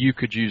example, you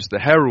could use the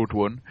Herald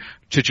one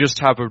to just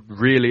have a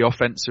really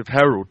offensive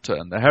Herald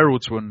turn. The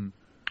Herald's one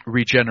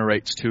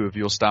regenerates 2 of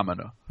your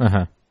stamina.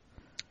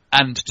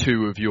 And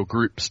 2 of your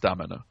group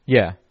stamina.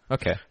 Yeah.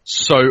 Okay.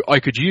 So I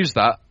could use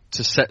that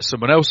to set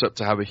someone else up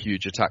to have a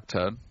huge attack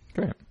turn.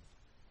 Great.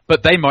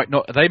 But they might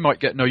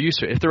get no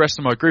use of it. If the rest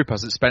of my group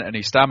hasn't spent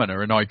any stamina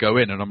and I go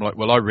in and I'm like,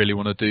 well, I really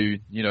want to do,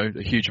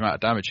 a huge amount of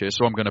damage here,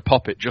 so I'm going to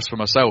pop it just for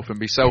myself and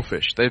be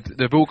selfish.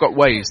 They've all got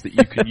ways that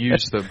you can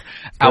use them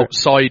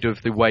outside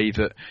of the way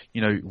that,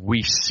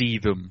 we see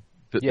them,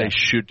 that they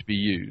should be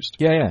used.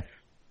 Yeah.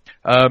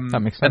 That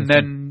makes sense. And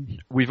then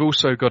we've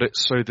also got it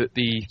so that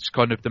the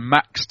kind of the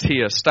max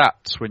tier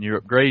stats when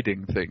you're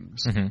upgrading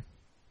things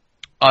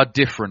are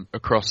different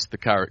across the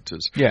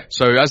characters. Yeah.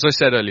 So as I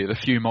said earlier, the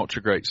Fume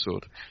Ultra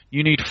Greatsword,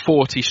 you need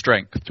 40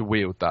 strength to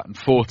wield that, and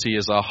 40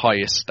 is our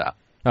highest stat.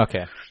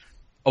 Okay.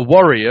 A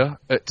warrior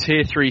at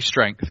tier 3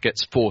 strength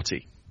gets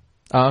 40.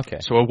 Oh, okay.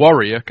 So a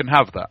warrior can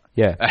have that.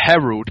 Yeah. A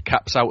herald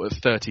caps out at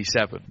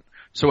 37.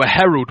 So a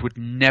herald would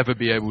never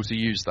be able to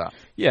use that.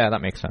 Yeah,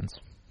 that makes sense.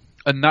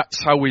 And that's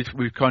how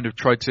we've kind of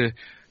tried to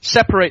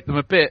separate them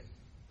a bit,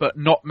 but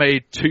not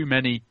made too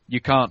many.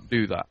 You can't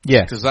do that.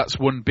 Yes. Because that's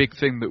one big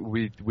thing that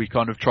we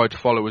kind of try to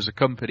follow as a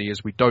company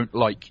is we don't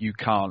like you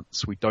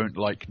can'ts. We don't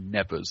like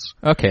nevers.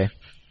 Okay.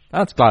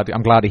 I'm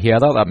glad to hear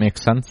that. That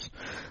makes sense.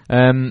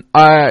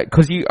 I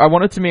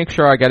wanted to make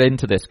sure I get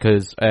into this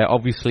because,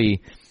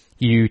 obviously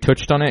you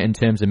touched on it in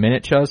terms of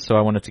miniatures. So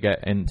I wanted to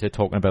get into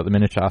talking about the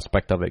miniature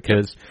aspect of it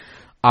because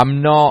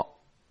I'm not,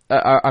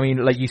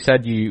 like you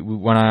said,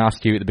 when I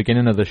asked you at the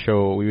beginning of the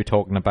show, we were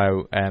talking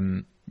about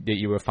that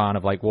you were a fan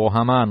of like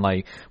Warhammer and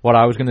like what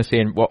I was going to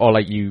say, or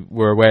like you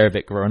were aware of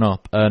it growing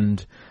up.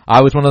 And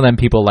I was one of them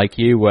people like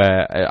you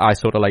where I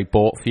sort of like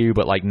bought a few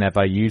but like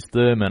never used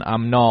them. And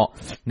I'm not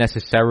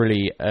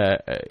necessarily.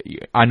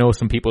 I know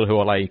some people who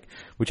are like,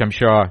 which I'm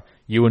sure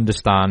you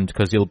understand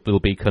because you'll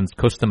be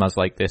customers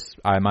like this.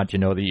 I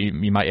imagine, or that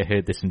you might have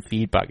heard this in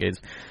feedback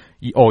is.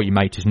 Or you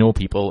might just know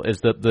people,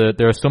 is that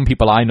there are some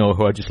people I know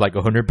who are just like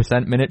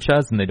 100%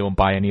 miniatures and they don't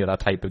buy any other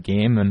type of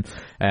game.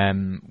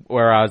 And,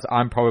 whereas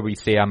I'm probably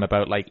say I'm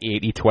about like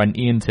 80-20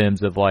 in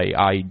terms of like,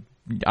 I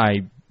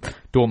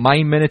don't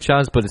mind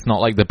miniatures, but it's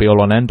not like the be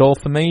all and end all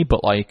for me.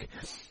 But like,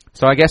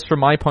 so I guess from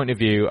my point of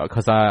view,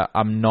 cause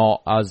I'm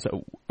not as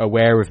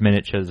aware of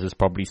miniatures as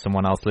probably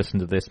someone else listening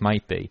to this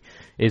might be,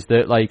 is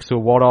that like, so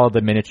what are the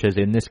miniatures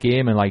in this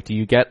game? And like, do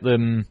you get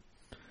them?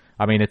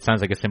 I mean, it sounds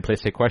like a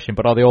simplistic question,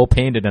 but are they all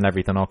painted and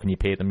everything, or can you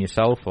paint them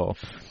yourself? Or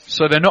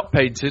so they're not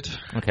painted.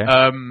 Okay.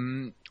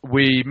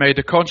 We made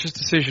a conscious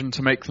decision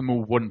to make them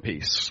all one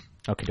piece.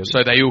 Okay.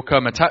 So they all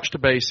come attached to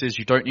bases.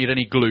 You don't need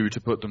any glue to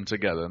put them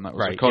together, and that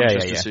was a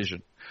conscious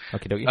decision.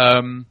 Okay.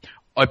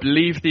 I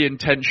believe the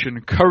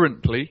intention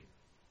currently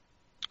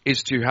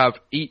is to have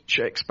each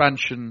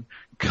expansion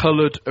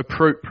coloured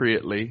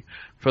appropriately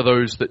for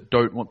those that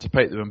don't want to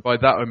paint them. And by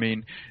that I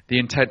mean the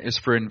intent is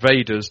for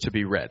invaders to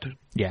be red.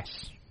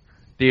 Yes.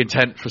 The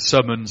intent for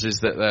summons is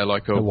that they're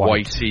like a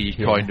whitey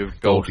kind of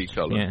goldy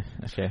colour. Yeah,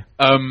 okay.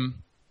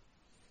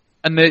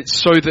 And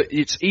so that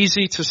it's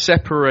easy to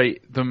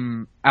separate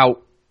them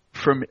out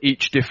from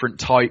each different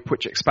type,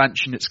 which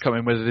expansion it's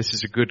coming, whether this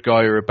is a good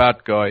guy or a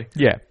bad guy.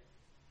 Yeah.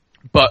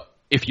 But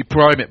if you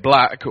prime it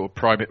black or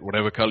prime it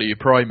whatever color you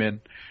prime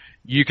in,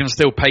 you can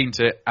still paint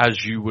it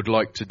as you would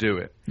like to do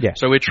it. Yeah.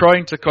 So we're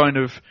trying to kind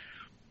of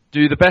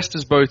do the best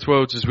as both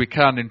worlds as we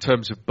can in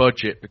terms of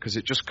budget, because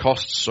it just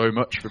costs so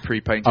much for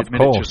pre-painted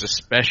miniatures,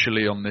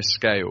 especially on this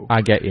scale.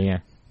 I get you, yeah.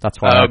 That's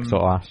why I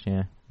sort of asked,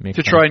 yeah.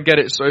 To try and get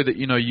it so that,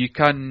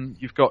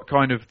 you've got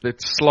kind of the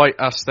slight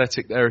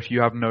aesthetic there if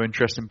you have no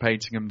interest in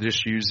painting them,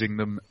 just using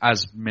them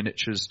as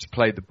miniatures to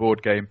play the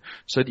board game,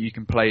 so that you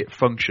can play it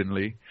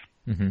functionally.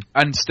 Mm-hmm.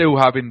 And still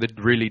having the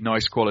really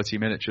nice quality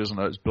miniatures. I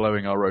know it's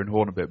blowing our own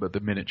horn a bit, but the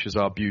miniatures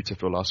are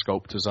beautiful. Our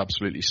sculptors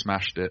absolutely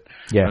smashed it.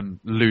 Yeah. And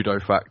Ludo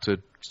Factor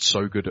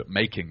so good at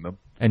making them.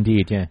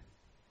 Indeed, yeah.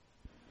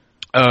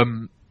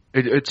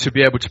 To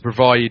be able to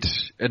provide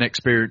an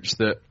experience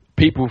that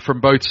people from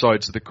both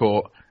sides of the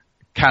court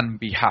can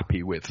be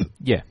happy with.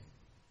 Yeah.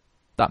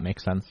 That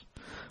makes sense.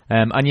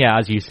 And yeah,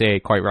 as you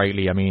say, quite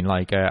rightly, I mean,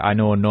 like, I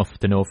know enough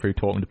to know through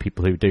talking to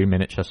people who do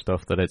miniature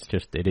stuff that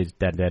it is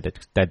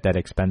dead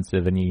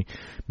expensive, and you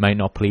might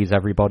not please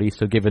everybody,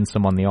 so giving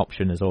someone the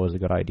option is always a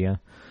good idea.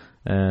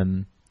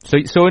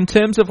 So in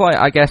terms of, like,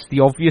 I guess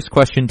the obvious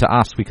question to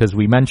ask, because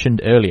we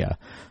mentioned earlier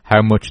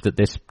how much that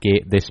this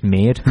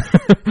made,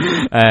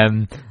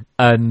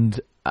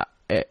 and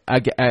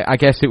I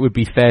guess it would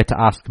be fair to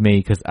ask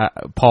me, because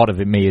part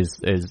of it, me, is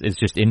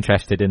just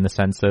interested in the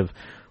sense of,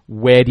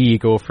 where do you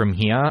go from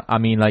here? I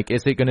mean, like,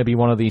 is it going to be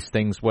one of these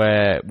things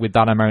where, with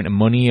that amount of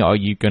money, are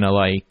you going to,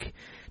 like,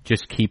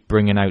 just keep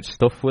bringing out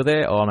stuff with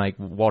it? Or, like,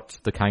 what's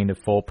the kind of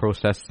thought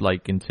process,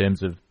 like, in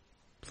terms of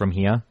from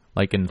here?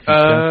 Like, in the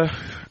future?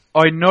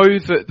 I know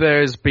that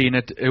there's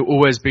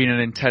always been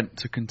an intent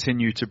to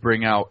continue to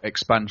bring out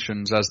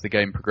expansions as the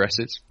game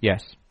progresses.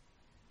 Yes.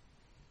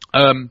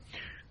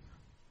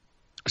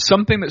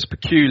 Something that's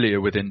peculiar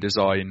within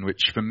design,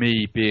 which for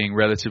me, being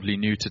relatively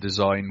new to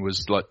design,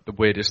 was like the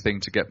weirdest thing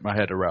to get my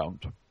head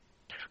around.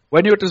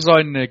 When you're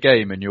designing a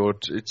game and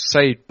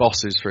say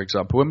bosses, for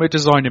example, when we're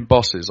designing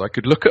bosses, I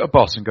could look at a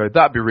boss and go,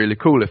 that'd be really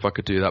cool if I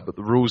could do that, but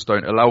the rules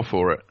don't allow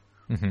for it.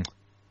 Mm-hmm.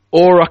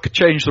 Or I could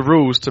change the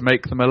rules to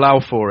make them allow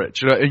for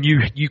it. And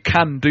you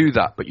can do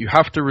that, but you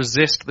have to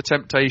resist the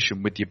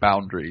temptation with your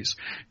boundaries.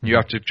 You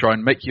have to try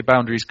and make your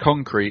boundaries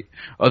concrete,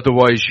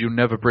 otherwise you'll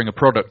never bring a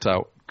product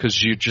out,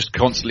 because you just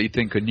constantly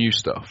think of new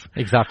stuff.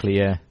 Exactly,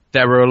 yeah.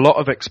 There are a lot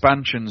of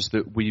expansions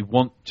that we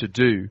want to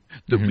do,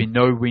 that we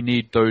know we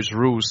need those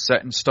rules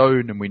set in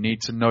stone, and we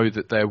need to know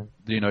that they're,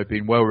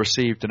 being well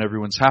received and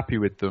everyone's happy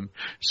with them,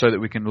 so that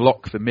we can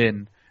lock them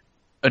in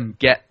and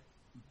get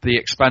the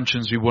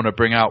expansions we want to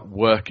bring out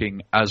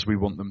working as we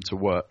want them to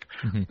work.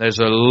 Mm-hmm. There's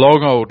a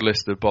long old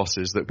list of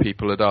bosses that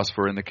people had asked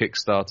for in the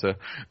Kickstarter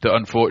that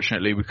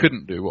unfortunately we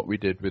couldn't do what we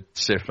did with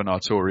Sif and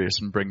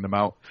Artorias and bring them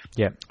out.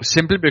 Yeah.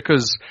 Simply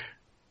because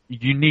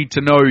you need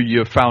to know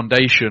your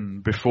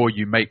foundation before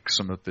you make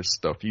some of this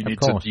stuff. You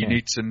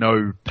need to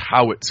know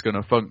how it's going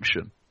to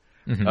function.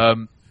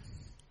 Mm-hmm.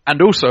 And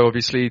also,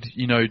 obviously,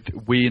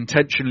 we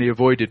intentionally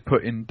avoided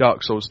putting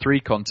Dark Souls 3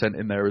 content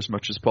in there as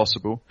much as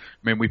possible.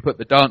 I mean, we put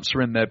the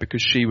dancer in there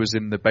because she was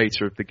in the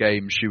beta of the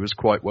game. She was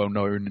quite well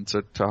known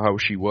to how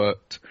she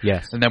worked.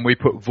 Yes. And then we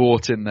put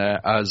Vort in there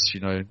as,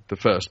 the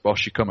first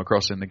boss you come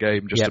across in the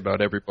game. Just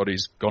about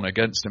everybody's gone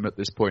against him at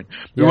this point.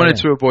 We wanted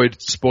to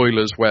avoid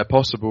spoilers where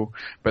possible,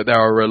 but there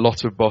are a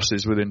lot of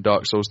bosses within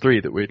Dark Souls 3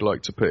 that we'd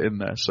like to put in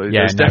there. So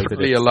there's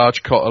definitely a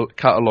large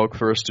catalogue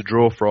for us to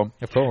draw from.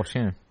 Of course,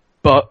 yeah.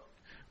 But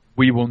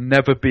we will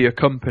never be a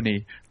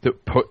company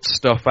that puts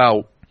stuff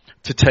out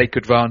to take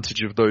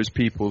advantage of those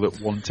people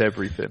that want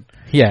everything.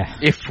 Yeah.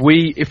 If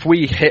we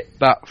hit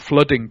that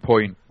flooding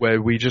point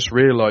where we just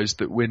realise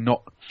that we're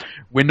not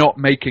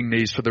making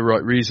these for the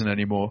right reason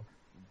anymore,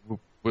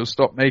 we'll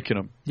stop making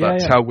them.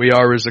 That's how we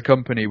are as a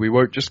company. We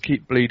won't just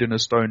keep bleeding a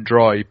stone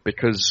dry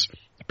because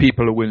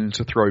people are willing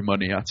to throw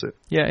money at it.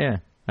 Yeah, yeah.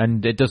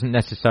 And it doesn't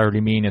necessarily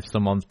mean if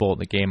someone's bought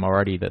the game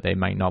already that they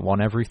might not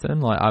want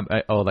everything,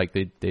 or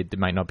they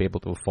might not be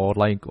able to afford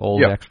all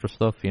the extra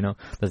stuff.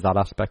 There's that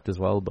aspect as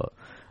well. But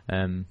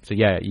so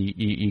yeah,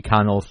 you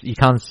can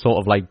sort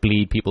of like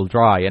bleed people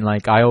dry, and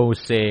like I always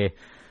say,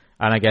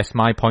 and I guess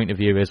my point of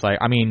view is like,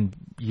 I mean,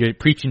 you're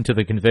preaching to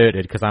the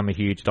converted because I'm a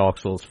huge Dark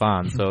Souls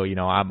fan, so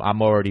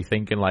I'm already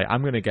thinking like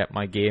I'm gonna get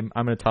my game.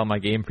 I'm gonna tell my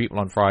game people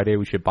on Friday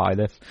we should buy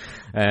this,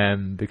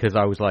 because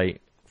I was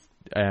like.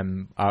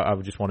 I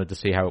just wanted to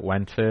see how it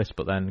went first,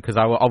 but then because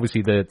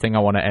obviously the thing I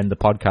want to end the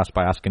podcast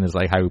by asking is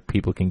like how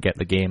people can get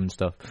the game and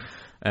stuff.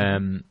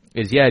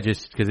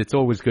 Just because it's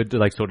always good to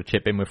like sort of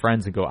chip in with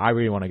friends and go, I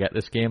really want to get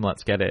this game,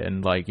 let's get it,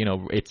 and like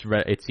it's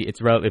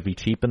relatively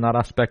cheap in that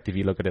aspect if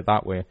you look at it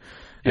that way.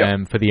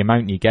 For the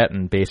amount you get,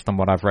 and based on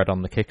what I've read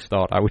on the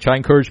Kickstarter, which I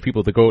encourage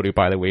people to go to,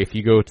 by the way. If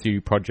you go to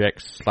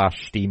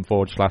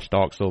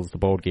projects/Steamforge/Dark Souls the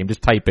board game,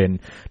 just type in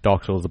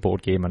Dark Souls the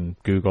board game on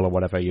Google or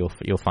whatever,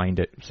 you'll find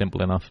it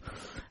simple enough,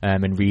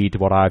 and read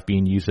what I've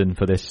been using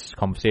for this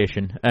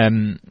conversation.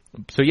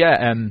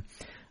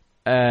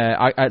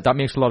 that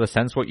makes a lot of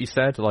sense what you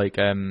said, like,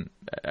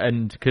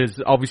 and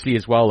because obviously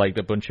as well, like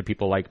a bunch of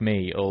people like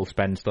me will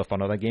spend stuff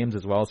on other games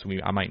as well, so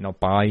I might not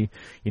buy,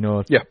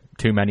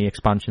 too many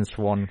expansions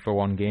for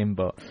one game,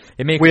 but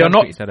it makes sense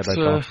what you said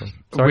about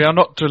we are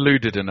not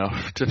deluded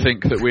enough to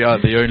think that we are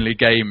the only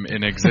game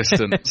in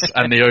existence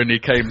and the only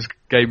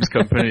games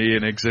company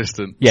in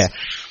existence. Yeah.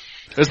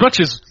 As much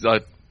as,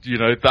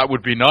 that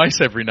would be nice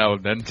every now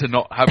and then to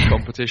not have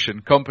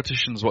competition.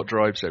 Competition's what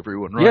drives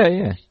everyone, right?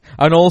 Yeah.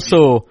 And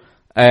also,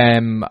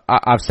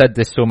 I've said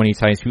this so many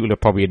times, people are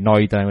probably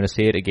annoyed, and I'm going to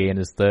say it again,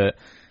 is that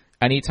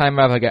anytime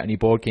I ever get any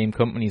board game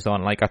companies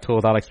on, like I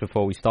told Alex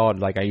before we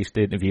started, like I used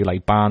to interview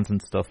like bands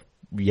and stuff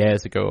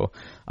years ago,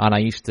 and I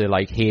used to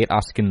like hate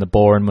asking the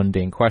boring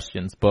mundane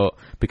questions, but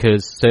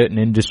because certain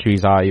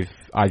industries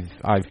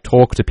I've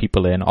talked to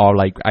people in are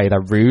like either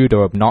rude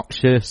or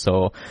obnoxious,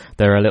 or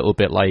they're a little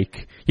bit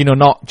like,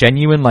 not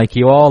genuine like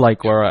you are,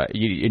 like where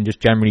and just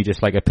generally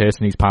just like a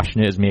person who's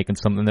passionate is making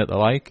something that they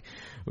like.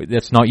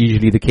 That's not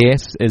usually the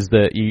case, is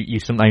that you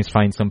sometimes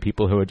find some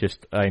people who are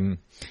just,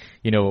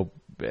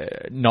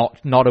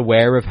 not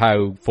aware of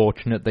how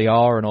fortunate they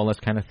are and all this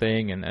kind of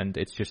thing, and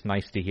it's just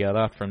nice to hear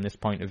that from this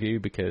point of view,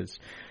 because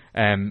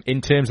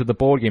in terms of the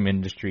board game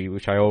industry,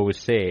 which I always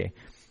say,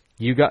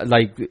 you got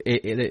like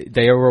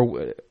they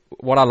are.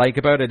 What I like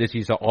about it is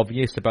you're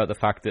obvious about the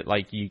fact that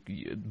like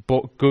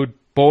good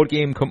board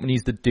game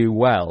companies that do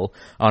well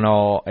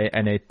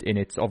and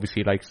it's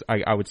obviously like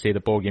I would say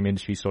the board game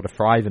industry is sort of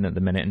thriving at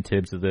the minute in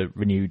terms of the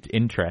renewed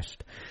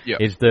interest. Yeah.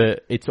 Is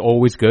that it's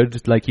always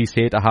good, like you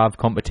say, to have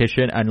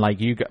competition, and like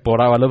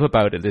what I love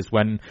about it is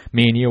when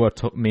me and you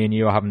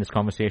are having this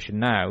conversation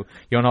now,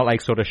 you're not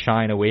like sort of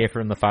shying away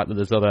from the fact that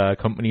there's other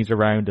companies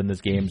around and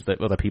there's games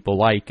that other people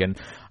like. And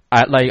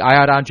I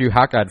had Andrew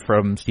Haggard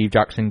from Steve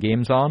Jackson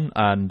Games on,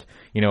 and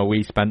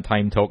we spent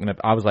time talking.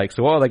 I was like,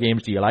 so what other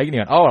games do you like? And he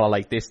went, oh, well, I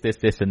like this,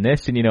 and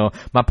this. And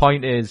my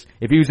point is,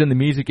 if he was in the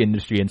music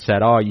industry and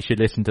said, oh, you should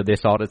listen to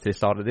this artist,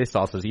 this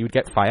artist, he would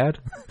get fired.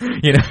 I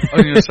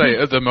was going to say,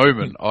 at the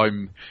moment,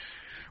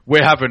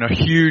 we're having a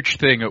huge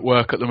thing at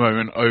work at the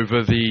moment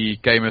over the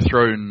Game of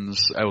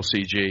Thrones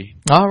LCG.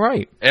 All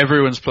right.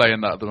 Everyone's playing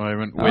that at the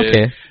moment.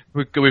 Okay.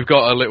 We've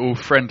got a little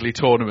friendly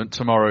tournament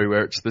tomorrow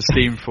where it's the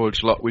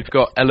Steamforged lot. We've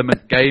got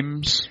Element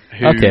Games,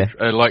 who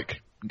are like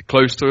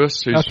close to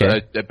us, who's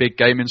a big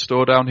gaming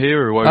store down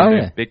here, who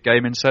owns a big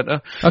gaming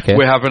centre. Okay.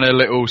 We're having a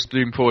little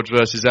Steamforged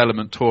versus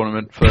Element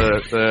tournament for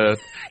the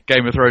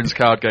Game of Thrones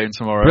card game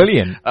tomorrow.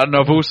 Brilliant. And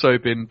I've also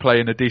been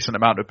playing a decent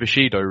amount of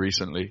Bushido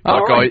recently.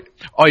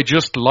 I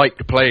just like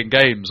playing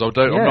games. I'm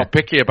not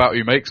picky about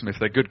who makes them. If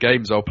they're good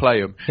games, I'll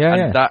play them.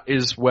 That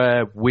is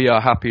where we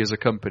are happy as a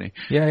company.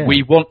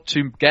 We want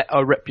to get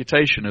a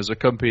reputation as a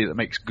company that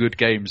makes good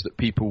games that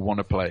people want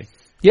to play.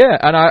 Yeah,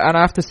 and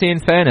I have to say, in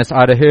fairness,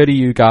 I'd heard of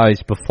you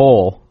guys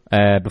before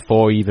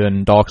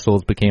even Dark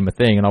Souls became a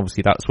thing, and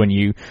obviously that's when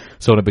you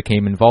sort of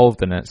became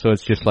involved in it. So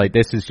it's just like,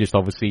 this has just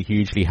obviously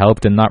hugely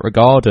helped in that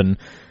regard, and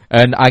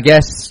I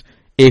guess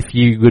if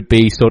you would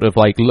be sort of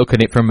like looking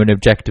at it from an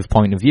objective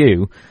point of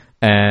view,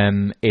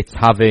 it's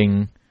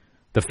having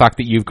the fact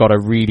that you've got a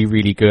really,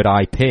 really good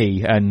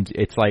IP, and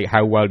it's like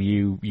how well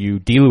you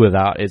deal with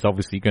that is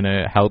obviously going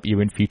to help you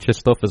in future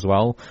stuff as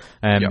well.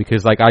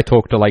 Because like I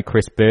talked to like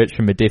Chris Birch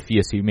from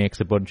Modiphius, who makes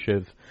a bunch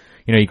of,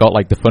 you got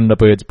like the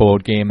Thunderbirds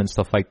board game and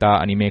stuff like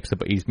that, and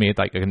he's made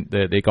like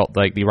they got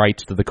like the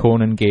rights to the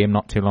Conan game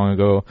not too long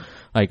ago,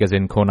 like as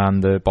in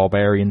Conan the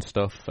Barbarian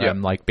stuff,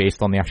 like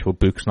based on the actual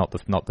books, not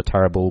the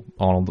terrible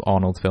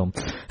Arnold film,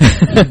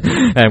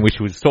 which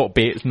was sort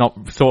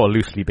of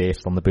loosely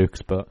based on the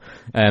books, but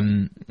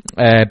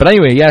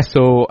anyway, yeah.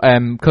 So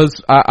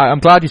because I'm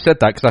glad you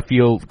said that, because I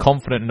feel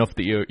confident enough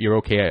that you're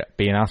okay at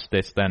being asked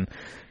this then.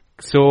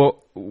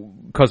 So,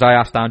 because I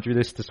asked Andrew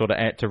this to sort of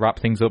to wrap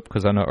things up,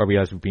 because I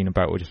realize we've been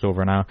about just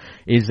over an hour,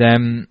 is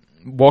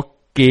what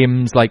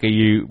games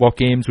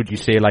would you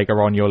say like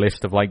are on your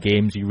list of like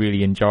games you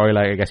really enjoy?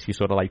 Like I guess you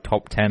sort of like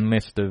top 10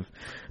 list of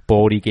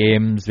boardy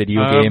games,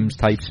 video games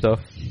type stuff.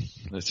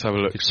 Let's have a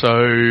look. So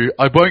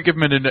I won't give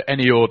them in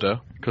any order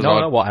because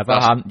whatever.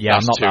 I'm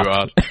not too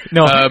hard.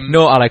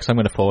 No, Alex, I'm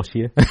going to force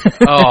you.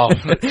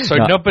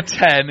 Number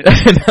 10. No,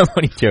 I'm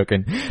only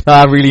joking. No,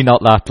 I'm really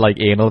not that like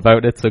anal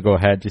about it. So go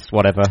ahead, just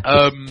whatever.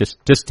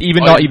 Just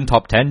even not even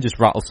top 10. Just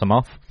rattle some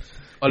off.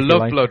 I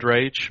love Blood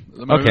Rage at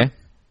the moment. Okay.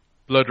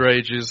 Blood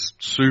Rage is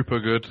super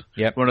good.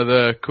 Yep. One of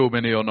the Cool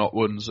Mini or Not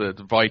ones,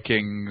 the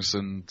Vikings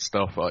and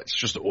stuff. It's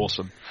just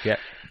awesome. Yeah,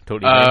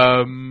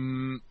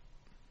 totally.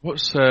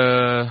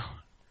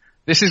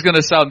 This is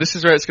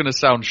where it's going to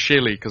sound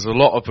shilly, because a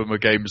lot of them are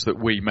games that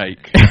we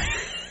make.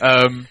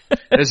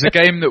 There's a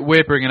game that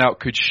we're bringing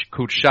out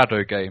called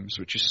Shadow Games,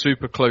 which is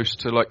super close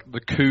to like the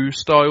Coup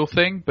style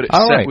thing, but it's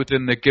set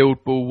within the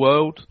Guild Ball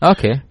world.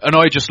 Okay. And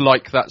I just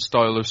like that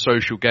style of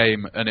social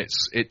game, and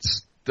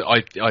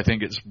I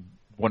think it's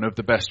one of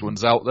the best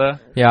ones out there.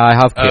 Yeah, I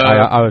have.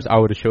 I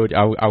would have showed you.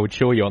 I would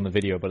show you on the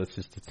video, but it's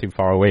just too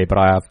far away. But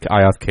I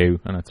have Coup,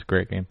 and it's a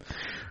great game.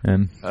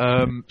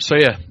 So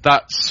yeah,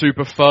 that's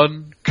super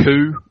fun.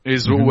 Coup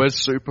is always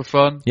super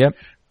fun. Yep.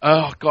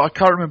 Oh God, I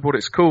can't remember what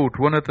it's called.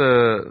 One of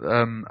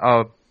the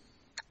our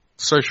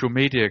social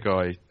media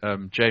guy,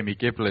 Jamie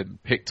Giblin,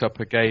 picked up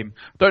a game.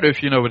 I don't know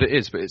if you know what it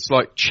is, but it's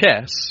like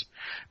chess,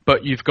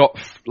 but you've got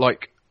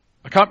like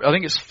I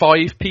think it's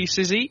 5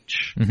 pieces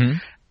each,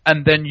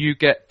 and then you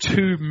get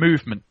 2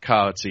 movement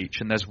cards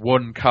each, and there's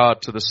 1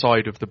 card to the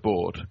side of the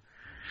board,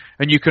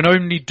 and you can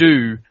only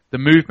do the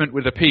movement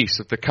with a piece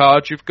of the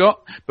card you've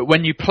got. But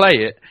when you play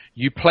it,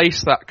 you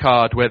place that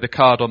card where the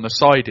card on the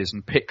side is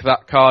and pick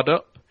that card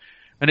up.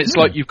 And it's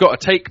like you've got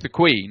to take the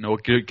queen or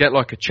get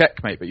like a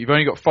checkmate, but you've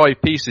only got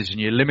 5 pieces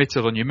and you're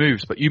limited on your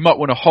moves. But you might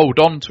want to hold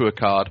on to a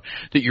card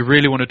that you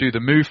really want to do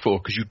the move for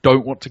because you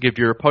don't want to give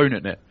your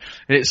opponent it.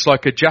 And it's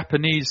like a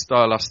Japanese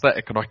style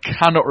aesthetic, and I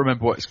cannot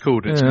remember what it's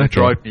called. It's going to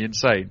drive me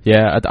insane.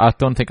 Yeah, I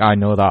don't think I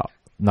know that.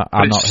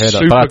 I've not heard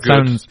it, but that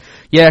sounds.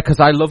 Yeah, because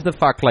I love the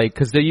fact, like,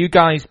 because are you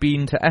guys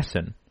been to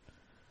Essen?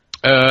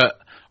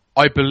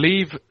 I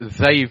believe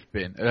they've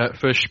been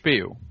for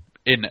Spiel.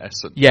 In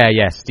Essen. Yeah,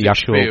 yes, the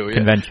actual Spiel,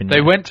 convention. They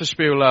went to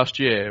Spiel last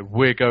year.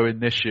 We're going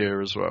this year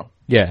as well.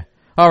 Yeah.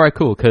 All right,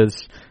 cool.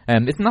 Because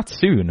isn't that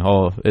soon?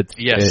 Or it's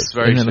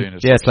very soon.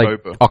 It's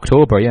like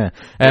October. Yeah.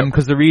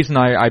 Because the reason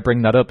I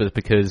bring that up is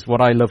because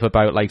what I love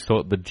about like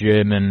sort of the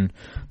German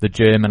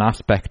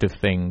aspect of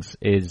things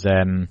is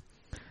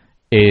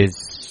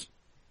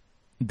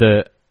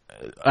the.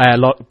 A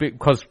lot,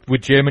 because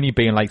with Germany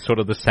being like sort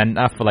of the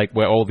center for like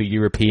where all the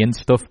European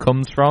stuff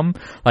comes from,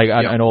 like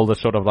and all the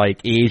sort of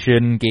like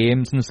Asian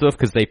games and stuff,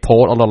 because they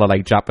port a lot of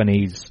like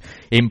Japanese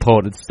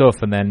imported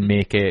stuff and then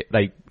make it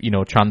like, you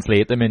know,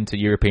 translate them into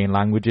European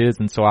languages.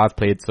 And so I've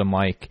played some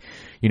like,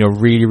 you know,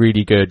 really,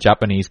 really good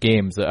Japanese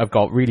games that have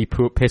got really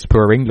piss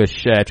poor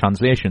English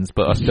translations,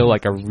 but are still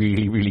like a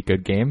really, really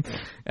good game.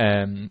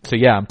 So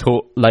yeah,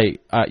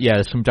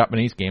 there's some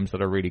Japanese games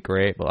that are really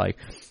great, but like,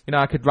 you know,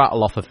 I could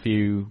rattle off a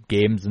few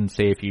games and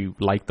say if you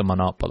like them or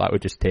not, but that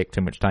would just take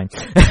too much time.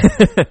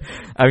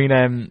 I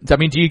mean,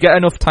 do you get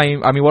enough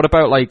time? I mean, what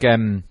about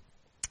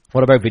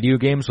video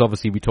games?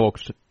 Obviously, we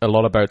talked a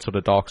lot about sort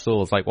of Dark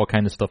Souls. Like, what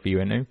kind of stuff are you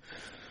into?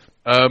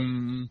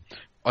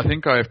 I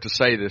think I have to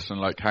say this and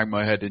like hang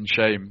my head in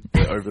shame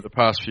that over the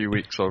past few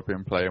weeks I've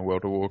been playing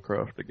World of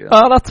Warcraft again.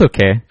 Oh, that's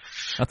okay.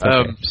 That's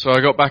okay. So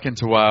I got back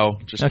into WoW,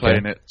 just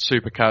playing it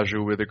super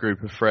casual with a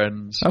group of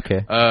friends.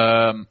 Okay.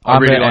 I'm a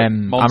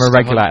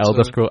regular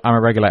Elder Scrolls. I'm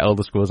a regular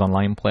Elder Scrolls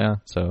Online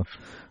player, so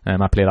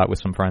I play that with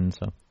some friends.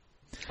 So.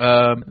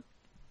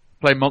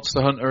 Play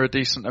Monster Hunter a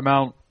decent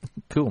amount.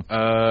 Cool.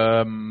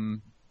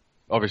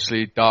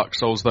 Obviously, Dark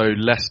Souls, though,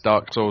 less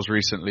Dark Souls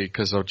recently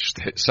because I've just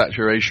hit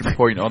saturation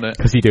point on it.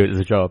 Because you do it as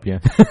a job, yeah.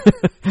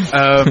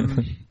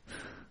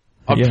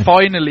 I'm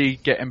finally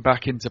getting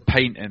back into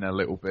painting a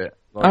little bit.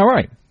 Like, all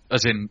right.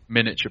 As in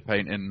miniature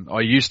painting.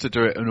 I used to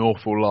do it an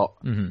awful lot.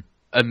 Mm-hmm.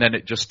 And then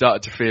it just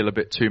started to feel a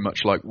bit too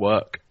much like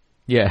work.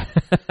 Yeah.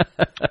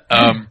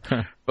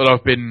 But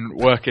I've been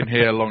working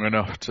here long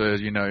enough to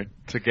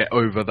get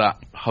over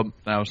that hump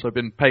now. So I've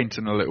been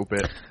painting a little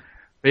bit.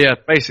 But yeah,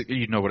 basically,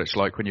 you know what it's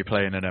like when you're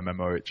playing an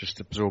MMO. It just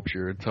absorbs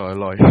your entire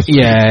life.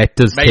 Yeah, it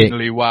does.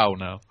 Mainly WoW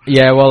now.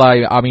 Yeah, well,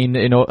 I mean,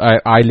 you know,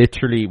 I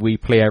literally, we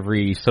play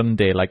every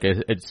Sunday, like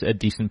it's a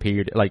decent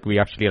period. Like we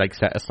actually like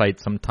set aside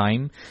some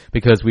time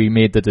because we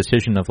made the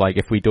decision of like,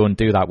 if we don't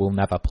do that, we'll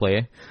never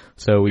play.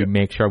 So we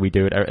make sure we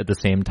do it at the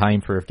same time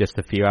for just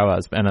a few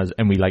hours,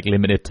 and we like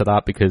limit it to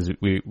that because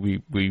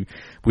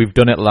we've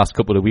done it the last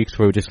couple of weeks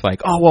where we're just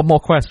like, oh, one more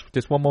quest,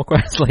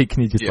 like,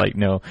 and you just like,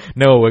 no,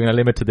 we're going to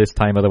limit to this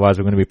time, otherwise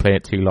we're going to be playing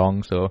it too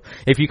long. So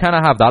if you kind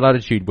of have that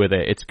attitude with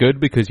it, it's good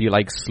because you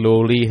like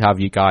slowly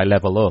have your guy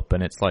level up,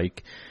 and it's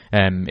like,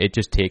 it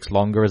just takes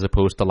longer as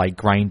opposed to like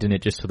grinding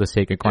it just for the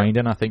sake of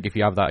grinding. I think if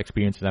you have that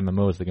experience with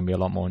MMOs, they can be a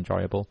lot more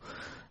enjoyable.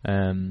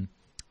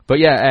 But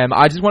yeah,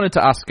 I just wanted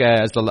to ask,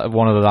 as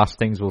one of the last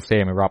things we'll say,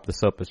 and we wrap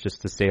this up, is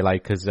just to say,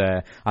 like, because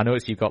I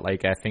noticed you've got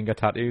like finger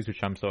tattoos, which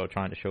I'm sort of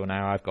trying to show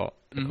now. I've got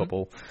a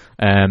couple.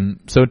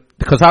 So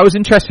because I was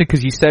interested,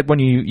 because you said when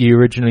you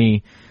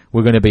originally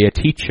were going to be a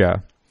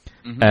teacher,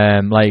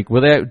 like,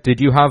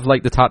 did you have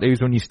like the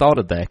tattoos when you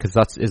started there? Because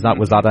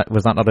was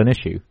that not an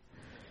issue?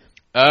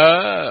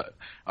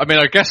 I mean,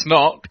 I guess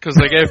not, because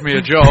they gave me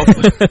a job.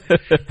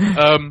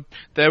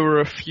 There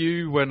were a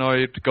few when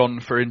I'd gone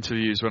for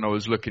interviews when I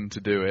was looking to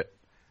do it.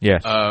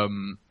 Yes.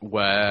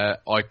 Where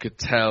I could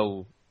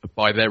tell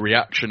by their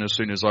reaction as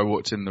soon as I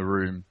walked in the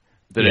room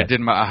that it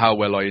didn't matter how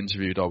well I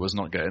interviewed, I was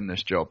not getting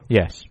this job.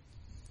 Yes.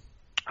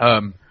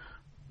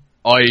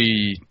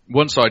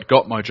 Once I'd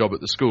got my job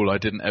at the school, I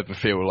didn't ever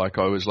feel like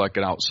I was like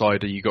an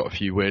outsider. You got a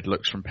few weird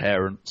looks from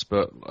parents,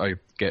 but I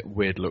get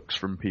weird looks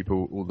from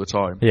people all the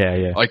time. Yeah,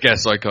 yeah. I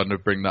guess I kind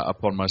of bring that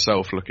upon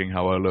myself, looking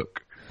how I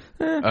look.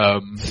 I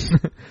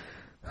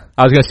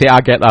was gonna say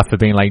I get that for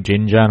being like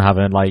ginger and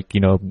having like,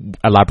 you know,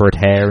 elaborate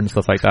hair and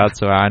stuff like that.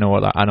 So I know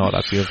what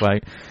that feels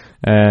like.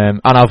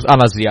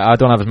 I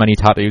don't have as many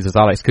tattoos as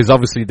Alex, because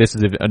obviously this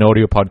is an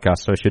audio podcast,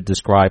 so I should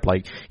describe,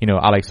 like, you know,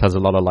 Alex has a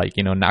lot of, like,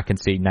 you know, I can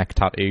see neck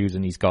tattoos,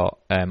 and he's got,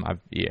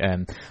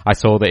 I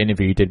saw the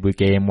interview he did with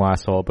Game where I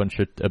saw a bunch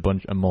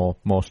of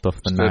more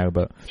stuff than now,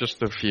 but.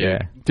 Just a few. Yeah.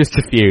 Just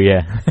a few,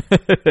 yeah.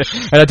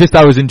 And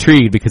I was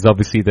intrigued because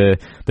obviously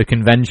the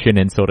convention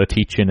in sort of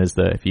teaching is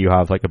that if you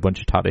have like a bunch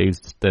of tattoos,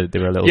 they're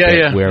a little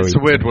bit wary. It's a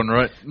weird one,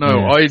 right?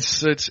 No,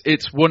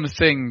 it's one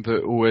thing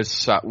that always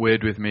sat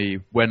weird with me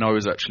when I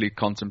was actually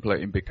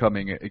contemplating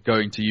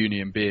going to uni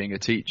and being a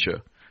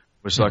teacher.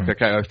 Was like,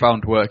 okay, I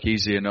found work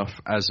easy enough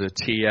as a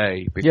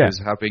TA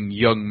because having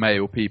young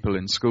male people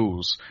in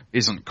schools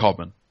isn't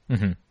common.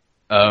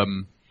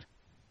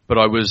 But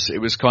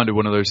it was kind of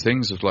one of those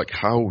things of like,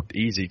 how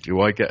easy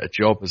do I get a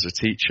job as a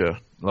teacher?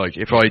 Like,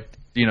 if I,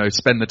 you know,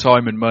 spend the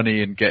time and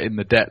money and get in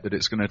the debt that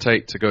it's going to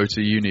take to go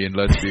to uni and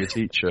learn to be a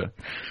teacher,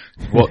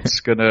 what's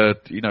gonna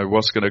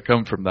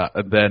come from that?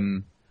 And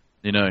then,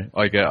 you know,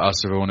 I get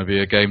asked if I want to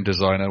be a game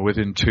designer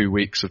within 2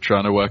 weeks of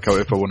trying to work out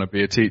if I want to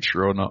be a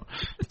teacher or not.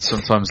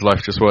 Sometimes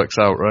life just works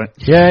out, right?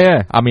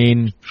 Yeah. I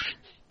mean,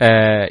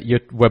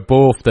 we're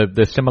both,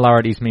 the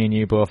similarities me and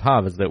you both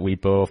have is that we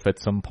both at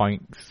some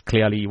point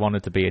clearly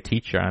wanted to be a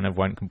teacher and have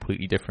went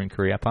completely different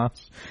career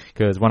paths.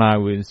 Because when I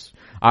always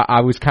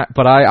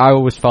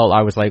felt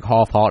I was like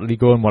half-heartedly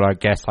going, well, I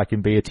guess I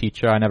can be a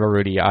teacher. I never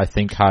really, I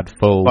think, had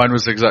full. Mine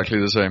was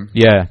exactly the same.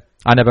 Yeah.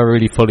 I never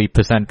really fully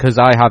because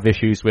I have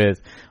issues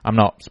with, I'm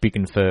not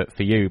speaking for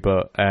you,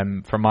 but,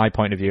 from my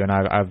point of view, and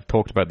I've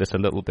talked about this a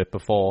little bit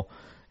before,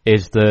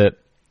 is that,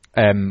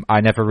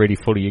 I never really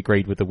fully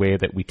agreed with the way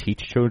that we teach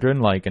children,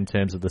 like in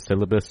terms of the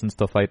syllabus and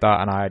stuff like that,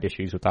 and I had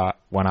issues with that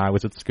when I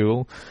was at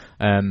school,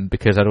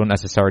 because I don't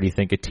necessarily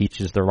think it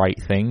teaches the right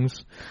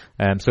things.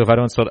 So if I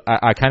don't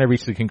I kind of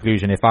reached the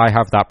conclusion, if I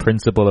have that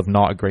principle of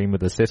not agreeing with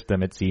the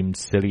system, it seems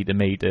silly to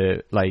me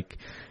to, like,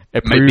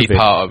 approve it.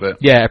 Part of it.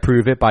 Yeah,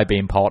 approve it by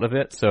being part of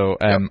it. So,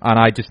 and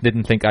I just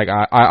didn't think,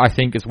 I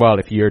think as well,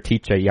 if you're a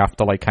teacher, you have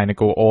to like kind of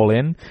go all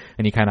in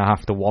and you kind of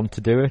have to want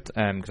to do it.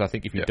 Cause I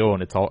think if you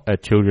don't, it's all,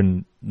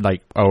 children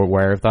like are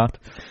aware of that.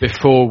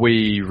 Before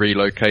we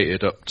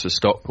relocated up to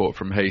Stockport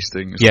from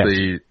Hastings,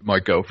 my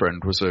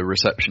girlfriend was a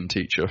reception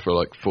teacher for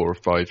like 4 or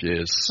 5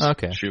 years.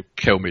 Okay. She'll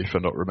kill me for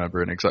not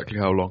remembering exactly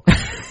how long.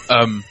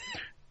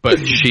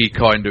 But she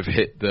kind of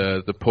hit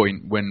the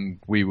point when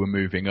we were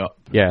moving up.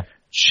 Yeah.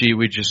 She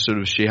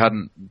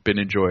hadn't been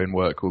enjoying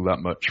work all that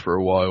much for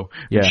a while.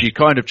 Yeah. She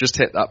kind of just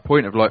hit that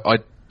point of like, I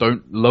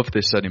don't love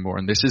this anymore,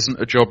 and this isn't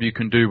a job you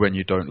can do when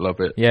you don't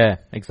love it. Yeah,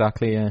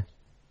 exactly, yeah.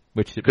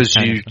 Because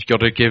you got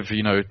to give,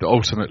 you know,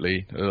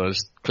 ultimately,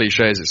 as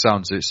cliche as it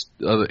sounds, it's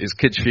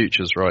kids'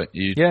 futures, right?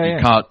 You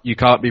can't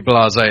be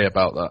blasé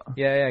about that.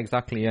 Yeah,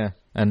 exactly, yeah.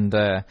 And,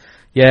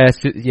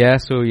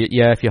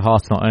 if your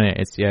heart's not in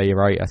it, you're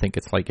right. I think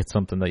it's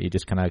something that you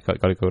just kind of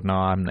got to go,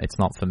 no, it's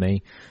not for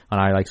me.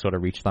 And I like sort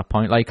of reached that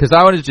point. Like, cause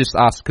I wanted to just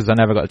ask, cause I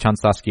never got a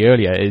chance to ask you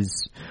earlier,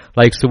 is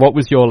like, so what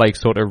was your like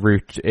sort of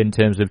route in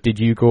terms of, did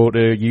you go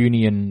to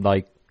uni and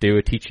like do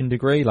a teaching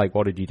degree? Like,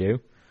 what did you do?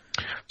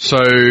 So,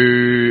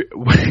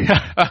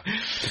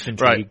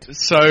 right.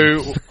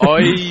 So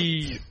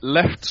I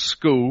left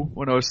school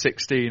when I was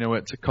 16. I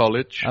went to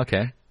college.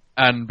 Okay.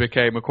 And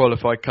became a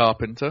qualified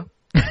carpenter.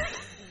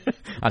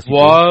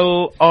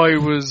 While I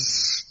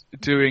was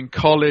doing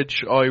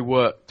college, I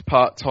worked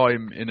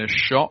part-time in a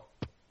shop.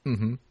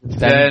 Mm-hmm.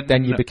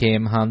 Then you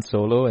became Han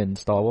Solo in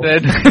Star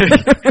Wars. Then,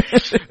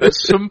 at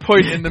some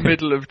point in the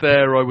middle of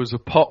there, I was a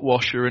pot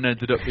washer and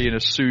ended up being a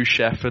sous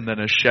chef and then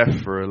a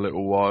chef for a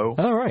little while.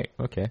 Oh, right.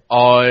 Okay.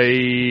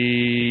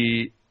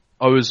 I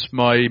was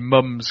my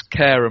mum's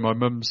carer. My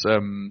mum's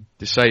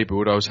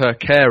disabled. I was her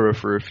carer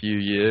for a few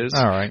years.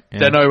 All right. Yeah.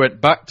 Then I went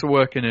back to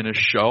working in a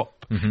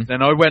shop. Mm-hmm.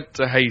 Then I went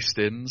to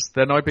Hastings.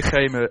 Then I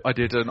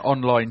did an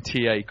online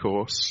TA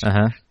course.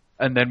 Uh-huh.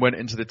 And then went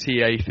into the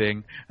TA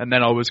thing. And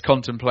then I was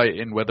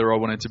contemplating whether I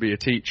wanted to be a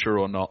teacher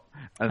or not.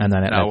 And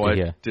then now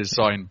I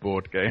design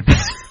board games.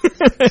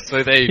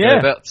 So there you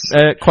go. That's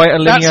quite a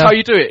linear. That's how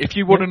you do it. If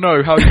you want to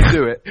know how you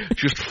do it,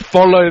 just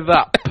follow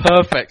that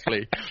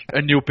perfectly,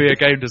 and you'll be a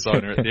game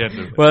designer at the end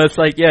of it. Well, it's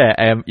like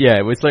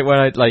it's like when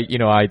I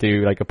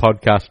do like a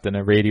podcast and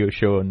a radio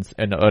show and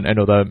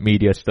other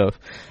media stuff,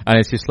 and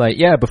it's just like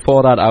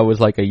before that I was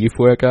like a youth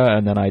worker,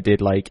 and then I did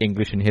like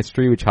English and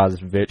history, which has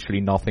virtually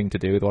nothing to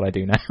do with what I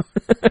do now.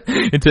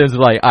 In terms of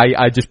like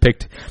I just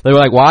picked, they were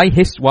like why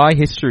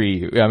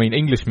history? I mean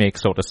English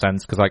makes sort of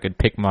sense because I could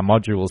pick my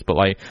modules, but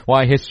like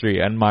why history?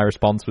 And my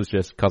response was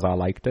just because I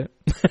liked it.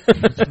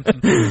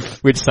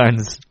 Which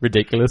sounds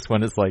ridiculous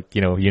when it's like,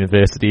 you know,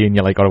 university and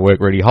you're like got to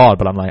work really hard,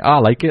 but I'm like, I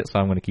like it, so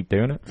I'm going to keep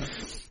doing it.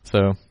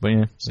 So, but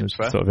yeah, it was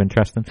sort of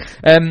interesting.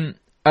 And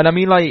I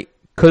mean like,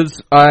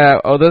 cause,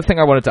 other thing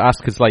I wanted to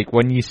ask is like,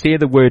 when you say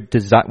the word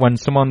when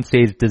someone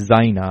says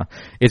designer,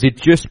 is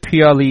it just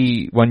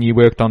purely when you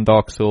worked on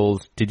Dark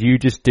Souls, did you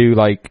just do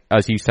like,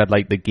 as you said,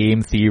 like the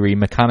game theory,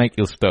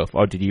 mechanical stuff,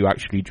 or did you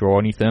actually draw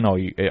anything, or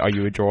are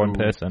you a drawing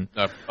person?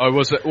 No, I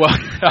wasn't, well,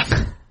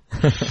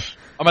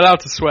 I'm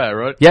allowed to swear,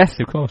 right? Yes,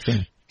 of course,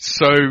 yeah.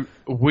 So,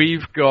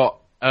 we've got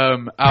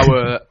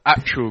our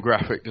actual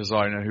graphic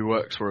designer who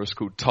works for us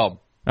called Tom.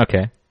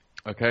 Okay.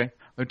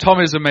 And Tom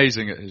is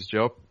amazing at his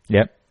job.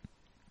 Yep.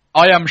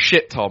 I am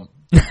shit Tom.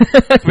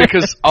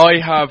 Because I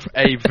have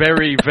a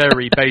very,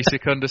 very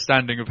basic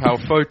understanding of how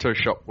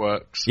Photoshop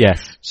works.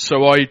 Yes.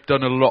 So I've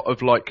done a lot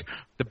of like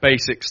the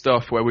basic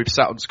stuff where we've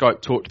sat on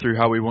Skype, talked through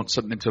how we want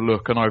something to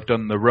look, and I've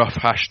done the rough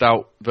hashed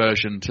out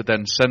version to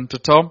then send to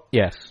Tom.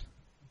 Yes.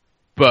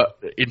 But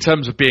in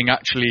terms of being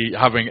actually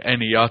having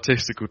any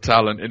artistical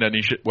talent in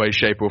any way,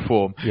 shape or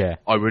form, yeah,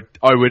 I would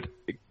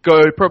go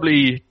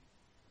probably,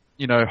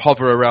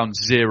 hover around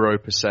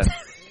 0%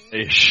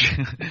 ish.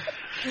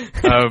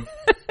 I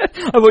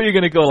thought you were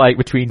going to go like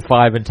between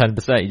 5 and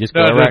 10%. You just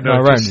go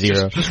around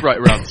zero. Just right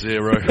around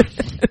zero.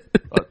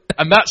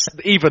 And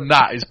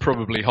that is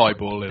probably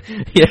highballing.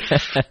 Yeah.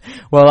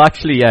 Well,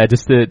 actually, yeah.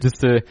 Just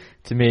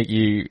to make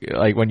you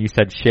like when you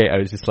said shit, I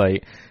was just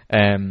like,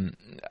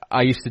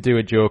 I used to do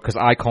a joke because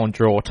I can't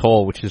draw at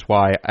all, which is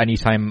why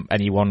anytime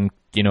anyone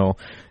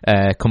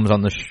comes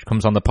on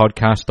the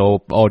podcast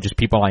or just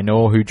people I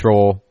know who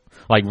draw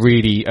like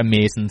really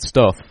amazing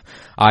stuff,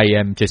 I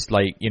just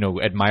like,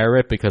 admire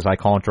it because I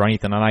can't draw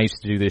anything. And I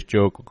used to do this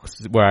joke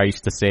where I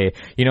used to say,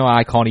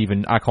 I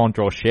can't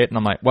draw shit. And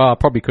I'm like, well, I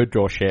probably could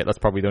draw shit. That's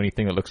probably the only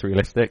thing that looks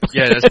realistic.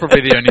 Yeah, that's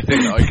probably the only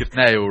thing that I could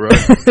nail,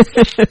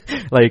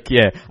 right? Like,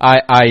 yeah,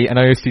 I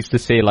used to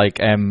say like,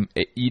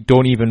 you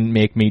don't even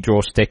make me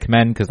draw stick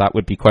men because that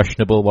would be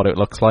questionable what it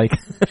looks like.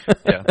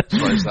 Yeah,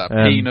 so is that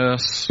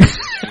penis? Is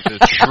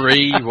it a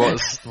tree?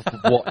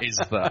 What is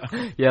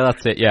that? Yeah,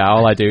 that's it. Yeah,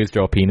 all I do is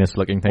draw penis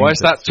looking things. Why has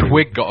that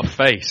twig got a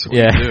face? What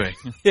are you doing?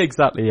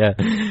 Exactly, yeah.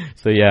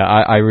 So yeah,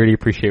 I really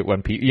appreciate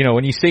when people,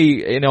 when you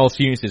see, in all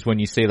seriousness, when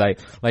you say like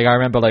I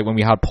remember like when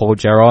we had Paul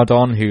Gerard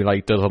on, who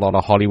like does a lot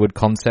of Hollywood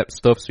concept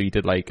stuff, so he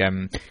did like,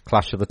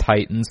 Clash of the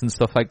Titans and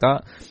stuff like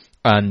that.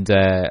 And,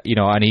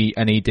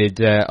 and he did,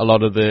 a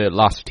lot of the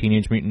last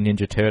Teenage Mutant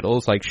Ninja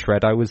Turtles, like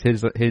Shredder was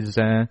his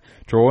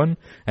drawing.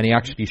 And he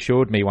actually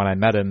showed me when I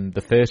met him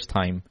the first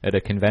time at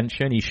a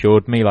convention, he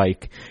showed me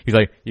he's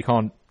like, you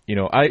can't,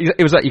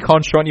 it was like, you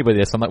can't show anybody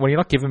this. I'm like, well, you're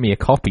not giving me a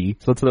copy,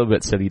 so it's a little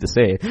bit silly to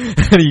say.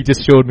 And he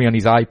just showed me on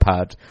his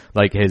iPad,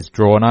 like, his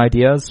drawing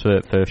ideas for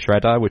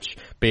Shredder, which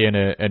being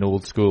an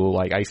old school,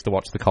 like, I used to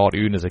watch the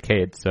cartoon as a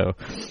kid, so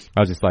I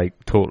was just like,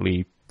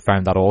 totally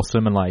found that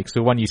awesome. And like,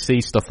 so when you see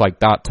stuff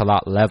like that to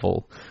that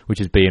level, which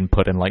is being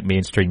put in like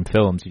mainstream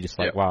films, you're just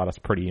like, wow, that's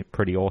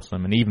pretty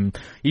awesome. And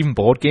even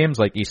board games,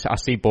 like I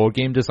see board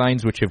game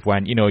designs which have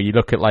went, you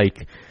look at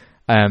like,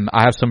 I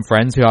have some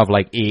friends who have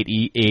like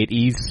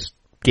 80s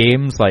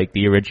games, like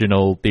the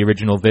original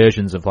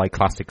versions of like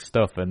classic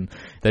stuff, and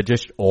they're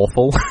just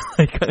awful.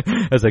 Like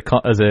as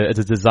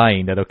a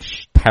design, they look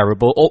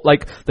terrible. Oh,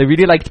 like they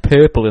really liked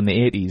purple in the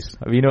 80s.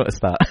 Have you noticed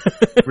that?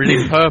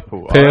 Really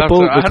purple. Purple,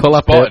 the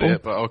colour purple.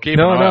 It, but I'll keep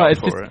an eye out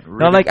for it.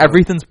 Really like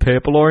everything's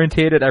purple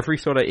orientated. Every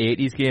sort of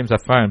 80s games I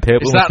found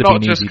purple. Is that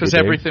not just because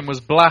everything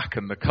was black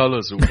and the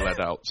colours all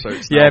bled out? So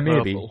it's yeah,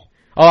 maybe. Purple.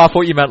 Oh, I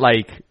thought you meant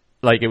like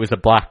it was a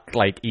black,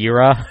 like,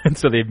 era, and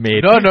so they've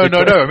made... No,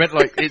 I meant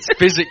like, it's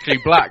physically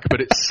black, but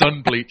it's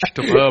sun-bleached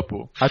to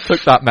purple. I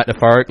took that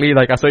metaphorically,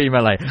 like, I thought you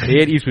meant, like, the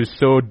 80s was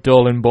so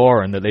dull and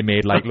boring that they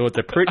made, like, loads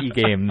of pretty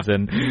games,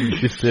 and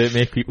just to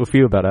make people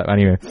feel better.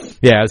 Anyway,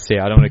 yeah, as I say,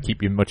 I don't want to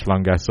keep you much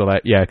longer, so,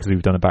 like, yeah, because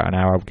we've done about an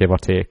hour, give or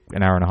take,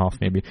 an hour and a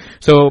half, maybe.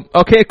 So,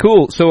 okay,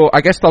 cool. So,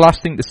 I guess the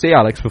last thing to say,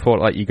 Alex, before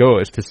I let you go,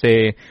 is to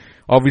say,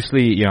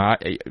 obviously,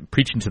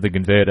 preaching to the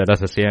converted,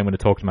 as I say, I'm going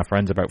to talk to my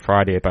friends about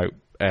Friday about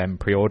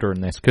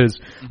pre-ordering this, because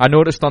I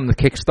noticed on the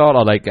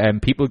Kickstarter, like,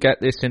 people get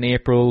this in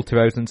April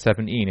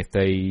 2017 if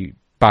they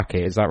back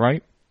it. Is that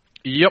right?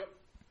 Yep.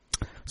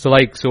 So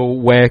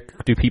where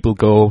do people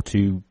go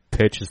to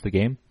purchase the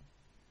game?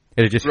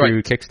 Is it just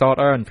through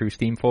Kickstarter and through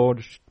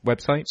Steamforge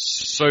website?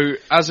 So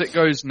as it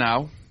goes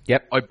now,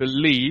 yep. I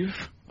believe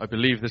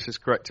this is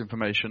correct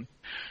information.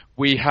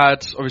 We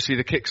had, obviously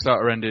the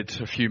Kickstarter ended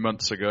a few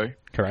months ago.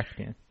 Correct,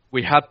 yeah.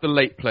 We had the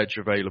late pledge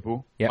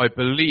available. Yep. I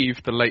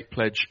believe the late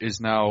pledge is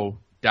now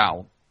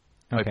down.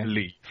 Okay. I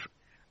believe.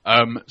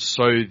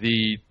 So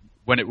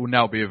when it will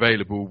now be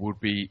available will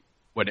be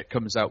when it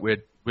comes out.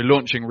 We're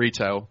launching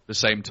retail the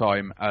same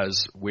time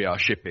as we are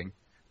shipping.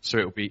 So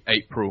it'll be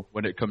April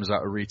when it comes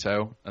out of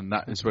retail, and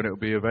that is when it will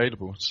be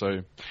available.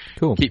 So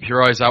cool. Keep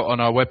your eyes out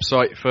on our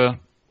website for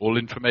all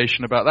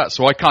information about that.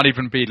 So I can't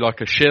even be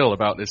like a shill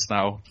about this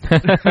now.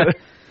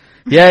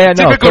 Yeah,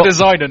 no. Typical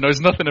designer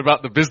knows nothing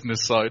about the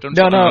business side.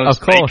 No, of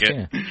course,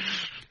 yeah.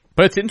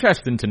 But it's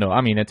interesting to know.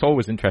 I mean, it's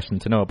always interesting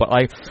to know. But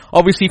like,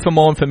 obviously, for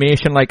more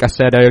information, like I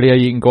said earlier,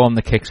 you can go on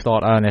the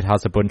Kickstarter, and it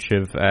has a bunch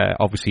of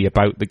obviously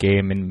about the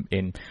game.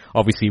 In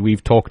obviously,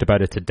 we've talked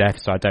about it to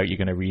death, so I doubt you're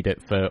going to read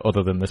it for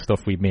other than the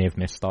stuff we may have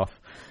missed off.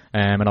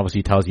 And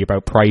obviously, it tells you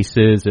about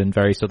prices and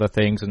various other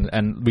things.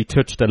 And we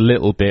touched a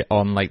little bit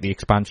on like the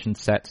expansion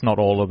sets, not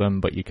all of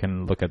them, but you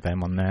can look at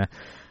them on there,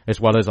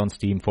 as well as on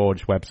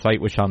Steamforge website,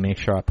 which I'll make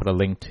sure I put a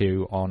link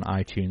to on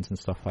iTunes and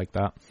stuff like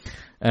that.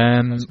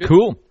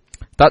 Cool.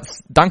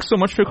 Thanks so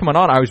much for coming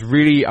on.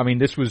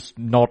 This was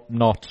not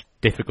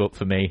difficult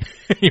for me.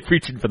 You're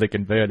preaching for the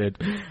converted,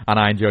 and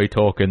I enjoy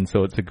talking,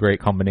 so it's a great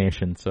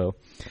combination. So,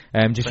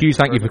 just huge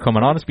thank you for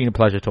coming on. It's been a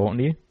pleasure talking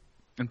to you.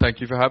 And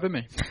thank you for having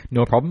me.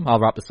 No problem. I'll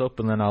wrap this up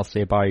and then I'll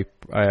say bye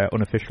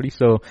unofficially.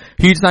 So,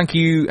 huge thank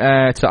you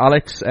to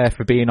Alex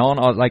for being on.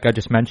 Like I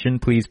just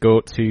mentioned, please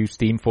go to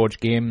Steamforged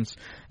Games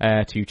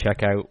to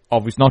check out,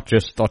 obviously not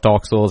just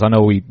Dark Souls. I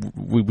know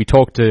we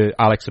talked to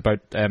Alex about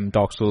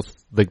Dark Souls,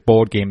 the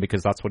board game,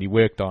 because that's what he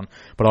worked on.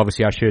 But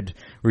obviously I should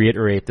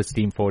reiterate that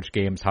Steamforged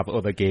Games have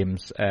other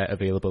games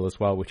available as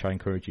well, which I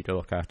encourage you to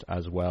look at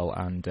as well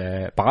and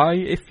buy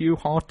if your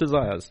heart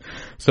desires.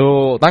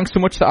 So, thanks so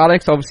much to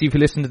Alex. Obviously, if you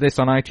listen to this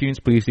on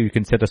iTunes, please do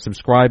consider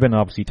subscribing and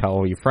obviously tell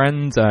all your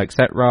friends,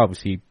 etc.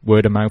 Obviously,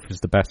 word of mouth is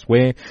the best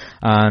way.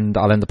 And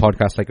I'll end the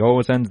podcast like I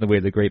always end, the way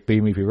the great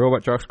B-movie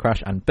robot jocks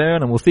crash and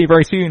burn. And we'll see you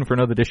very soon for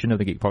another edition of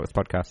the Geek Pockets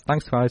podcast.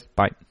 Thanks, guys.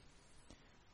 Bye.